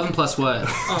 11 plus what?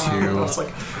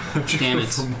 2. Damn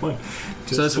it. So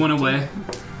that's one away.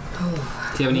 Do you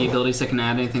have any abilities that can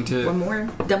add anything to it? One more.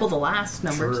 Double the last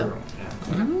number. So.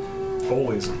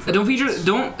 Always.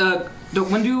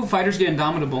 When do fighters get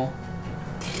indomitable?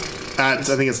 I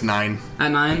think it's 9.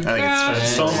 At 9? I think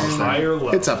it's Some higher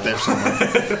level. It's up there somewhere.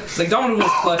 It's like indomitable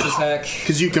is clutch as heck.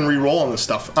 Because you can re-roll on this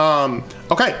stuff.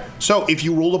 Okay, so if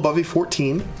you roll above a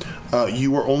 14,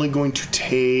 you are only going to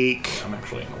take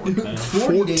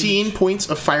 14 points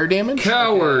of fire damage.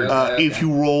 Coward. If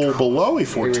you roll below a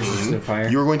 14,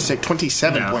 you're going to take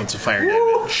 27 points of fire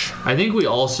damage. I think we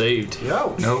all saved.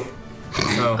 Nope.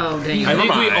 Oh, dang. I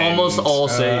think we almost all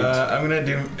saved. I'm gonna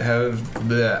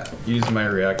use my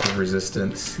reactive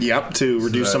resistance. Yep, to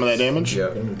reduce some of that damage.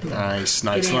 Yep. Nice.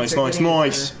 So I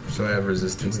have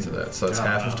resistance to that. So that's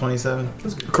half of 27.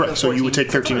 correct. So you would take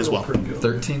 13 as well.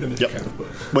 13. Yep.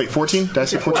 Wait, 14? Did I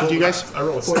say 14 to you guys? I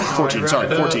rolled 14.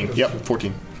 Sorry, 14. Yep,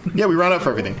 14. Yeah, we round up for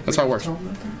everything. That's how it works.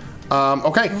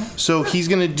 Okay, so he's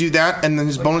going to do that, and then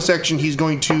his bonus action, he's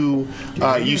going to,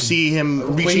 you see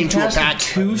him reaching into a pack.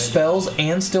 2 spells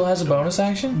and still has a bonus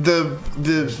action? The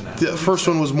first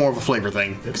one was more of a flavor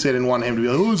thing, because I didn't want him to be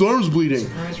like, oh, his arm's bleeding.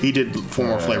 He did for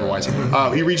more flavor-wise.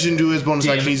 He reached into his bonus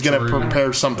action, he's going to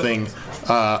prepare something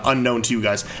unknown to you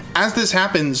guys. As this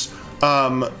happens,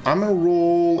 I'm gonna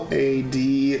roll a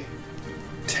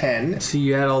D10. See,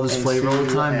 you had all this flavor all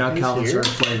the time. Now happens Calvin here.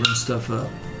 started flavoring stuff up.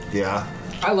 Yeah.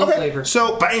 I love flavor.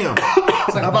 So, bam!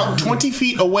 About 20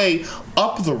 feet away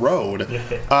up the road,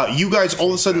 you guys all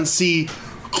of a sudden see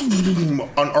an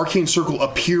arcane circle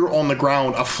appear on the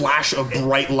ground, a flash of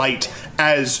bright light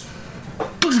as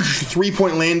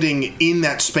 3-point landing in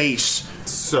that space.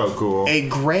 So cool. A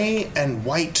gray and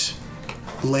white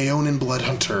Leonin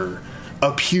Bloodhunter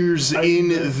appears in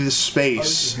this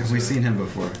space. Have we seen him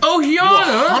before? Oh,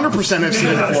 Yana! 100% have seen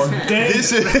him before.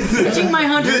 This is Hitting my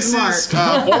 100th mark.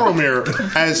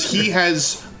 Oromir, as he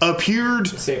has appeared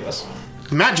Save us.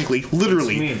 magically,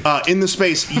 literally, in the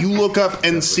space. You look up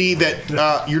and see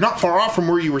that you're not far off from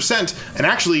where you were sent, and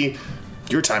actually,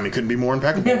 your timing couldn't be more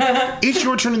impeccable. It's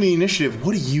your turn in the initiative.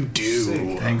 What do you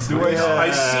do? Thanks. Do I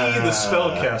see the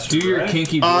spellcaster? Do your right?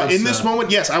 kinky voice. In this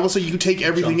moment, yes, I will say you take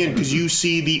everything in because you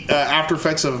see the after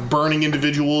effects of burning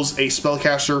individuals, a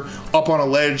spellcaster up on a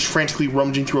ledge, frantically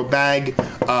rummaging through a bag.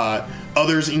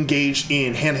 Others engaged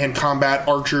in hand-to-hand combat,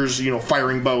 archers,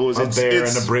 firing bows. A bear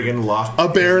and a brigand locked. A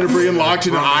bear and a brigand locked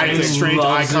in strange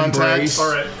eye contact. All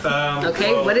right.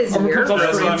 Okay, what is your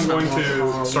I'm going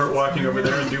to start walking over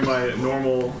there and do my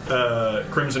normal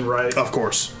Crimson Rite. Of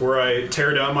course. Where I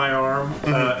tear down my arm,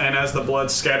 and as the blood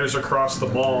scatters across the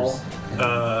mall,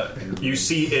 you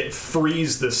see it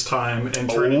freeze this time and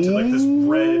turn into like this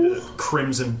red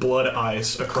crimson blood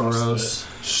ice across it.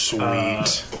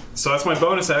 Sweet. So that's my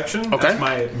bonus action. Okay. That's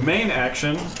my main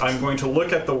action. I'm going to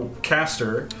look at the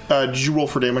caster. Did you roll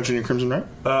for damage in your Crimson Rite?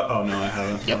 Oh, no, I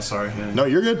haven't. Yep. I'm sorry. Yeah. No,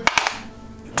 you're good.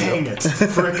 Dang it.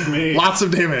 Frick me. Lots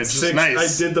of damage. 6. Nice. I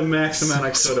did the max amount I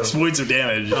could have. 6 points of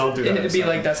damage. I'll do that. It'd be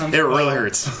like that something. It really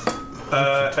hurts.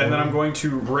 And then I'm going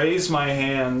to raise my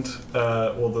hand,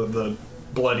 the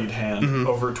bloodied hand,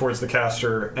 over towards the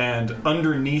caster, and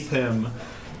underneath him,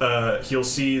 he'll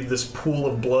see this pool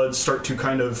of blood start to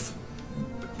kind of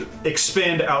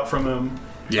expand out from him.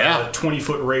 Yeah.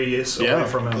 20-foot radius away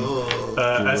from him,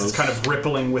 as it's kind of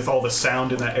rippling with all the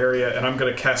sound in that area, and I'm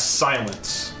going to cast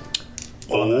Silence.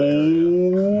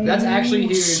 Oh, that's actually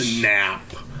huge. Snap.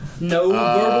 No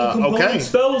verbal component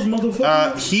spells,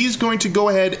 motherfucker. He's going to go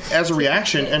ahead as a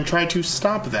reaction and try to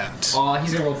stop that. Oh,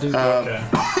 he's gonna roll through. Okay.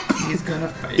 He's gonna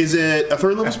fight. Is it a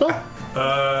 3rd level spell?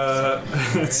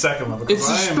 It's 2nd level. It's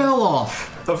a spell off.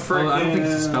 A freaking... I don't think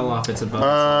it's a spell off. It's a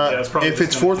bonus. If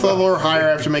it's 4th level or higher,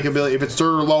 I have to make ability. If it's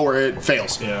 3rd or lower, it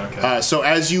fails. Yeah, okay. So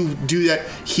as you do that,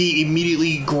 he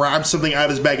immediately grabs something out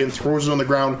of his bag and throws it on the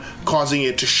ground, causing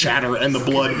it to shatter, and the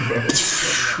blood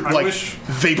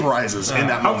vaporizes in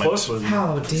that how moment. close was he?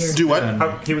 How dare Do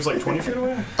what? He was like 20 feet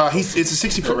away? It's a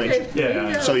 60-foot range.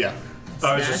 Yeah. So yeah.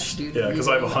 I was just, because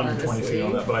I have 120 feet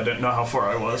on that, but I didn't know how far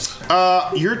I was.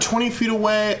 You're 20 feet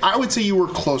away. I would say you were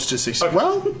close to 60. Okay.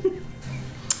 Well,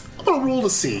 I'm going to roll to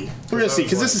see. We're going to see,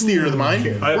 because this is theater of the mind.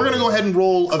 We're going to go ahead and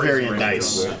roll a variant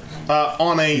dice.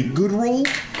 On a good roll,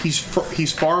 he's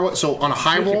far away. So on a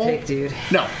high roll... Pick, dude.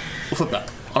 No, we'll flip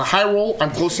that. On a high roll,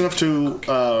 I'm close enough to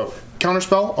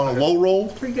counterspell. On a low roll...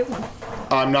 Pretty good one.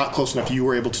 I'm not close enough. You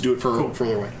were able to do it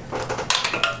further away.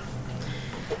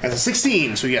 As a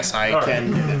 16, so yes, I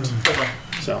can hit it.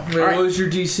 So, what was your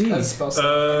DC?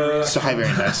 It's a high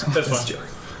variant dice. That's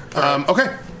fine.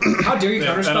 Okay. How dare you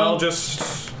counterspell? And I'll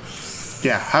just...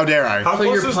 Yeah, how dare I? How So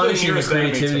close you're is the punishing the nearest enemy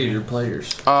creativity to of me? your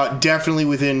players. Definitely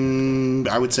within,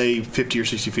 I would say, 50 or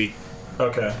 60 feet.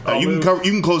 Okay. You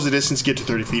can close the distance, get to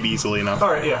 30 feet easily enough.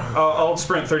 All right, yeah. I'll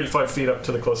sprint 35 feet up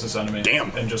to the closest enemy.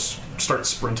 Damn. And just start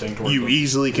sprinting towards You them.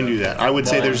 easily can do that. I would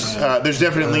say there's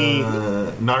definitely...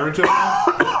 Naruto?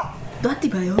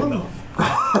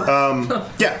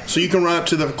 Yeah, so you can run up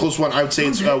to the closest one. I would say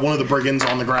it's one of the brigands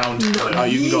on the ground. You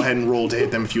can go ahead and roll to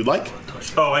hit them if you'd like.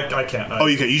 Oh, I can't.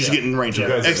 You can. You just get in range of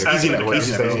it. Easy enough.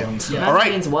 That All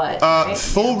right. means what?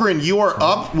 Fulgrin, you are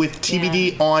up with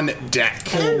TBD on deck.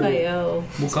 Naruto,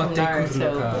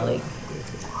 like,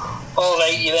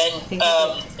 Alright,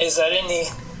 then. Is there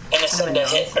anything to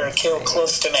hit or kill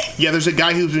close to me? Yeah, there's a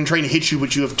guy who's been trying to hit you,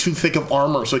 but you have too thick of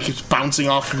armor, so it keeps bouncing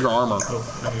off of your armor.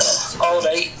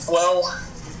 Alright, well,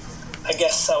 I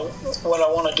guess what I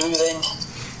want to do then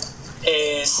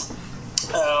is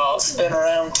I'll spin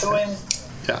around to him.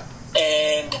 Yeah.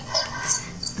 And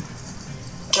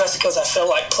just because I feel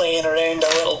like playing around a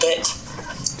little bit,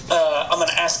 I'm going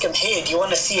to ask him, hey, do you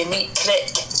want to see a neat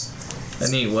trick? A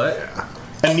neat what?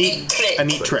 A neat trick.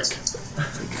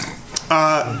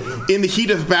 In the heat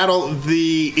of battle,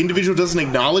 the individual doesn't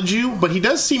acknowledge you, but he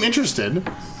does seem interested.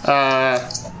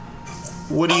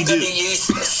 What do you do? I'm going to use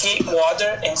shape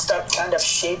water and start kind of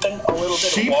shaping a little bit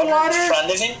Shape of water water? in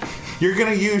front of him. You're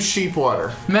gonna use sheep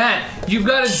water. Matt, you've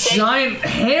got a giant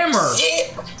hammer.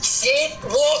 Sheep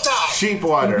water. Sheep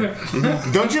water.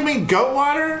 Don't you mean goat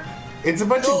water? It's a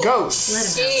bunch of goats.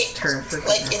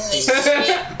 Like in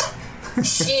the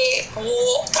sheep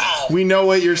water. We know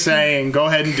what you're saying. Go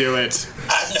ahead and do it.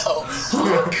 I know. So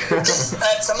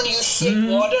I'm gonna use sheep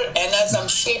water, and as I'm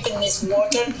shaping this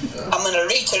water, I'm gonna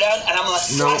reach around and I'm gonna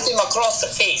slap him across the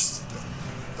face.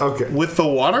 Okay. With the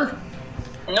water?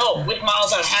 No, with my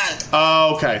other hand.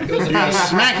 Oh, okay. You're gonna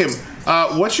smack him.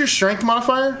 What's your strength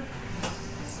modifier?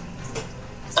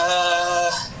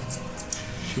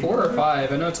 4 or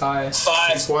 5. I know it's high.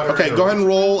 5. Okay, go ahead and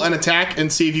roll an attack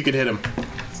and see if you can hit him.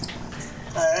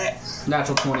 Alright.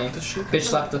 Natural 20. Bitch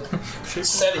slapped the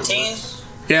 17.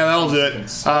 Yeah, that'll do it.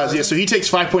 So he takes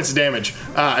 5 points of damage.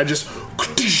 And just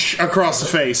across the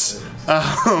face.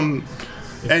 And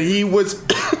he was...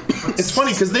 It's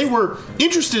funny because they were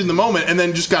interested in the moment and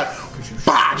then just got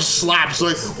just slapped. So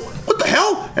like, what the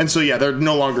hell? And so yeah, they're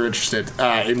no longer interested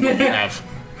in what you have.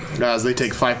 As they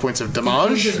take 5 points of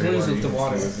damage.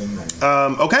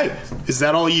 Okay, is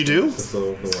that all you do?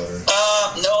 No,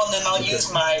 and then I'll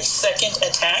use my second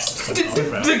attack.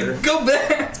 Go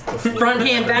back. Front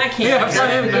hand, back hand. Yeah,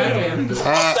 front hand, back hand.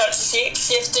 I'll start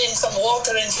shifting some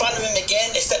water in front of him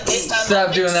again, except this time.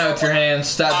 Stop doing that with your hands.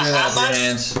 Stop doing that with your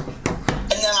hands.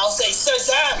 And then I'll say,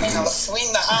 Shazam, and I'll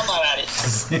swing the hammer at it.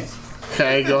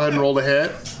 Okay, go ahead and roll the hit.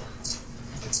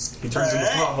 He turns into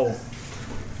a pothole.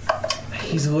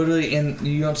 He's literally in.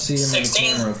 You don't see him 16.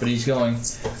 in the camera, but he's going.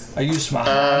 I use my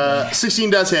hand. 16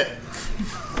 does hit.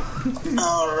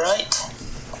 Alright.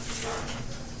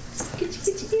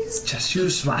 Just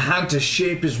use my hand to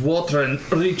shape his water and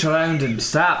reach around and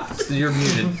stop. You're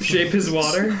muted. Shape his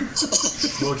water?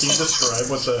 Well, can you describe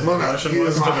what the motion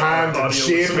was? Use my hand and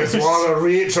shape his water,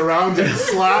 reach around and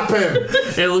slap him.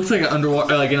 It looks like an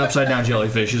underwater, like an upside down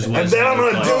jellyfish. Is what And then I'm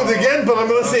gonna do it again, but I'm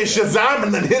gonna say Shazam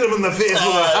and then hit him in the face with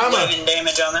a hammer. 11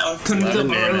 damage on that one.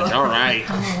 11 damage. All right.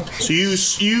 So you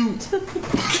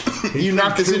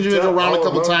knocked this engine around a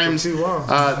couple times.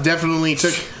 Definitely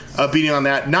took a beating on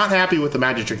that. Not happy with the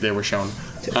magic trick they were shown.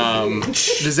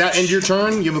 Does that end your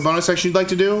turn? You have a bonus action you'd like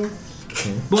to do?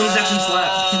 Bonus action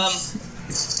slap.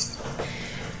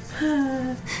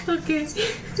 Okay.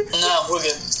 No, we're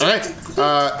good. All right.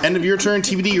 End of your turn.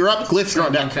 TBD, you're up. Glyph, you're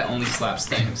on deck. That only slaps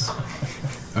things.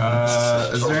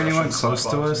 Is there anyone close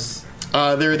to us?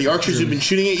 There are the archers who've been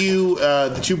shooting at you,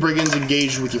 the 2 brigands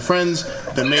engaged with your friends,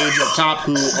 the mage up top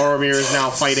who Oromir is now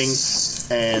fighting,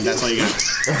 and that's all you got.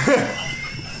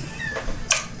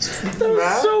 That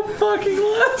was so fucking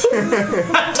loud.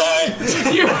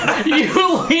 you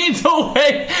leaned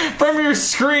away from your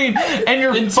screen and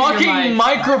your fucking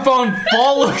microphone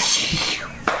follows you.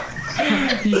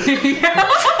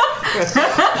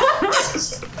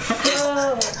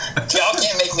 Y'all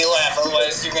can't make me laugh,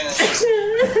 otherwise you're gonna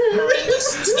horrendous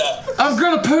stuff. I'm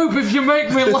gonna poop if you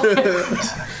make me laugh.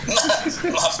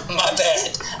 My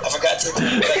bad. I forgot to do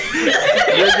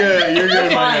that. You're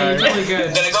good, my guy. Really good.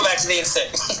 I'm gonna go back to the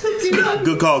insect.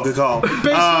 Good call.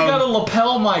 Basically got a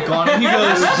lapel mic on it. He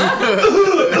goes.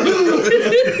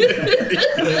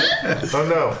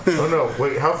 Oh no.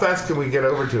 Wait, how fast can we get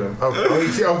over to him?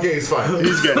 Okay, he's fine.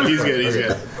 He's good. He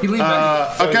leaned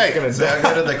back. Okay. So I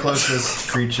go to the closest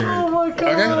creature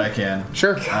that I can.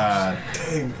 Sure.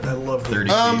 Dang, I love 30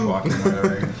 feet walking,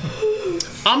 whatever.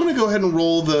 I'm going to go ahead and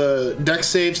roll the dex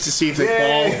saves to see if they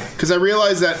fall. Because I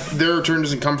realize that their turn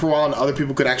doesn't come for a while and other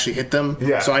people could actually hit them.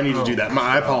 Yeah. So I need to do that.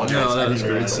 I apologize. No, that was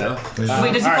great stuff.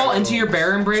 Wait, does he fall into your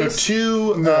bear embrace?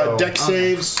 So 2 dex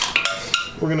saves.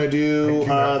 We're going to do...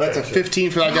 that's a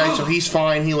 15 for that guy, so he's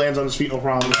fine. He lands on his feet, no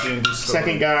problem.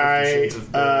 Second guy...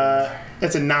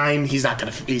 that's a 9. He's not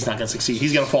gonna succeed.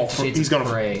 He's gonna fall. He's gonna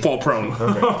fall prone.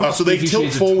 Okay. So they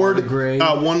tilt forward.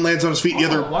 One lands on his feet. The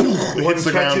other hits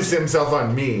the ground. One catches himself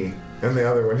on me, and the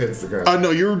other one hits the ground.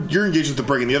 No, you're engaged with the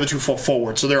brigand. The other 2 fall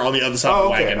forward, so they're on the other side of the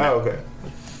wagon. Okay.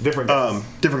 Different guys.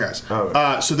 Different guys.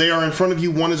 Oh. So they are in front of you.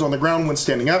 One is on the ground. One's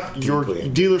standing up. Your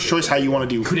dealer's choice. How you want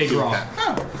to do that?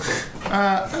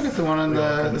 I got the one on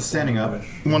the standing up.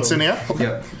 One standing up. Okay.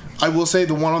 Yep. I will say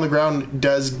the one on the ground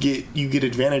does get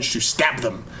advantage to stab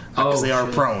them because they are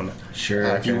prone. Sure.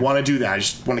 If you want to do that, I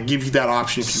just want to give you that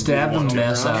option. If you stab really the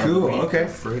mess out. Cool. Okay.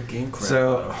 Freaking crap.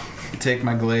 So take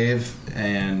my glaive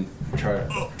and Try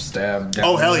to stab down.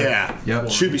 Oh, hell yeah. Yep.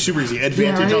 Should be super easy.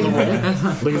 Advantage on the roll.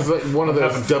 Like it's like one of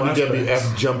those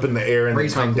WWF jump in the air and then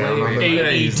come down on the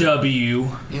AEW.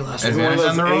 It's one of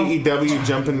those AEW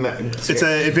jump in the... It's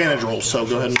an advantage roll, so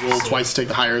go ahead and roll twice to take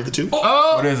the higher of the two.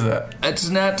 Oh! What is that? It's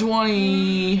nat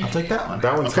 20. I'll take that one.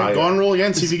 That one's Okay, higher. go on and roll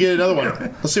again, see if you get another one.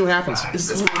 Let's see what happens.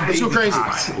 Let's go crazy.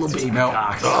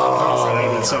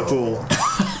 Oh, that's so cool.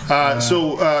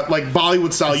 Like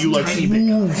Bollywood style, you like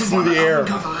move through the air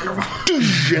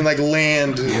and like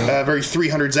land very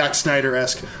 300 Zack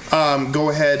Snyder-esque. Go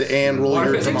ahead and roll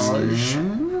your damage.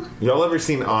 Y'all ever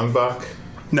seen Ong Bak?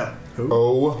 No.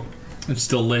 Oh, it's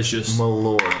delicious. My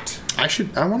lord. I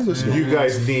want to go see You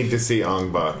guys need to see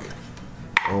Ong Bak.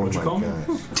 Oh my god.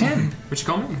 10. What you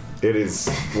call me? It is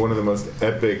one of the most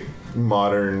epic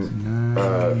modern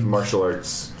martial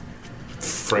arts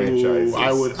franchises. Ooh,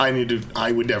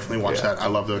 I would definitely watch that. I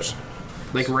love those.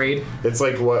 Like Raid? It's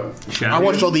like what... I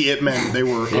watched all the Ip Men. They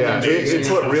were amazing. It's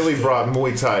what really brought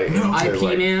Muay Thai into IP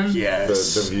like, Man?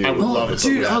 Yes. the view. I would love it.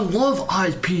 Dude, I love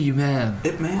IP, man.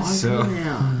 Ip Man. So,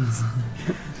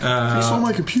 you saw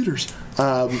my computers.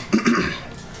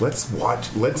 Let's watch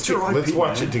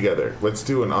it together. Let's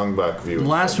do an Ong Bak view. the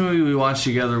last movie we watched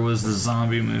together was the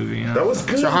zombie movie. That was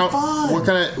good. So fun.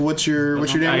 what's your I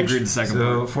damage? agreed the second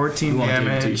So part. 14 We won't do it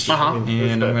damage, to you.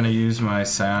 and I'm going to use my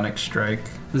psionic strike.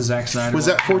 The Zack Snyder. Was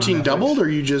that 14 doubled, or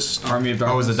you just... Army of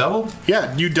Darkness? Oh, was it double?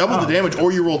 Yeah, you double the damage,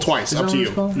 or you roll twice. Up to you.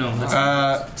 No,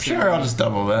 that's Sure, I'll just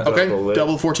double that. Okay, Double it.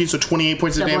 double 14, so 28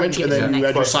 points of Double it, damage, get and then it you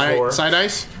add your plus four. side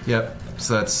dice. Yep.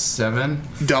 So that's 7.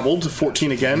 Doubled to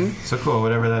 14 again. So cool,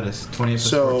 whatever that is. 20 plus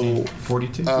So,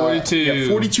 14. 42? 42. Yeah,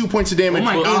 42 points of damage Oh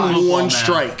my in gosh. one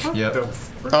strike. Yep.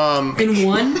 in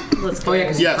one? Let's go.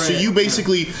 Yeah, so you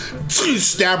basically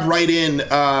stab right in,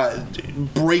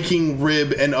 breaking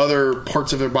rib and other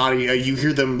parts of their body. You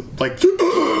hear them like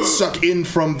suck in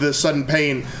from the sudden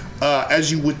pain.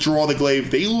 As you withdraw the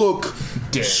glaive, they look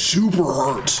super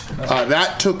hurt.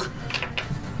 That took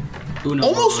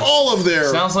almost all of their...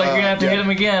 Sounds like you're going to have to hit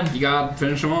him again. You gotta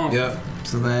finish him off. Yep.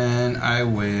 So then I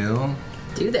will...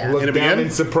 Do that. Look Hit him down again? in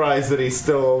surprise that he's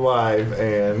still alive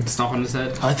and... Stomp on his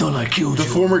head. I thought I killed The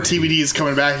former TBD is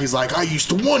coming back. He's like, I used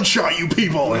to one-shot you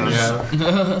people. And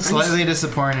Yeah. Slightly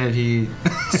disappointed, he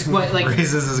What, like,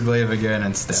 raises his glaive again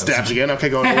and stabs again. Okay,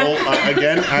 go and roll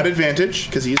again at advantage,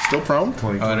 because he is still prone.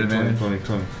 20, Oh, 20, 20, advantage. 20,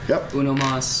 20. Yep. Uno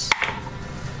mas.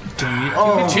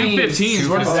 Oh, 2 15s.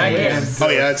 What does that get? Oh,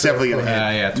 yeah, that's definitely going to hit.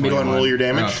 yeah, Go ahead and roll your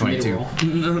damage. 22.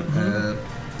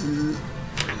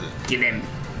 Give him.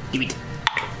 Give it.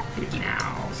 Give it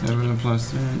now. 7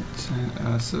 plus 10,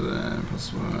 so then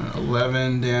plus 1,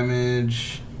 11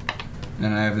 damage.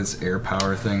 And I have this air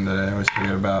power thing that I always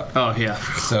forget about. Oh, yeah.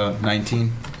 So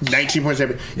 19. 19 points of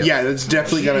damage. Yep. Yeah, that's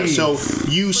definitely gonna. So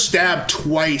you stab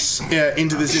twice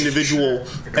into this individual,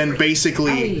 and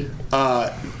basically,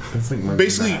 That's like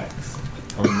basically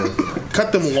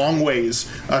cut them long ways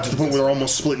to the point where they're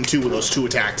almost split in two with those two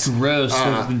attacks. Gross.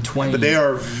 There's been 20. But they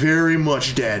are very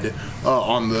much dead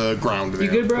on the ground there. You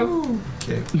good, bro?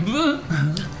 Okay.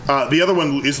 The other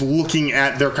one is looking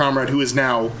at their comrade, who is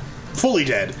now fully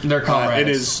dead. Their comrades. It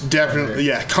is definitely,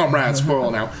 comrades, plural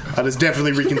now. It is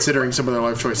definitely reconsidering some of their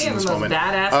life choices in this moment.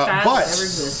 Badass child that ever But,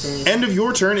 existed. end of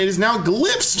your turn, it is now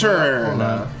Glyph's turn.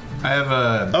 I have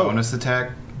a bonus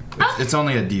attack. It's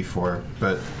only a D4,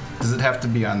 but does it have to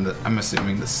be on the, I'm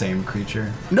assuming, the same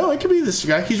creature? No, it could be this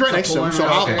guy. He's right next to him, so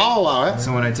Okay. I'll allow it.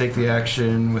 So when I take the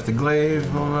action with the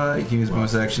glaive, I can use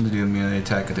bonus action to do a melee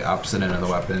attack at the opposite end of the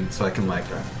weapon, so I can like...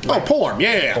 Oh, polearm,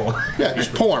 yeah. Yeah,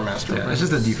 just polearm master. Yeah, it's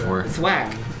just a D4. It's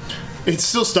whack. It's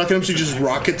still stuck in him, so he just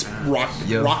rocks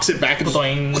it back and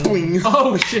Boing. boing.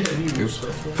 Oh, shit.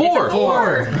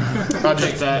 4.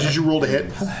 Did you roll to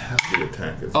hit?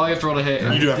 Oh, you have to roll to hit.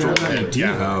 You do have to roll to hit.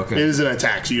 Yeah. Oh, okay. It is an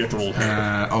attack, so you have to roll to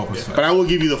hit. Plus 5. But I will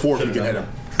give you the 4 if you can hit him.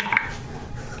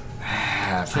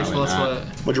 Six plus what?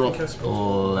 What'd you roll?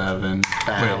 11.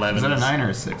 Wait, 11 is that a is- 9 or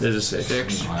a 6? There's a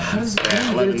 6. How does it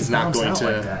 11 is not going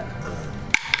to...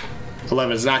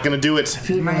 11 is not going to do it.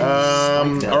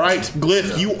 All right,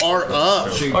 Glyph, you are up.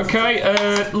 Okay,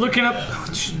 looking up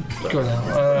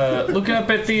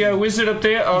at the wizard up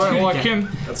there. I don't like him.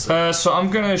 So I'm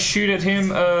gonna shoot at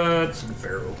him.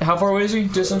 How far away is he,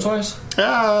 distance-wise?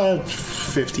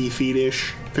 50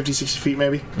 feet-ish. 50, 60 feet,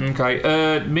 maybe.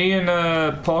 Okay. Me and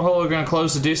Pothole are gonna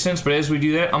close the distance, but as we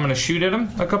do that, I'm gonna shoot at him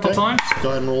a couple times.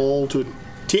 Go ahead and roll to a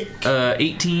tick.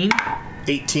 18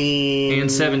 18 and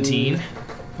 17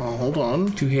 hold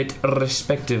on. to hit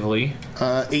respectively.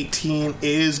 18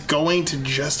 is going to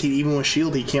just hit even with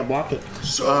shield. He can't block it.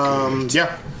 So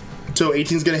So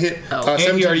 18's going to hit.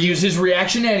 And he already used his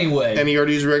reaction anyway. And he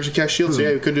already used reaction cast shield, so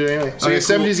yeah, we could do it anyway. So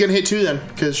 70's going to hit too then,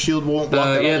 because shield won't block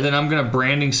that. Yeah, then I'm going to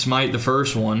branding smite the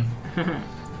first one.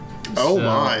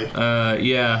 My.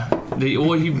 Yeah. He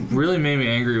really made me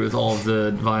angry with all of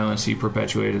the violence he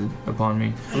perpetuated upon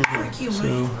me. Frick you,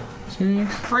 man.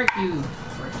 Frick you.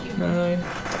 9.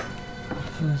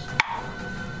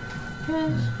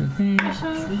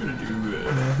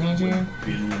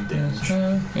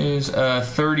 Is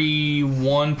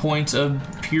 31 points of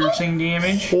piercing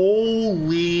damage.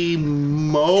 Holy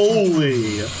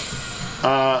moly.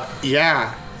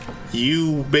 Yeah.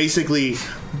 You basically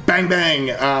bang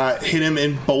hit him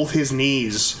in both his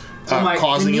knees,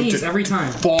 causing him to every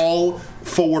time fall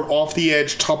forward off the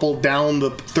edge, topple down the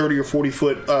 30 or 40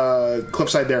 foot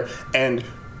cliffside there, and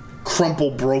crumple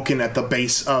broken at the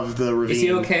base of the ravine. Is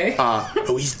he okay?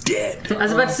 He's dead. I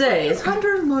was about to say, it's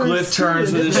Hunter. Glyph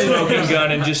turns with his smoking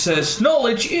gun and just says,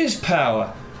 "Knowledge is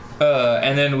power."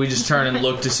 And then we just turn and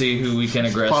look to see who we can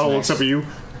aggress. Bottle looks up at you.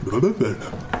 No,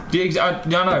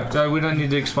 we don't need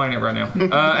to explain it right now.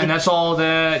 And that's all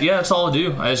that. Yeah, that's all I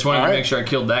do. I just wanted to make sure I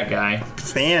killed that guy.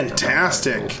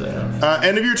 Fantastic.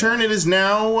 End of your turn. It is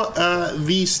now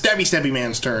the stabby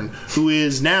man's turn, who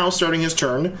is now starting his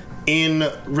turn in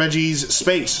Reggie's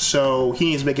space. So he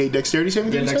needs to make a dexterity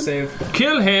saving throw. Save.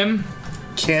 Kill him.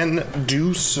 Can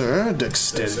do, sir.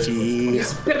 Dexterity.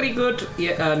 He's pretty good.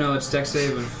 Yeah. No, it's dex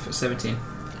save of 17.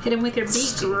 Hit him with your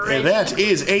beak. And that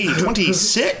is a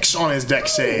 26 on his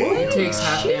dex save. He takes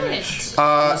half damage.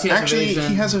 Actually,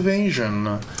 he has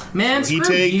evasion. Man, so he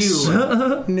takes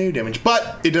no damage,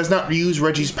 but it does not use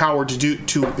Reggie's power to do. It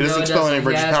doesn't expel any of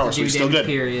Reggie's power, so he's still good.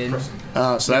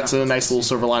 So that's a nice little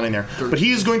silver lining there. But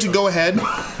he is going to go ahead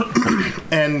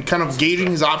and kind of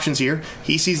gauging his options here.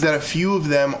 He sees that a few of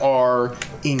them are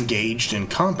engaged in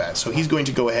combat, so he's going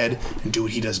to go ahead and do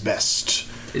what he does best.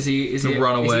 Is he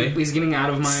run away? He's getting out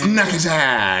of my snack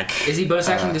attack. Is he bonus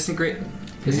action disintegrate?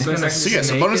 So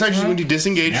bonus action is going to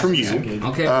disengage from you.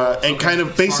 Okay. And kind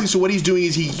of basically, so what he's doing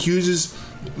is he uses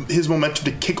his momentum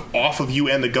to kick off of you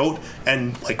and the goat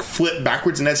and like flip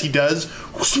backwards, and as he does,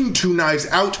 2 knives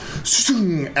out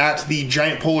at the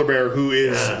giant polar bear who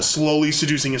is slowly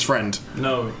seducing his friend.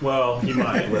 No, well, he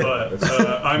might, but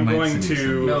I'm going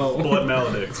to blood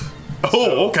maledict.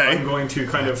 Oh, okay. I'm going to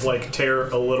kind of like tear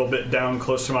a little bit down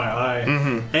close to my eye,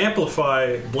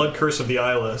 amplify Blood Curse of the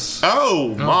Eyeless.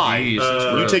 Oh my!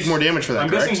 You take more damage for that. I'm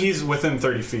correct? guessing he's within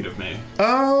 30 feet of me.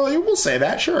 Oh, you will say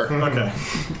that, sure. Okay.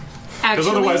 Because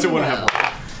otherwise it wouldn't have.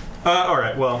 All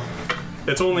right. Well,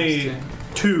 it's only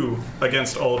 2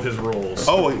 against all of his rolls.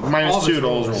 Oh, minus 2 to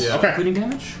all his rolls. Yeah. Okay. Including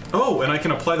damage? Oh, and I can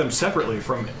apply them separately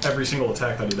from every single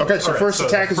attack that he does. Okay, so first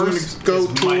attack is going to go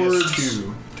towards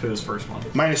 -2 to his first one.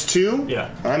 -2? Yeah.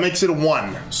 That makes it a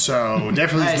 1. So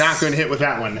definitely not going to hit with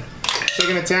that one.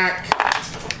 Second attack.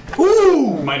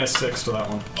 Ooh! -6 to that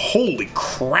one. Holy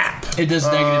crap. It does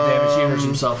negative damage. He hurts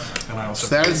himself. And I also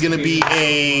so that is going to be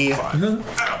a...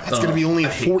 That's going to be only a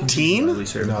 14? No.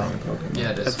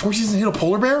 Yeah, it is. 14 doesn't hit a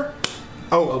polar bear?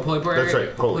 Oh, polar bear. That's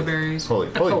right. Polar berries.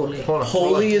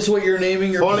 Holy is what you're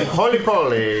naming your... Holy poly.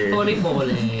 Poly. Yeah,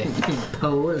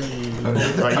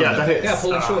 that hits. Yeah,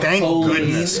 poly short. Thank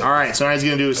goodness. Alright, so now he's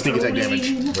going to do a sneak attack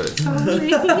damage.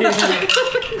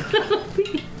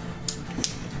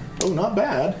 Oh, not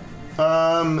bad.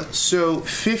 So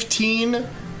 15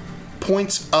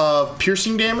 points of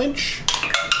piercing damage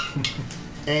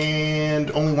and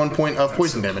only 1 point of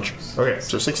poison damage. Okay.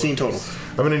 So 16 total.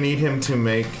 I'm going to need him to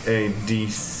make a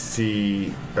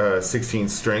DC 16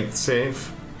 strength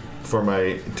save for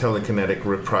my telekinetic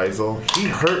reprisal. He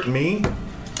hurt me.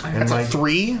 That's a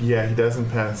 3? Yeah, he doesn't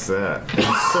pass that.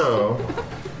 And so,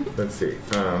 let's see.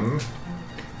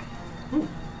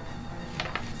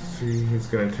 He's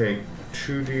going to take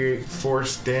 2d8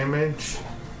 force damage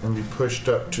and be pushed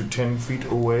up to 10 feet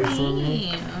away from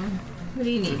me. What do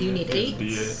you need? You need 8?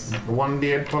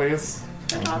 1d8, please.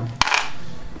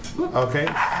 Okay,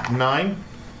 9.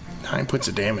 9 points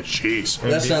of damage, jeez.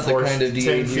 That's not the kind of D8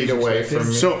 10 feet away from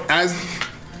me. So as...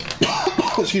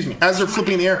 excuse me. As they're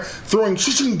flipping in the air, throwing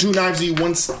 2 knives at you,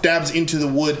 one stabs into the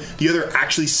wood, the other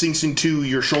actually sinks into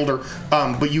your shoulder.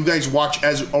 But you guys watch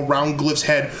as around Glyph's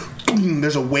head,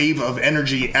 there's a wave of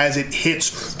energy as it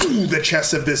hits the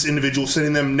chest of this individual,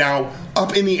 sending them now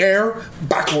up in the air,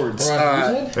 backwards.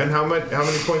 And how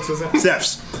many points was that?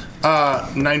 Steph's.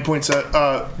 9 points.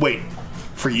 Wait.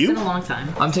 For you? It's been a long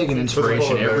time. I'm taking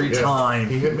inspiration every time.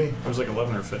 He hit me. It was like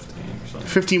 11 or 15 or something.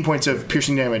 15 points of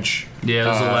piercing damage. Yeah, it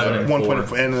was 11 and 1 4, point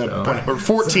of, and then a point, or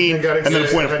 14 and then a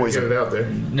point of poison.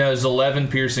 No, it was 11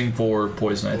 piercing, 4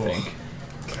 poison, I think.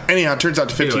 Anyhow, it turns out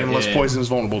to 15 Yeah, unless yeah. poison is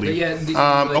vulnerable to you.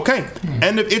 Yeah, Okay.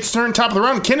 End of its turn, top of the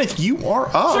round. Kenneth, you are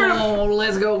up. Oh,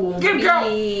 let's go. Get go.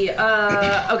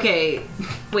 Okay.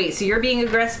 Wait, so you're being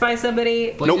aggressed by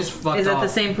somebody? Nope. Is that the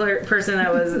same person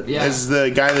that was... Yeah. As the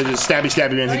guy that just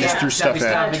stabby and he just threw stuff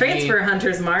at. Transfer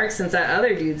Hunter's Mark, since that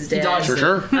other dude's dead.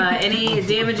 Sure. Any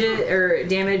damage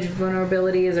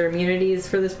vulnerabilities or immunities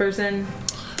for this person?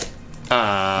 It's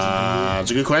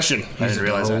a good question. I didn't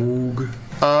realize that.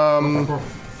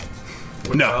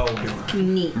 No.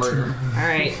 Neat. Murder. All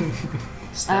right.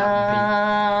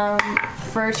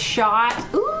 First shot.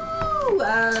 Ooh.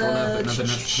 Another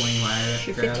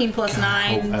 20 15 plus 9.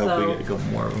 I hope we so get a couple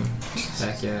more of them.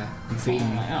 Heck yeah. I'm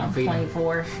feeding.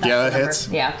 24. Yeah, that hits.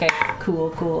 Yeah, okay.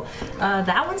 Cool.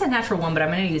 That one's a natural 1, but I'm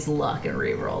going to use luck and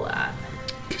re-roll that.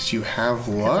 Because you have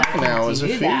luck now as a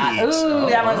feat. Ooh,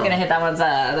 that one's going to hit. That one's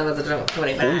a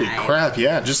 25. Holy crap,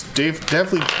 yeah. Just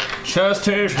definitely Just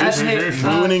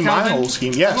ruining my Calvin, whole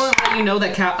scheme. I Yes. want to let you know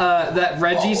that that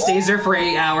Reggie stays there for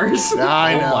 8 hours.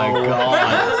 I know. Oh my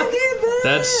god.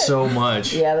 That's so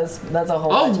much. Yeah, that's a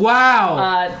whole Oh, bunch.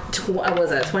 wow. What was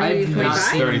that? 20, I've not 25?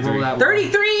 seen him roll 33. that well.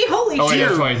 33? Holy Oh, shit. yeah,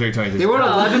 23. They wrote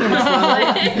 11 and 12.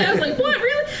 I was like, what?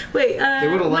 Really? Wait, They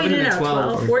wrote 11 and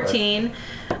 12. 14.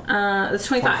 That's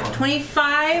 25.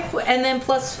 25, and then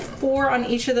plus 4 on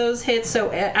each of those hits,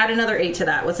 so add another 8 to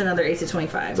that. What's another 8 to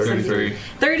 25? 33.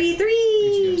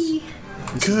 33!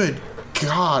 Good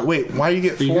God. Wait, why do you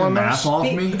get 4 on math that? off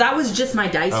me? That was just my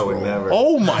dice I would roll. never.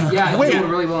 Oh my Yeah, Wait, they did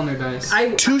really well on their dice.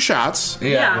 2 shots.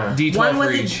 Yeah. D12 One was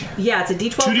for each. it's a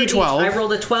D12 Two for each. D12. I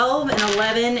rolled a 12 and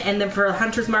 11, and then for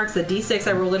Hunter's Marks, the D6,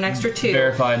 I rolled an extra 2.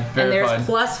 Verified. And there's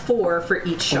plus 4 for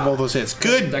each shot. All those hits.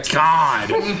 Good God.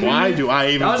 Why do I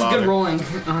even That was bother? good rolling,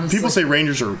 honestly. People say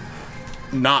Rangers are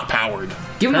not powered.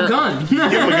 Give him a gun. Give them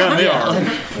a gun. They are.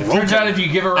 Turns out if you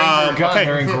give a ranger a gun, okay.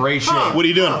 they're in great shape. What are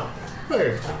you doing?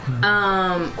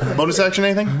 Bonus action,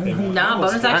 anything? Nah,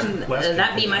 bonus action.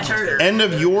 That'd be my turn. End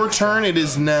of your turn. It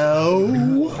is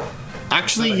now.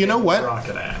 Actually, you know what?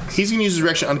 Rocket axe. He's gonna use his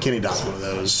reaction uncanny dodge one of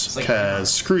those.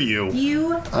 Because screw you.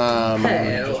 You.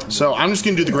 So I'm just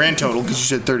gonna do the grand total because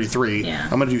you said 33. Yeah.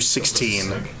 I'm gonna do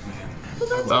 16.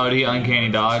 Oh, the uncanny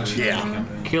dodge? Yeah.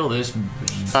 Kill this.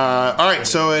 All right.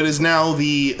 So it is now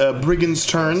the brigand's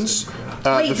turns.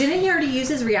 Wait, didn't he already use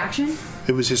his reaction?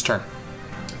 It was his turn.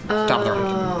 Top of the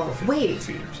round. Oh, wait.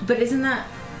 But isn't that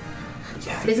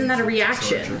a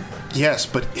reaction? Yes,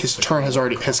 but his turn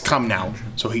has come now,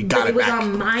 so he got But it it was back.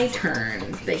 on my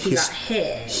turn that he got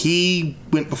hit. He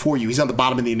went before you. He's on the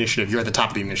bottom of the initiative. You're at the top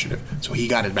of the initiative, so he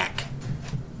got it back.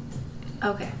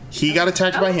 Okay. He got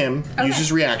attacked by him. Okay. Used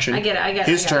his reaction. I get it.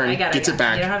 His turn gets it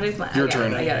back. You don't have to explain. Your I get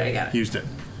turn. it. I got it. Used it.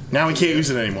 Now he can't use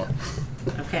it anymore.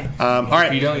 Okay. All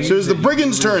right. So it's the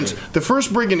brigand's turns. The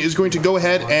first brigand is going to go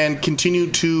ahead and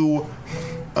continue to.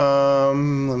 Let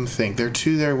me think. There are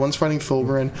 2 there. One's fighting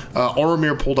Thulgrin.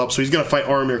 Oromir pulled up, so he's going to fight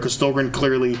Oromir because Thulgrin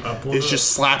clearly is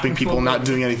just slapping people and not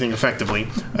doing anything effectively.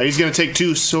 He's going to take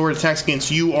 2 sword attacks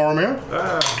against you, Oromir.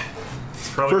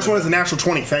 First one is a natural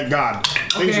 20, thank God.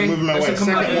 Things are moving my way.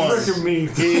 Second one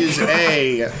is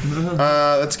a.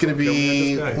 That's going to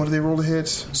be. What do they roll to hit?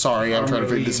 Sorry, I'm trying to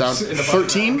figure this out.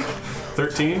 13?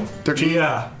 13? 13?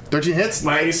 Yeah. 13 hits?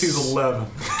 My AC is 11.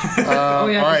 Oh,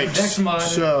 yeah. All right. Dex mod.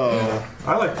 So.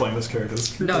 I like playing this character.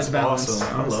 This No, it's balanced. awesome.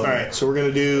 I love All it. right, so we're going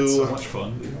to do. It's so much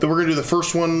fun. Dude. Then we're going to do the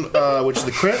first one, which is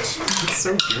the crit. It's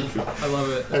so goofy. I love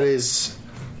it. That is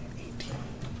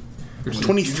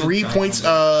 23 points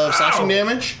of slashing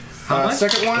damage. much?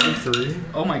 Second one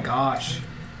Oh my gosh.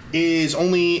 is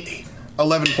only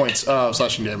 11 points of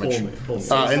slashing damage.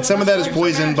 Holy. And some of that is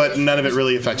poison, but none of it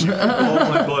really affects you. All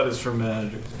my blood is from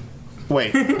magic.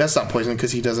 Wait, that's not poison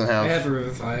because he doesn't I have. have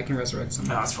Revivify. I can resurrect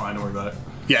someone. No, it's fine. Don't worry about it.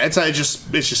 Yeah, it's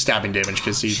just stabbing damage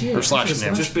because he or slashing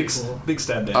damage. Just big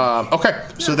stab damage. Okay,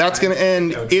 so that's going to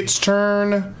end its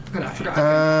turn. I forgot.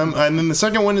 And then the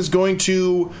second one is going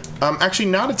to actually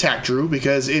not attack Drew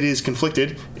because it is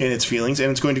conflicted in its feelings, and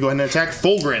it's going to go ahead and attack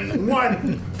Thulgrin.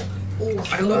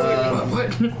 I love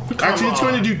it. What? Actually, it's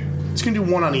going to do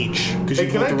 1 on each because you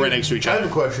put them right next to each I other. have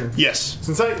a question. Yes.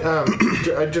 Since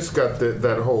I just got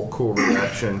that whole cool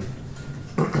reaction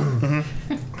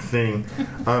thing,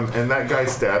 and that guy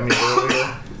stabbed me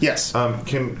earlier. Yes.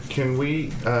 Can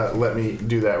we let me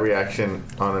do that reaction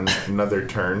on another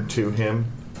turn to him?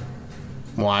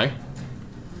 Why?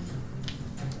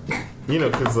 You know,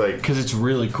 because it's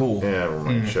really cool. Yeah, never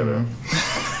mind. Shut up.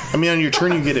 I mean, on your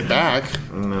turn, you get it back.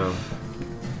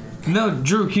 No,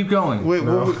 Drew, keep going. Wait,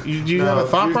 No. do you have a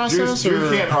thought process? Drew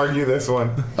or? can't argue this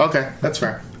one. Okay, that's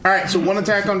fair. All right, so one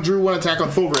attack on Drew, one attack on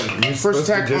Fulgrin. First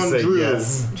attack on Drew.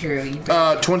 Yes. Drew, you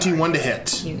 21 to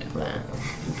hit. You know that.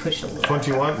 You push a little.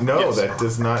 21? No, Yes. that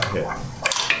does not hit.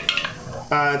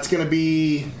 It's going to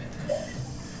be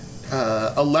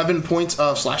 11 points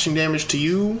of slashing damage to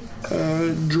you,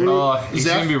 Drew. He's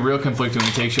Zeph. going to be real conflicted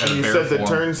when he takes you out of You bear said the form.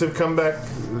 turns have come back?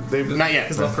 They've Not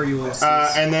yet. For you,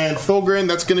 And then Fulgrin,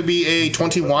 that's going to be a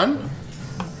 21.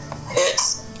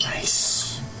 Hits.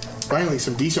 Nice. Finally,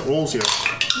 some decent rolls here.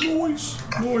 Nice.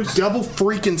 Double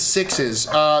freaking sixes.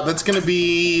 That's going to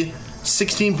be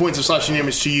 16 points of slashing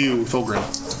damage to you, Fulgrin.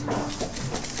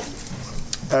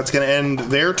 That's going to end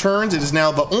their turns. It is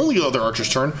now the only other archer's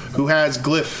turn who has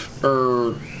Glyph's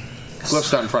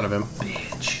not in front of him.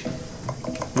 Bitch.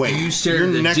 Wait, You you're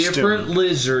stared at next a to different him.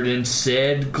 lizard and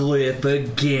said Glyph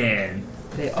again.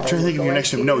 I'm trying to think if you're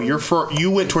next to him. No,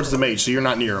 you went towards the mage, so you're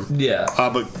not near him. Yeah.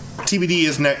 But TBD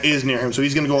is near him, so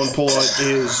he's going to go and pull out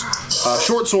his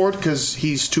short sword because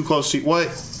he's too close to you. What?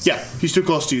 Yeah, he's too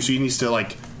close to you, so he needs to,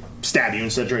 like, stab you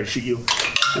instead of trying to shoot you.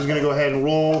 He's going to go ahead and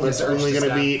roll. That's only going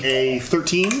to be a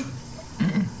 13.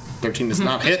 13 does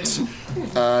not hit.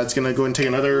 It's going to go ahead and take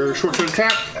another short sword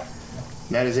attack.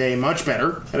 That is a much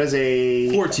better. That is a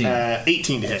 14.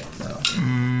 18 to hit.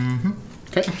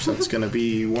 Okay, so it's going to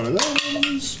be one of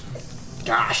those.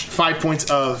 Gosh, 5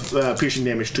 points of piercing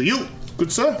damage to you.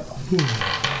 Good sir.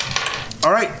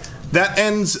 All right, that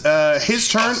ends his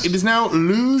turn. It is now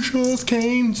Lucius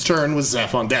Kane's turn with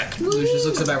Zeph on deck. Lucius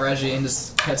looks about Reggie and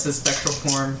just hits his spectral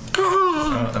form.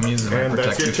 I'm using my And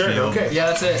that's your protective turn, field. okay. Yeah,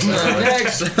 that's it.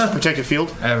 Next. Protective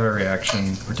field. I have a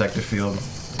reaction, protective field.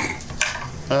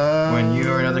 When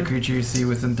you or another creature you see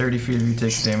within 30 feet of you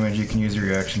takes damage, you can use your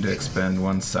reaction to expend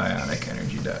one psionic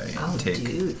energy die. Take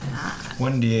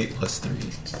 1d8 plus 3.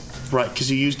 Right, because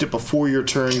you used it before your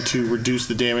turn to reduce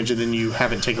the damage, and then you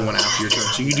haven't taken one after your turn.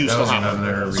 So you do That still was have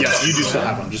another one. Yeah, you do still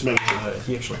have one. Just make sure.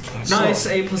 He actually can't. Nice,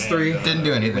 8 plus 3. Didn't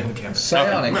do anything.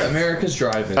 Psionic, America's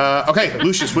driving. Okay,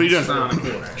 Lucius, what are you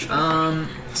doing?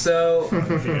 So,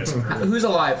 who's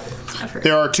alive?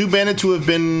 There are 2 bandits who have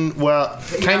been,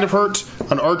 kind of hurt,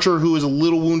 an archer who is a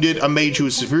little wounded, a mage who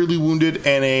is severely wounded,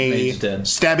 and a Mage dead.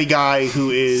 stabby guy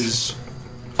who is...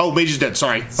 Oh, mage is dead,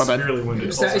 sorry. My bad. Severely wounded.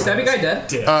 Is Stabby guy dead?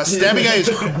 Stabby guy is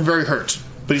very hurt,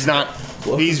 but he's not...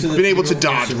 He's been able to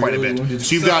dodge quite a bit.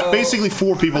 So you've got basically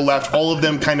 4 people left, all of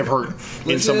them kind of hurt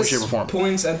in some way, shape, or form.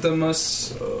 Points at the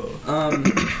most...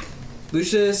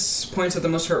 Lucius points at the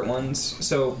most hurt ones.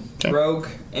 So, Rogue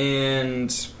and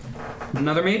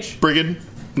another mage? Brigand?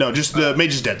 No, just the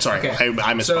mage is dead, sorry. Okay.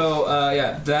 I misspoke. So,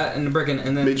 that and the Brigand.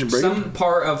 And then Mage and Brigand? some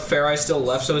part of Fair Eye still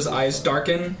left, so his eyes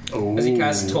darken. As he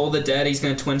casts Toll the Dead, he's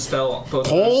going to twin spell both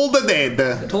of them. Hold the dead.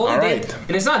 Toll the All Dead. right.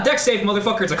 And it's not dex save,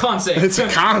 motherfucker, it's a con save. It's a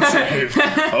con save.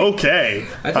 Okay.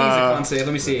 I think it's a con save.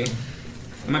 Let me see. It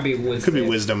might be wisdom. Could be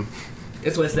wisdom.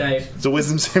 It's wisdom. It's a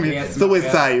wisdom save. Yeah, It's a whiz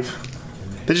save.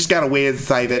 They just got a whiz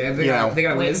save it, They got a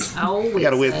whiz. They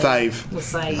got a whiz save.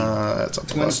 Save. That's a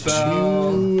Twin plus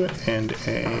spell. 2 and a...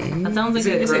 That sounds like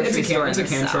a grocery store. It's a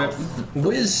cantrip.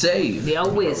 Whiz save. The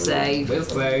old whiz save. Whiz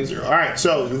save. All right,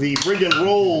 so the brigand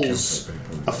rolls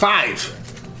a 5.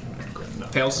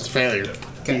 Fails. It's failure.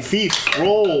 The thief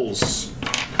rolls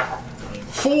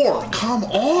 4. Come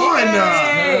on!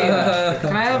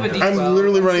 Can I have a D12? I'm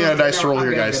literally running out of dice to roll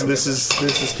here, guys. This is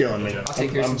killing me.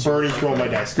 take yours I'm since burning through all my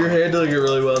dice. You're handling it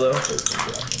really well, though.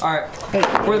 Alright.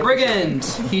 For the Brigand,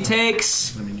 he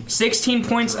takes 16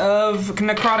 points of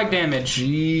necrotic damage.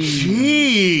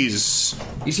 Jeez.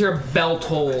 You hear a bell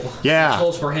toll. Yeah.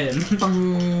 Tolls for him.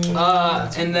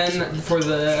 And then for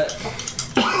the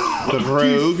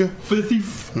rogue. For the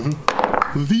thief.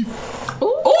 The thief.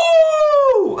 Ooh!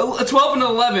 A 12 and an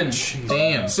 11.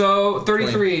 Damn. So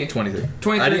 33. 23.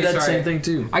 23. I did that sorry. same thing,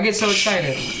 too. I get so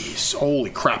excited. Jeez, holy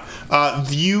crap.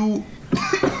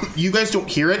 You guys don't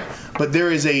hear it, but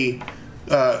there is a...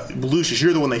 Lucius,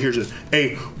 you're the one that hears it.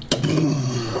 A boom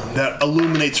that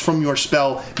illuminates from your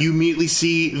spell. You immediately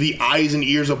see the eyes and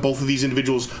ears of both of these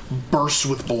individuals burst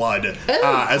with blood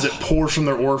as it pours from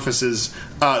their orifices.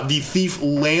 The thief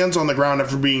lands on the ground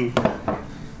after being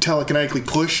telekinetically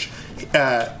pushed,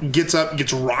 gets up,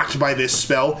 gets rocked by this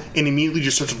spell, and immediately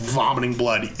just starts vomiting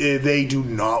blood. They do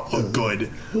not look good.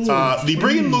 The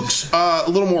brigand looks a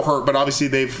little more hurt, but obviously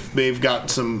they've got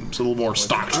some a little more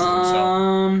stock to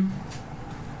them.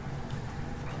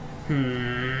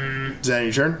 Is that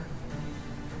your turn?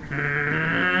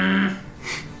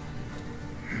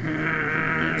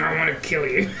 I want to kill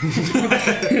you. Leave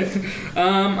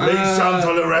some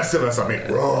for the rest of us. I mean,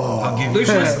 raw.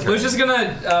 Lucius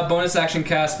gonna bonus action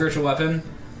cast spiritual weapon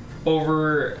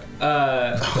over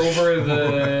the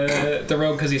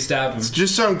rogue because he stabbed him.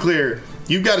 Just so I'm clear,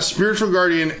 You've got a spiritual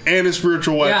guardian and a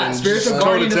spiritual weapon. Yeah, spiritual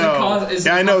guardian doesn't cause.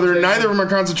 Yeah, I know. They're neither of them are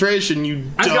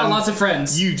concentration. I've got lots of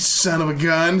friends. You son of a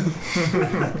gun.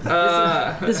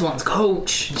 This one's Coach.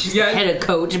 She's the head of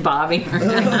Coach Bobby.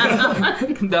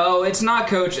 No, it's not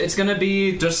Coach. It's gonna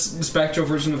be just the spectral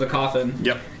version of the coffin.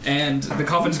 Yep. And the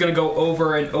coffin's gonna go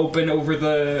over and open over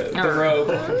the rope.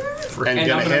 And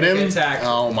gonna hit him? Attack.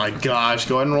 Oh my gosh!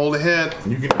 Go ahead and roll to hit.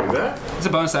 You can do that. It's a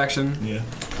bonus action. Yeah.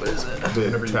 What is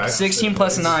it? 16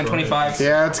 plus 9, 25.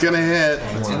 Yeah, it's gonna hit.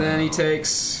 And then he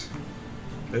takes.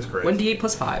 That's great. 1d8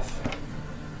 plus 5.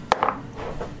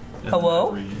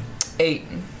 Hello? 8.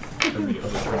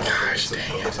 Gosh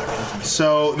dang it.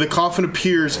 So the coffin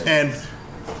appears and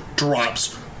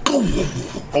drops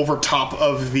over top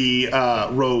of the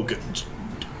rogue,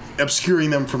 obscuring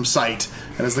them from sight.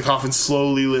 And as the coffin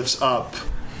slowly lifts up,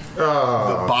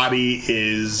 the body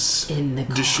is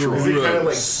destroyed. Does it kind of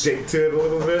like stick to it a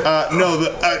little bit? No.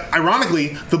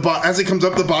 Ironically, as it comes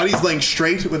up, the body's laying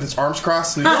straight with its arms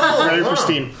crossed and very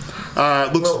pristine.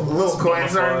 Looks little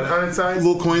coins on its eyes.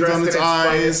 Little coins on its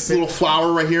eyes. Little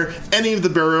flower right here. Any of the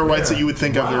burial rites that you would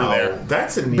think of, they're there.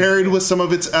 That's a neat. Buried with some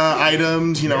of its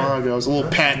items. You know how it goes. A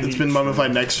little pet that's been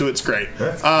mummified next to it. It's great.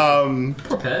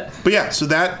 Poor pet. But yeah, so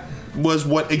that was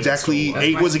what exactly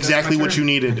what you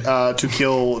needed to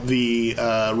kill the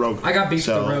rogue. I got beef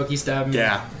with the rogue. He stabbed me.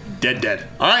 Yeah, dead.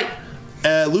 All right.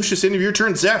 Lucius, end of your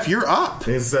turn. Zeph, you're up.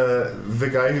 Is the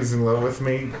guy who's in love with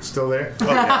me still there? Oh,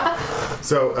 yeah.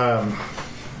 So,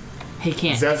 he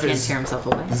can't tear himself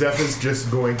away. Zeph is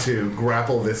just going to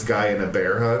grapple this guy in a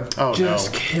bear hug. Oh,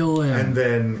 just kill him. And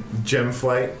then gem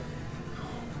flight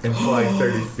and fly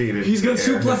 30 feet. He's going to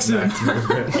suplex him.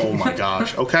 Oh, my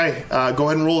gosh. Okay. Go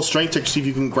ahead and roll a strength check to see if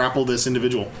you can grapple this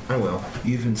individual. I will.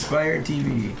 You've inspired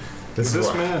TV. This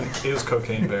man is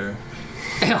Cocaine Bear.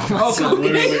 Cocaine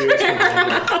Bear.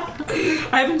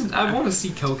 I want to see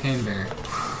Cocaine Bear.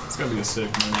 It's gonna be a sick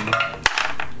movie.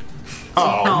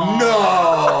 Oh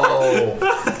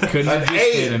no!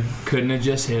 Couldn't have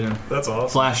just hit him. That's awesome.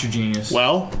 Flash your genius.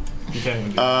 Well, you can't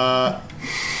even do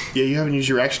yeah, you haven't used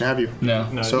your action, have you?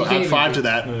 No. So add 5 to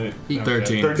that.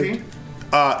 13. 13?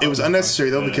 It was unnecessary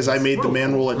though because I made the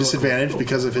man roll at disadvantage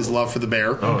because of his love for the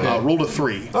bear. Rolled a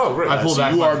 3. Oh, really? I pulled so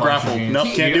back. you are grappled. Nope,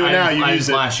 can't do it now. You used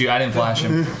it. I didn't flash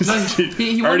him.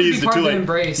 He already used it too late.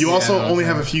 Embrace. You also only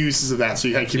have a few uses of that, so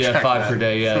you gotta keep track of 5 that. per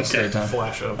day. Yeah, Okay. straight time.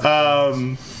 Flash up.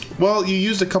 Well, you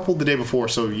used a couple the day before,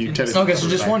 so you technically Okay, so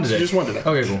just one today. Just one today.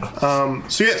 Okay, cool.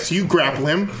 So yes, you grapple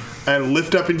him and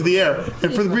lift up into the air,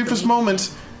 and for the briefest moment,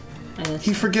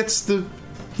 he forgets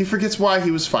why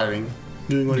he was fighting,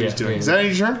 doing what he was doing. Is that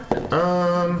your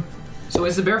turn? So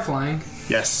is the bear flying?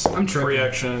 Yes. I'm tripping. Free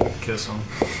action, kiss him.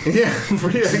 Yeah,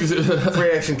 free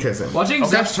action kissing. Watching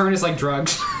Zeph's turn is like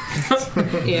drugs.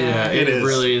 Yeah, it is.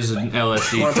 Really is an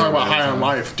LSD. I want to talk about high on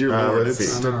life, dear Lord. Let's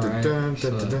see.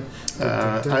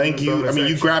 I think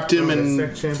you grabbed him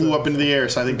and flew up into the air.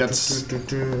 So I think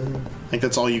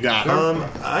that's all you got.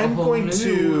 I'm going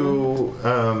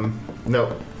to.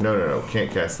 No.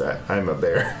 Can't cast that. I'm a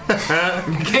bear.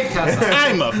 Can't cast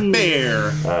that. I'm a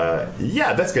bear.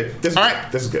 Yeah, that's good. All right,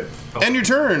 this is good. End your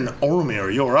turn,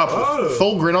 Oromir. You're up.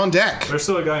 Fulgrin on deck. There's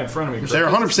still a guy in front of me. They're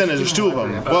 100%. There's 2 of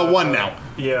them. Well, 1 now.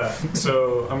 Yeah,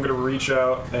 so I'm gonna reach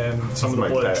out and some of the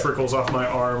blood trickles off my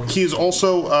arm. He is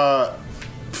also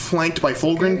flanked by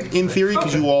Fulgrin in theory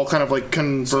because you all kind of like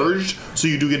converged, so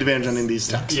you do get advantage on any of these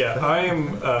attacks. Yeah, I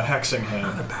am hexing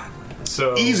him.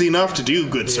 So easy enough to do,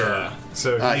 good sir.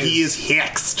 So he is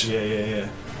hexed. Yeah.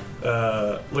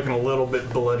 Looking a little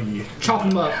bit bloody. Chop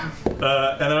him up.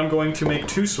 And then I'm going to make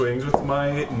 2 swings with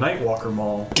my Nightwalker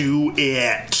Maul. Do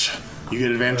it. You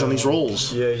get advantage on these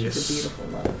rolls. Yeah, She's a beautiful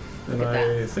love. And Look at I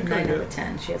that. think 9 I out get. of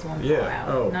 10. She has one Yeah. blowout.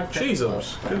 Oh, Not perfect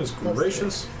Jesus. blow, Goodness close to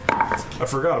gracious. I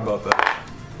forgot about that.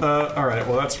 Alright,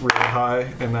 well that's really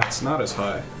high, and that's not as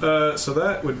high. So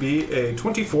that would be a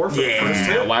 24 for the first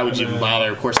hit. Why would you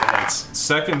bother? Of course it hits.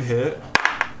 Second hit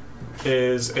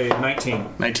is a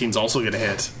 19. 19's also going to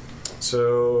hit.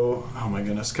 So, oh my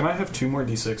goodness. Can I have 2 more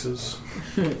d6s?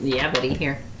 Yeah, buddy,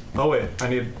 here. Oh wait, I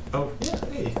need. Oh yeah,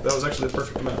 hey, that was actually the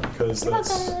perfect amount because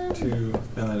that's 2,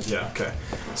 and then okay.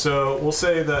 So we'll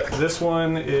say that this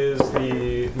one is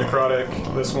the necrotic,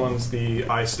 this one's the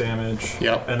ice damage,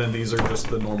 and then these are just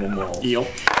the normal mauls. Yep.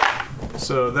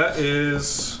 So that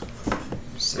is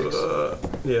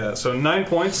 9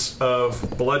 points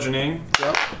of bludgeoning.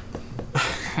 Yep.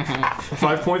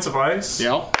 5 points of ice.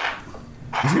 Yep.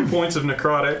 2 points of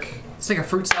necrotic. It's like a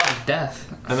fruit salad of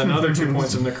death. And then another 2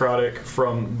 points of necrotic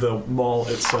from the maul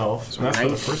itself. So that's for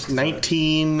the first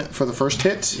 19 for the first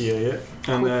hit. Yeah.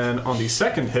 And then on the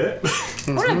second hit...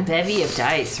 What a bevy of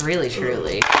dice, really,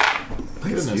 truly.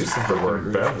 use the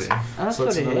word bevy. That's So what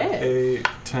it's it another is. 8,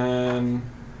 10.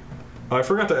 Oh, I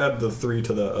forgot to add the 3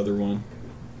 to the other one.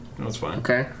 No, it's fine.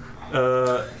 Okay.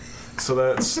 So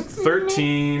that's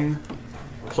 13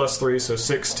 plus 3, so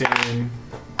 16.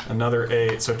 Another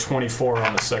 8, so 24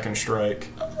 on the second strike.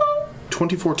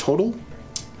 24 total?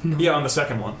 Yeah, on the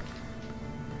second one.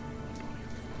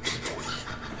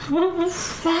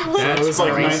 So it was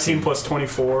like 19 plus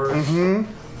 24. Mm-hmm.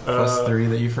 Plus 3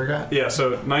 that you forgot? Yeah,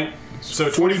 so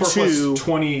 24 42. plus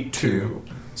 22.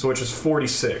 So which is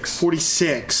 46.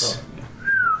 46.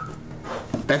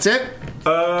 That's it?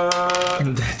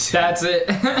 That's it.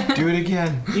 Do it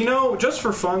again. You know, just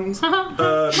for fun,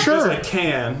 because Sure. I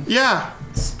can. Yeah.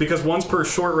 Because once per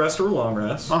short rest or long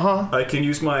rest, I can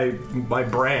use my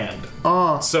brand.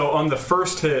 So on the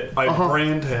first hit, I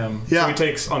brand him. Yeah. So he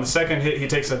takes, on the second hit, he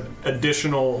takes an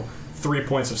additional 3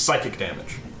 points of psychic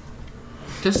damage.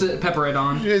 Just to pepper it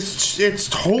on. It's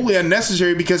totally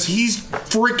unnecessary because he's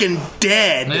freaking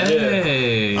dead.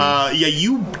 Hey. Yeah,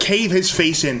 you cave his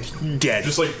face in, dead.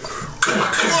 Just like... What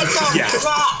the Yeah.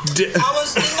 crap? I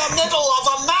was in the middle of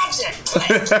a magic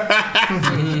trick.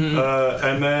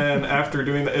 and then after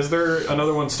doing that, is there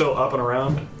another one still up and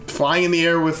around? Flying in the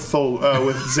air with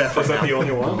Zeph. Is that the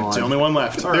only one? It's the only one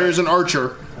left. All right. There's an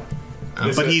archer,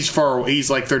 Is but it- he's far.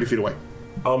 He's like 30 feet away.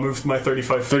 I'll move my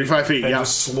 35 feet. 35 feet, and yeah.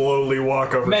 just slowly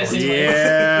walk over towards Menacingly. it.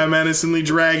 Yeah, menacingly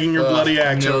dragging your bloody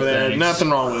axe no over there. thanks. Nothing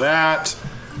wrong with that.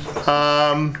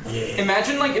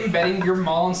 Imagine like embedding your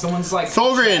maul in someone's like.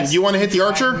 Thulgrin, chest do you want to hit the and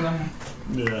archer? dragging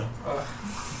them. Yeah.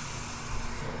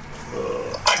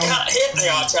 I can't hit the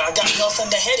archer. I got nothing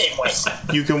to hit him with.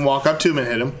 You can walk up to him and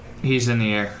hit him. He's in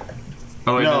the air.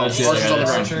 Oh, wait, No, that's the Archer's other on the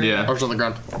guy. ground. Yeah. Archer's on the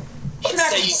ground.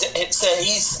 It says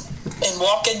he's in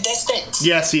walking distance.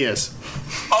 Yes, he is.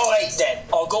 Alright then,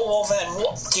 I'll go over and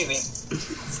walk to him.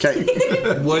 Okay.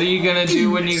 What are you gonna do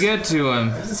when you get to him?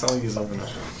 It's not like he's having a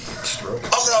stroke. I'm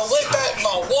gonna whip out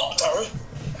my water.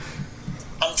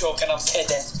 I'm joking, I'm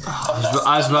kidding.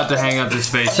 I was about to hang up this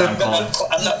FaceTime call.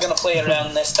 I'm not gonna play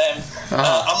around this time.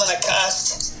 I'm gonna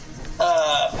cast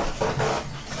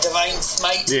Divine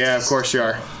Smite. Yeah, of course you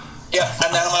are. Yeah,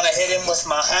 and then I'm gonna hit him with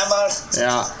my hammer.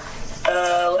 Yeah.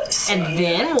 Let's see. And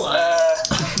then what?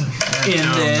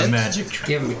 And then, Magic trick.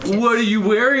 Give me. what are you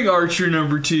wearing, Archer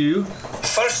number 2?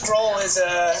 First roll is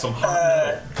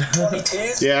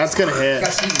 22. Yeah, that's gonna hit.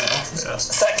 Got speed metal.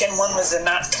 Second one was a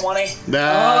nat 20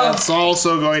 That's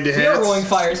also going to We are hit. rolling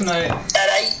fire tonight. at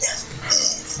 8.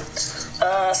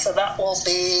 So that will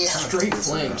be Straight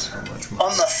flames. on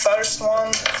the first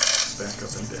one. Stack up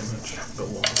in damage. The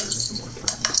longer, the more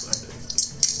turns I take.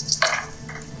 So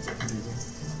I can do the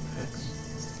hex.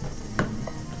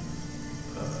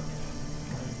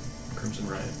 Crimson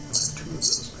Riot. I have 2 of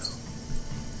those now.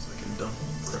 So I can double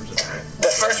Crimson Riot.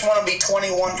 The first one will be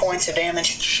 21 points of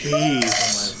damage.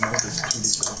 Jeez. My mouth is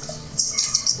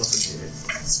 2d6 plus a d8.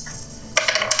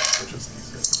 Which is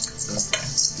d6. That's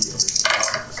the other d6.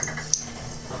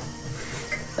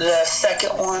 The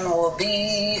second one will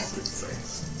be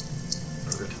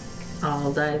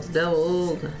All dice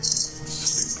doubled.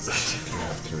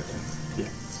 Yeah.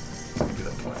 I can do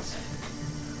that twice.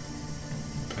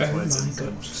 That's why I did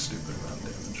that stupid amount of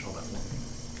damage all that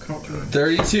one.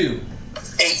 32.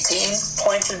 18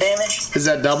 points of damage. Is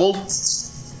that doubled?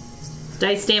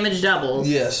 Dice damage doubles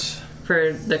Yes.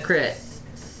 for the crit.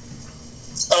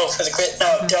 Oh, for the crit?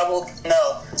 No, doubled?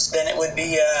 No. Then it would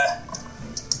be,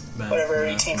 whatever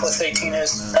 18 plus 18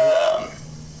 is.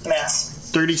 Math.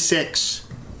 36.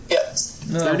 Yep.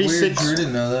 No, 36. weird. Drew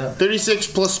didn't know that. 36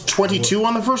 plus 22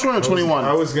 on the first one or 21?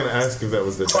 I was going to ask if that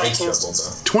was the dice 22. double,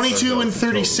 though. 22 and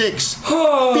 36.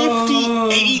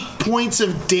 58 points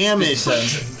of damage.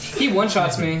 He one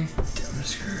shots me.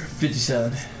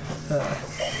 57.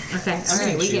 Okay,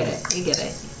 alright, we get it. We get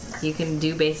it. You can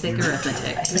do basic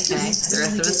arithmetic. Okay, the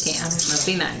rest of us can't. Must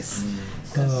be nice.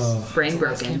 Brain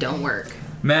broken, don't work.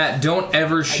 Matt, don't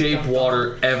ever shape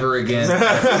water ever again. What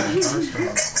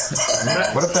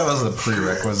if that was the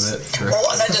prerequisite trick?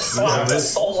 Well, and I just slapped the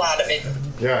soul out of it.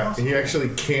 Yeah, he actually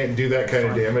can't do that kind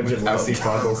of damage unless he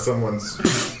bottles someone's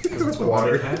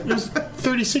water.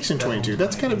 36 and 22.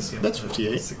 That's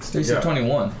 58. He said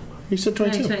 21. You said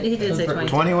 22. He did say 22.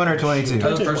 21 or 22?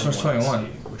 The first one's 21.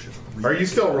 Are you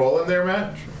still rolling there,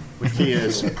 Matt? He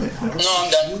is. No,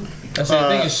 I'm done. I said the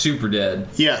thing is super dead.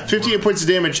 Yeah, 58 points of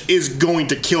damage is going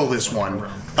to kill this one.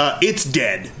 It's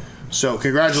dead. So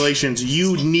congratulations.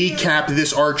 You kneecap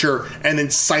this archer and then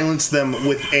silence them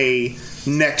with a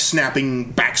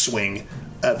neck-snapping backswing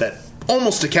that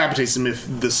almost decapitates them if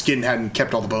the skin hadn't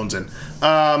kept all the bones in.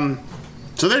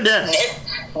 So they're dead.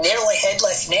 Nearly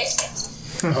headless Nick.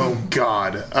 Oh,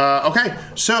 God. Okay,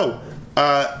 so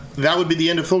that would be the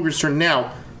end of Thulgrim's turn.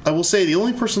 Now, I will say the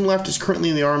only person left is currently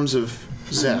in the arms of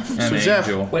Zeph. So, Zeph,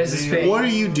 what is his fate? What are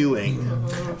you doing?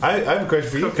 I have a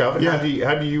question for you, Calvin. Yeah.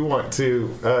 How do you want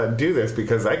to do this?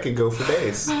 Because I could go for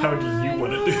days. How do you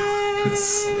want to do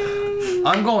this?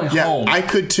 I'm going home. I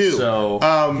could too. So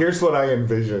here's what I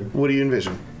envision. What do you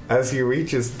envision? As he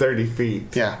reaches 30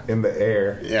 feet in the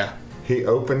air, he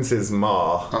opens his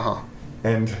maw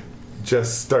and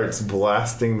just starts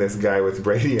blasting this guy with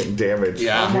radiant damage.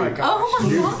 Yeah. Oh my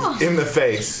god. In the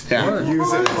face. Yeah.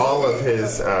 Using all of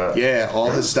his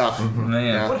all his stuff. Man.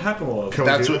 Yeah. What happened?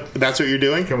 That's what you're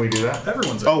doing? Can we do that?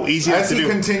 Everyone's easy as to he do.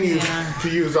 continues to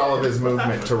use all of his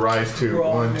movement to rise to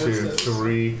 1, 2,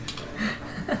 3,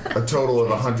 a total of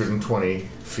 120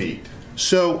 feet.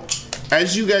 So,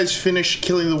 as you guys finish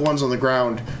killing the ones on the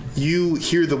ground, you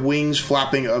hear the wings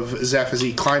flapping of Zeph as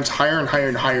he climbs higher and higher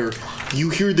and higher. You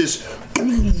hear this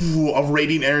of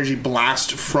radiant energy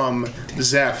blast from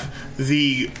Zeph.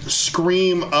 The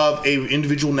scream of an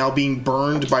individual now being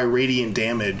burned by radiant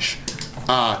damage.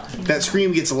 That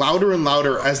scream gets louder and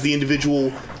louder as the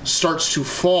individual starts to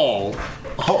fall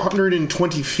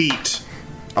 120 feet.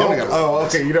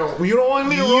 Okay. You don't want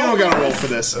me to roll? You don't gotta roll for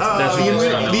this.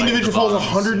 The individual falls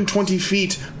 120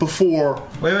 feet before.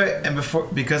 Wait, and before,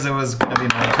 because it was gonna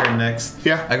be my turn next.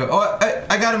 Yeah. I go. Oh,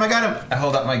 I got him! I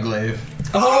hold out my glaive.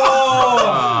 Oh!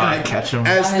 And I catch him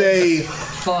as they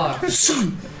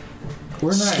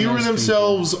skewer nice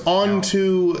themselves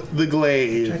onto the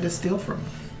glaive. Tried to steal from him.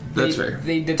 That's fair.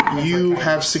 You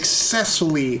have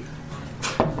successfully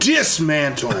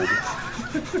dismantled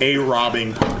a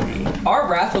robbing party. Our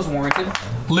wrath was warranted.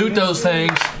 Loot those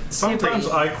things. Sometimes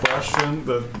I question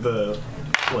the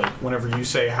like whenever you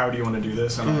say how do you want to do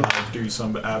this and I like, do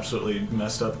some absolutely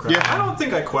messed up crap. Yeah. I don't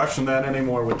think I question that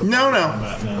anymore with the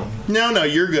combat now. No,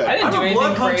 you're good. I didn't do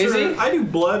anything crazy. I do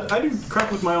blood. I do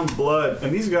crap with my own blood,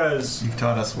 and these guys. You've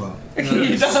taught us well.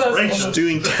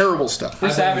 Doing terrible stuff.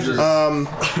 We're savages.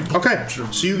 Okay,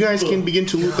 so you guys can begin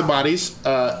to loot the bodies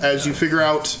as you figure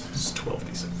out. It's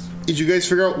 12d6. Did you guys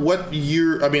figure out what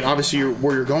I mean, obviously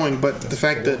where you're going, but the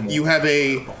fact that you have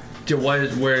a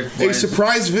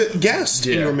surprise guest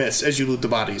in your midst as you loot the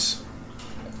bodies.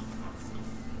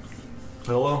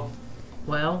 Hello.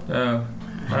 Well.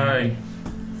 Hi.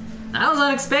 That was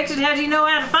unexpected. How do you know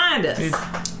how to find us?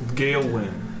 Gale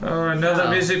Wynn. Oh, another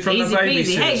visit from easy the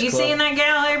peasy. babysitters Hey, you club. seeing that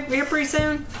gal here pretty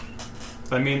soon?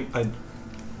 I mean,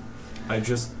 I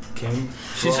just came.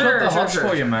 She's got the hots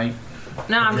for you, mate.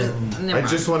 No, I'm just. I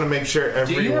just want to make sure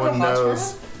everyone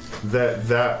knows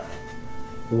that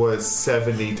was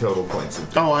 70 total points.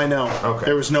 Oh, I know. Okay.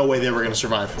 There was no way they were going to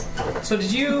survive. So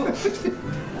did you?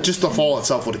 Just the fall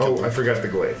itself would have killed them. I forgot the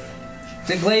glaive.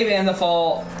 The glaive and the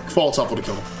fall. Fall itself would have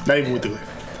killed them. Not even with the glaive.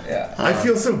 Yeah. I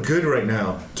feel so good right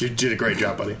now. You did a great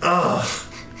job, buddy.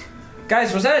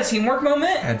 Guys, was that a teamwork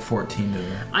moment? I had 14 to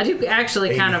there. I do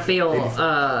actually kind of feel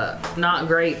not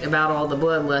great about all the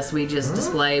bloodlust we just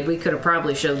displayed. We could have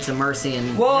probably showed some mercy and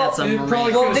had some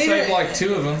probably romance. could have saved like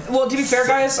 2 of them. Well, to be fair,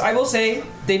 guys, I will say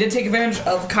they did take advantage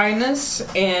of kindness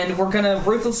and were gonna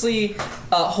ruthlessly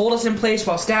hold us in place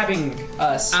while stabbing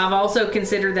us. I've also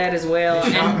considered that as well.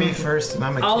 You shot And me first, and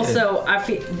I'm a kid. also, I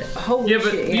feel holy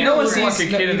shit. You don't look like a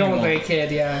kid You don't look anymore. like a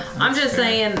kid, yeah. I'm just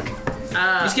saying.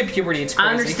 You skip puberty. It's crazy.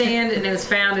 I understand, and it was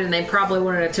founded, and they probably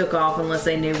wouldn't have took off unless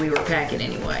they knew we were packing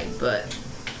anyway. But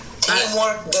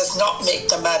Teamwork does not make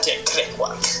the magic trick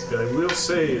work. I will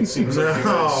say it seems like you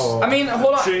guys I mean,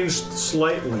 hold on. changed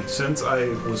slightly since I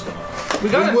was gone. We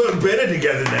got We're better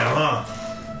together now,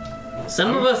 huh?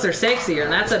 some of us are sexier,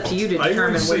 and that's up to you to I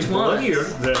determine would say which one. bloodier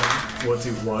than what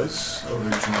it was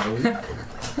originally.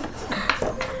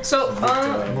 So,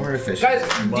 More efficient. guys,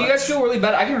 do you guys feel really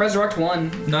bad? I can resurrect one.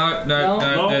 No, No?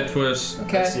 that was.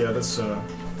 Okay. That's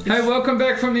Hey, welcome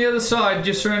back from the other side.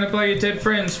 Just surrounded by your dead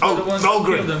friends. For the ones who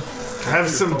killed them. Have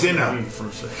some dinner. for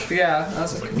a second. Yeah,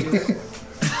 that's okay.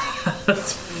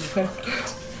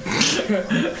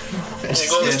 Just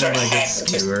go and start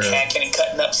hacking and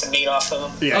cutting up some meat off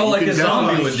of them. Yeah, Oh, you like can a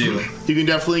zombie definitely- would do. You can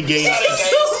definitely gain.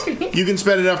 You can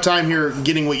spend enough time here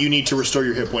getting what you need to restore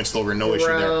your hit points, Thulgrim. No issue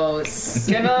there. Gross.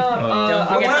 Can Don't What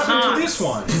forget happened the to this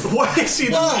one? Why is he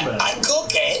doing that? I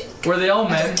cook it. Were they all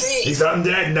men? He's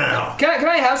undead now. Can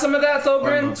I have some of that, I'm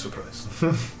Thulgrim? not surprised.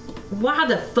 Why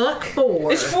the fuck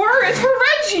for? It's for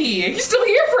Reggie. He's still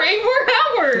here for 8 more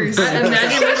hours.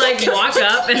 Imagine we like walk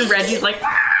up and Reggie's like,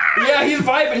 "Ah!" Yeah, he's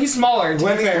vibing. He's smaller.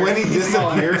 When he He's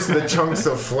smaller. disappears, the chunks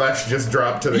of flesh just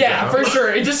drop to the Yeah, ground. for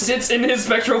sure. It just sits in his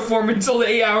spectral form until the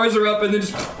 8 hours are up, and then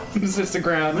just hits the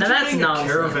ground. Now that's Being a nonsense.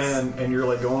 caravan, and you're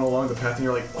like going along the path, and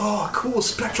you're like, "Oh, cool,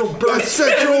 spectral bird!"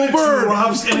 Spectral and then it bird!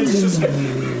 drops, and it's just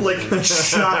like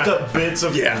chopped up bits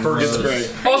of birds. It's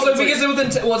great. Also, because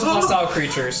it's a hostile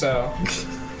creature, so.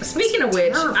 Speaking of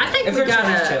which, I think If we there's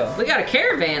someone chill. got a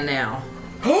caravan now.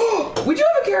 We do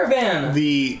have a caravan.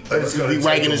 The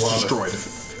wagon is destroyed.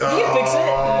 You can fix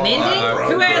it.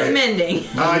 Mending? Who has mending?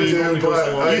 I do,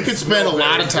 but You could spend a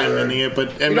lot of time mending it,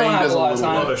 but We don't have does a lot of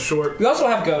little time. bit. Short. We also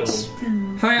have goats.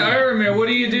 Hey, Ironman, what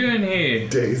are you doing here?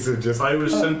 Days are just. I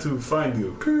was sent to find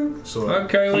you. So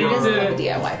Okay, well, you did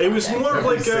it. It was more of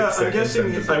like Six I'm guessing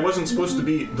seconds. I wasn't supposed to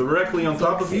be directly on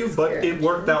top of you, but it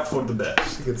worked out for the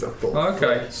best. It's a full.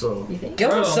 Okay. So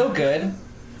Gilman's so good.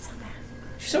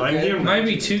 She's so I'm good. here.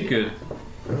 Maybe too good.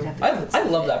 I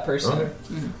love that person.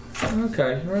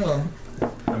 Okay, right on.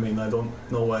 I mean, I don't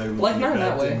know why it would Like, be not a in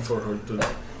bad that way. thing for her to.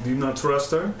 Do you not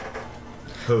trust her?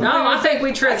 No, I think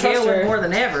we trust I trust Galen her. more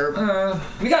than ever.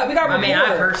 We got rapport. I mean,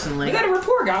 I personally. We got a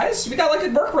rapport, guys. We got like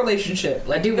a work relationship.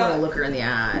 I do want to look her in the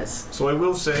eyes. So I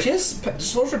will say, Just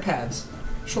shoulder pads.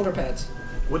 Shoulder pads.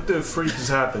 what the freak has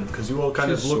happened? Because you all kind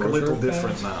Just of look a little sorcerer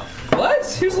different now. What?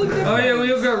 Who's looking different? Oh, yeah,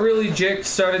 we all got really jacked,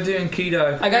 started doing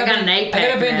keto. I got an 8 I got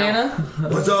pack a bandana.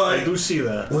 Was I I do see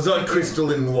that. was I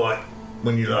crystalline white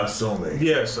when you last saw me?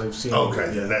 Yes, I've seen. Okay,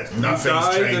 it, yeah. that's You nothing's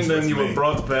died, changed and then with you me. were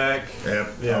brought back. Yep.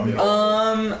 Yeah.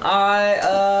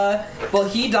 Well,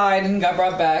 he died and got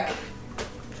brought back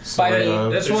by me.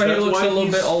 That's Is why he that looks why a little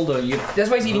he's- bit older. You, That's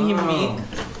why he's eating human meat.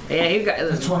 Yeah, he got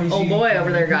old boy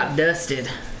over there got dusted.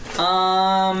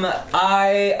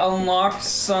 I unlocked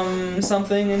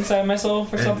something inside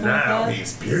myself or And something like now that.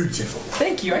 he's beautiful.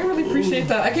 Thank you. I really appreciate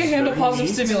that. I can't handle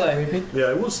positive stimuli. Yeah,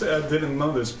 I will say I didn't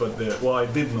know this, but I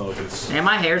did know this. Yeah,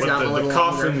 my hair's But gotten a the little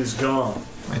coffin longer. is gone.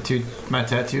 My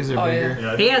tattoos are Oh, bigger. Yeah,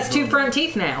 I He didn't has 2 know front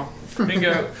teeth now.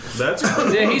 bingo. That's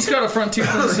Yeah, he's got a front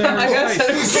tooth in the center I of guess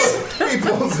his face. He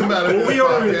pulls him out of well, his we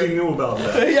already pocket. knew about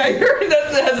that. Yeah, I heard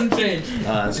that hasn't changed.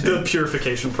 The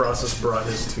purification process brought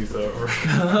his tooth over.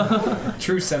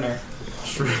 True center.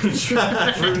 True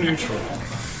neutral.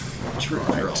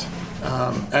 Right.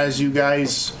 As you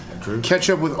guys catch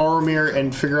up with Aromir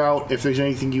and figure out if there's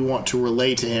anything you want to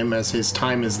relay to him, as his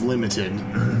time is limited.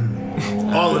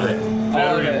 All of it.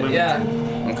 All of it, yeah.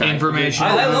 Information.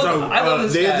 I love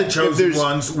this They're guy. the chosen there's-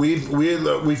 ones. We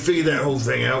figured that whole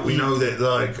thing out. We know that,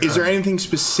 like. Is there anything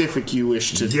specific you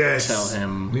wish to Yes. tell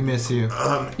him? We miss you.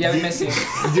 Yeah, we miss you.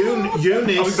 I'll be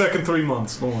Eunice, back in 3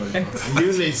 months. Don't worry.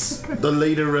 Eunice, the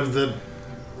leader of the.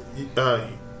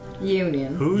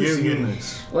 Union. Who's Union.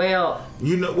 Eunice? Well,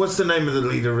 You know what's the name of the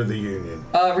leader of the union?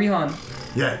 Rihan.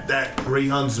 Yeah, that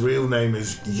Rihan's real name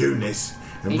is Eunice,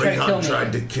 and He tried to kill Rihan me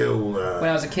tried to kill when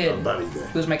I was a kid. a buddy there.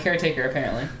 Who was my caretaker,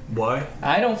 apparently. Why?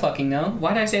 I don't fucking know.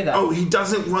 Why did I say that? Oh, he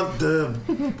doesn't want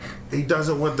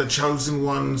the chosen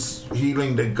ones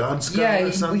healing the god scar yeah,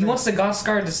 or something. he wants the God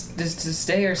Scar to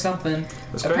stay or something.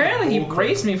 That's kind of Apparently, he bullcrap.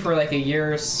 raised me for like a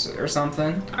year or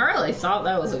something. I really thought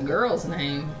that was a girl's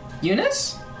name.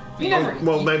 Eunice? You never.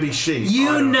 Well, maybe she. I You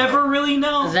don't never really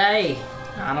know. They.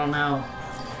 I don't know. know.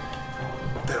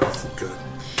 That was good.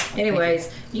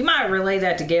 Anyways, you might relay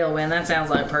that to Gailwyn. That sounds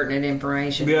like pertinent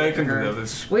information. Yeah, I for can do her.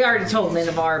 that. We already told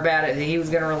Nineveh about it that he was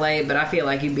going to relay it, but I feel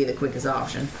like he'd be the quickest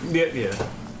option. Yeah.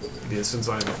 Since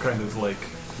I'm kind of like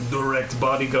direct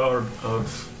bodyguard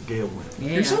of Galen. Yeah.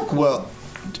 You're so cool. Well,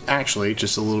 actually,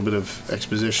 just a little bit of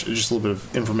exposition, just a little bit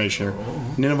of information here.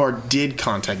 Nineveh did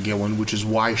contact Gillen, which is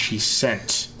why she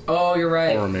sent Oh, you're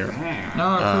right. Oromir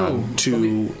Oh,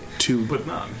 cool. to But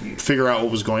not here. figure out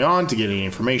what was going on, to get any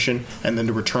information, and then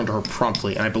to return to her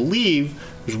promptly. And I believe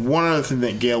there's one other thing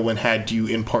that Gaelwyn had you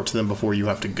impart to them before you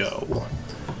have to go.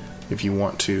 If you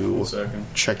want to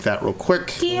check that real quick,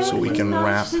 so we can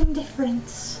wrap.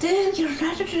 Indifference. The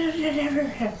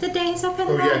days have been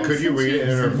Oh yeah, could you read it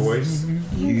in her voice?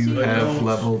 You have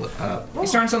leveled up. You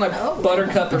starting to sound like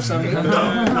Buttercup or something.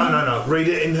 No. Read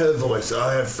it in her voice.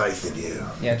 I have faith in you.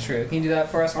 Yeah, true. Can you do that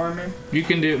for us, Armor? You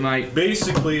can do it, mate.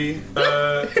 Basically,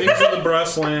 things in the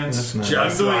Brasslands. That's I'm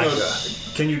nice. doing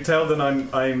Just Can you tell that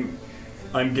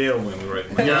I'm Galen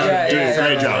right now? Yeah.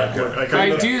 Great job. I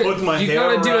kind Hey, of put my you hair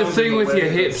gotta do a around thing the with your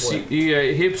leg. hips. Your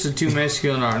hips are too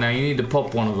masculine right now. You need to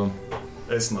pop one of them.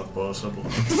 It's not possible.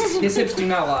 His hips do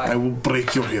not lie. I will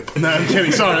break your hip. No, I'm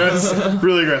kidding. Sorry, that's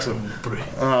really aggressive.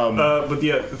 But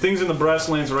yeah, things in the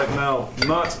Brasslands right now,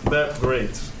 not that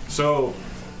great. So,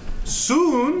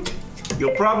 soon,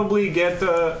 you'll probably get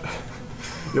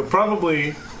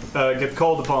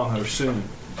called upon her soon.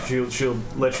 She'll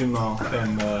let you know,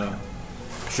 and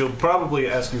She'll probably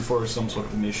ask you for some sort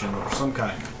of mission of some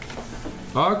kind.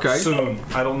 Okay. Soon.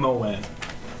 I don't know when.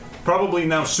 Probably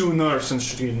now sooner, since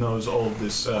she knows all of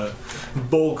this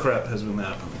bull crap has been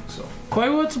happening. So. Wait,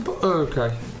 what's...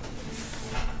 Okay.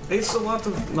 It's a lot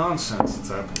of nonsense that's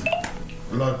happening.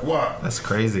 Like what? That's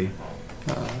crazy.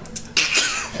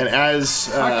 And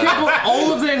as I can't believe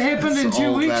all of that happened in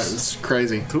 2 weeks. That is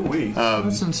crazy. 2 weeks.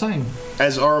 That's insane.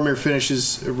 As Aramir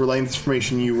finishes relaying this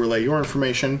information, you relay your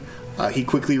information. He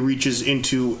quickly reaches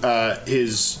into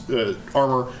his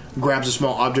armor, grabs a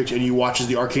small object, and you watch as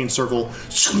the arcane circle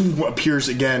appears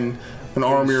again. And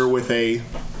Aramir, with a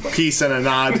peace and a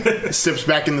nod, steps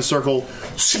back in the circle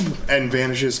and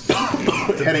vanishes,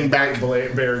 heading back.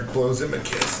 Bear blows him a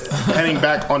kiss. Heading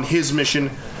back on his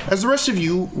mission. As the rest of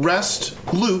you rest,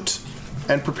 loot,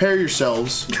 and prepare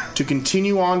yourselves to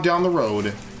continue on down the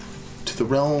road to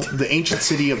the ancient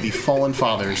city of the Fallen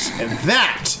Fathers. And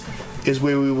that is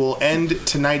where we will end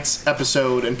tonight's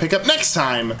episode and pick up next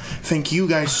time. Thank you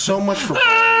guys so much for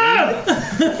playing.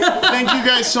 Thank you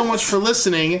guys so much for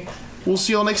listening. We'll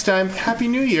see you all next time. Happy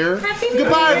New Year. Happy New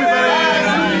Goodbye, Year.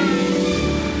 everybody.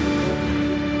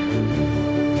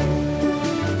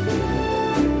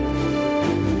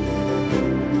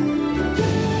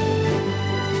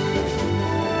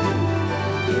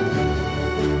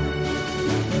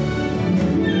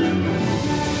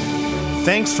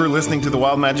 Thanks for listening to the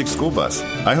Wild Magic School Bus.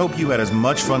 I hope you had as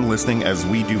much fun listening as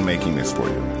we do making this for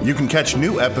you. You can catch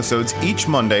new episodes each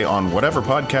Monday on whatever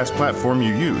podcast platform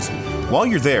you use. While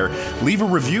you're there, leave a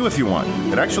review if you want.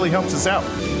 It actually helps us out.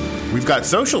 We've got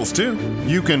socials too.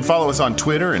 You can follow us on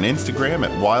Twitter and Instagram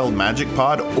at Wild Magic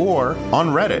Pod or on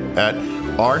Reddit at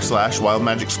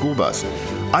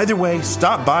r/WildMagicSchoolBus. Either way,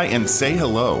 stop by and say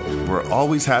hello. We're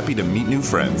always happy to meet new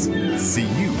friends. See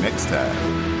you next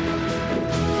time.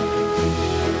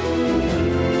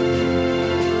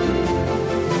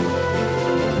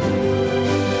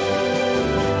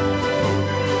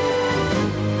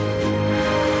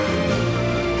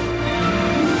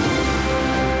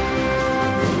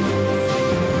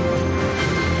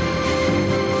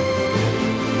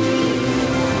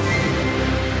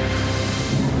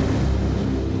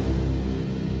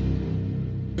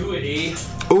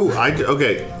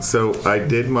 So I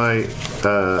did my,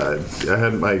 I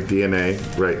had my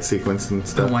DNA sequence and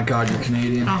stuff. Oh my God, you're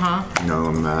Canadian. No,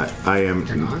 I'm not. I am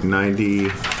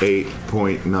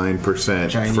 98.9%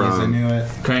 Chinese, from. I knew it.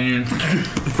 Canadian.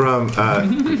 From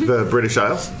the British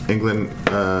Isles, England. We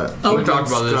talked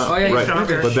about this. Oh, yeah, Right,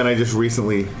 sure. but then I just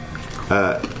recently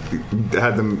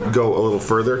had them go a little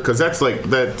further because that's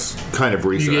kind of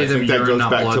recent. I think that goes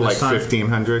back to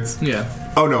 1500s. Yeah.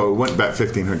 Oh no, it went back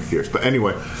 1500 years. But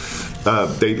anyway,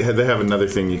 they have another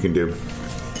thing you can do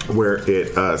where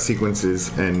it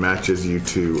sequences and matches you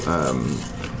to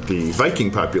the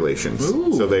Viking populations.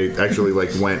 Ooh. So they actually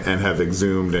went and have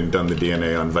exhumed and done the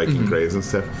DNA on Viking graves and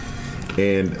stuff.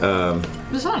 And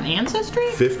is that on Ancestry?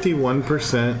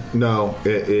 51%. No,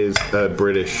 it is a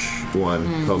British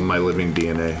one called My Living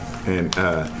DNA, and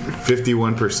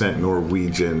 51%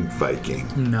 Norwegian Viking.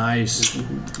 Nice.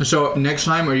 So next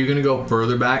time, are you going to go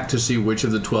further back to see which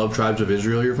of the 12 tribes of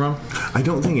Israel you're from? I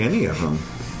don't think any of them.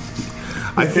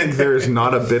 I think there's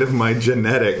not a bit of my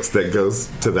genetics that goes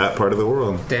to that part of the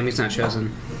world. Damn, he's not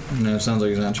chosen. No, it sounds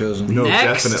like he's not chosen. No,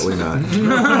 Next. definitely not.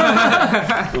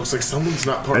 Looks like someone's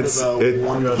not part It's of the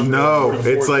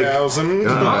it's like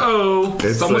Uh-oh.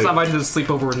 it's Someone's like not invited to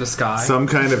sleepover in the sky. some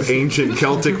kind of ancient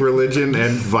Celtic religion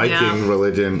and Viking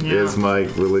religion is my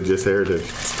religious heritage.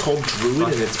 It's called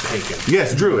Druid and it's pagan.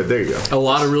 Yes, Druid. There you go. A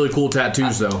lot of really cool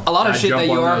tattoos, though. A lot of I shit jump that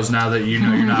you on are- those now that you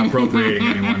know you're not appropriating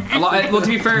anyone. Well, to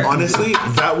be fair, Honestly,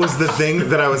 that was the thing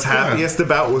that I was happiest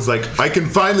about. Was like I can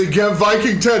finally get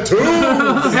Viking tattoos.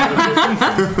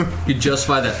 You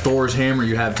justify that Thor's hammer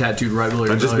you have tattooed right below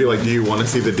your I'd just belly. be like, do you want to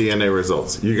see the DNA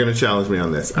results? You're going to challenge me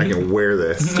on this. I can wear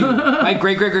this. my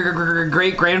great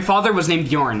grandfather was named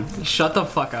Bjorn. Shut the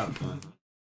fuck up.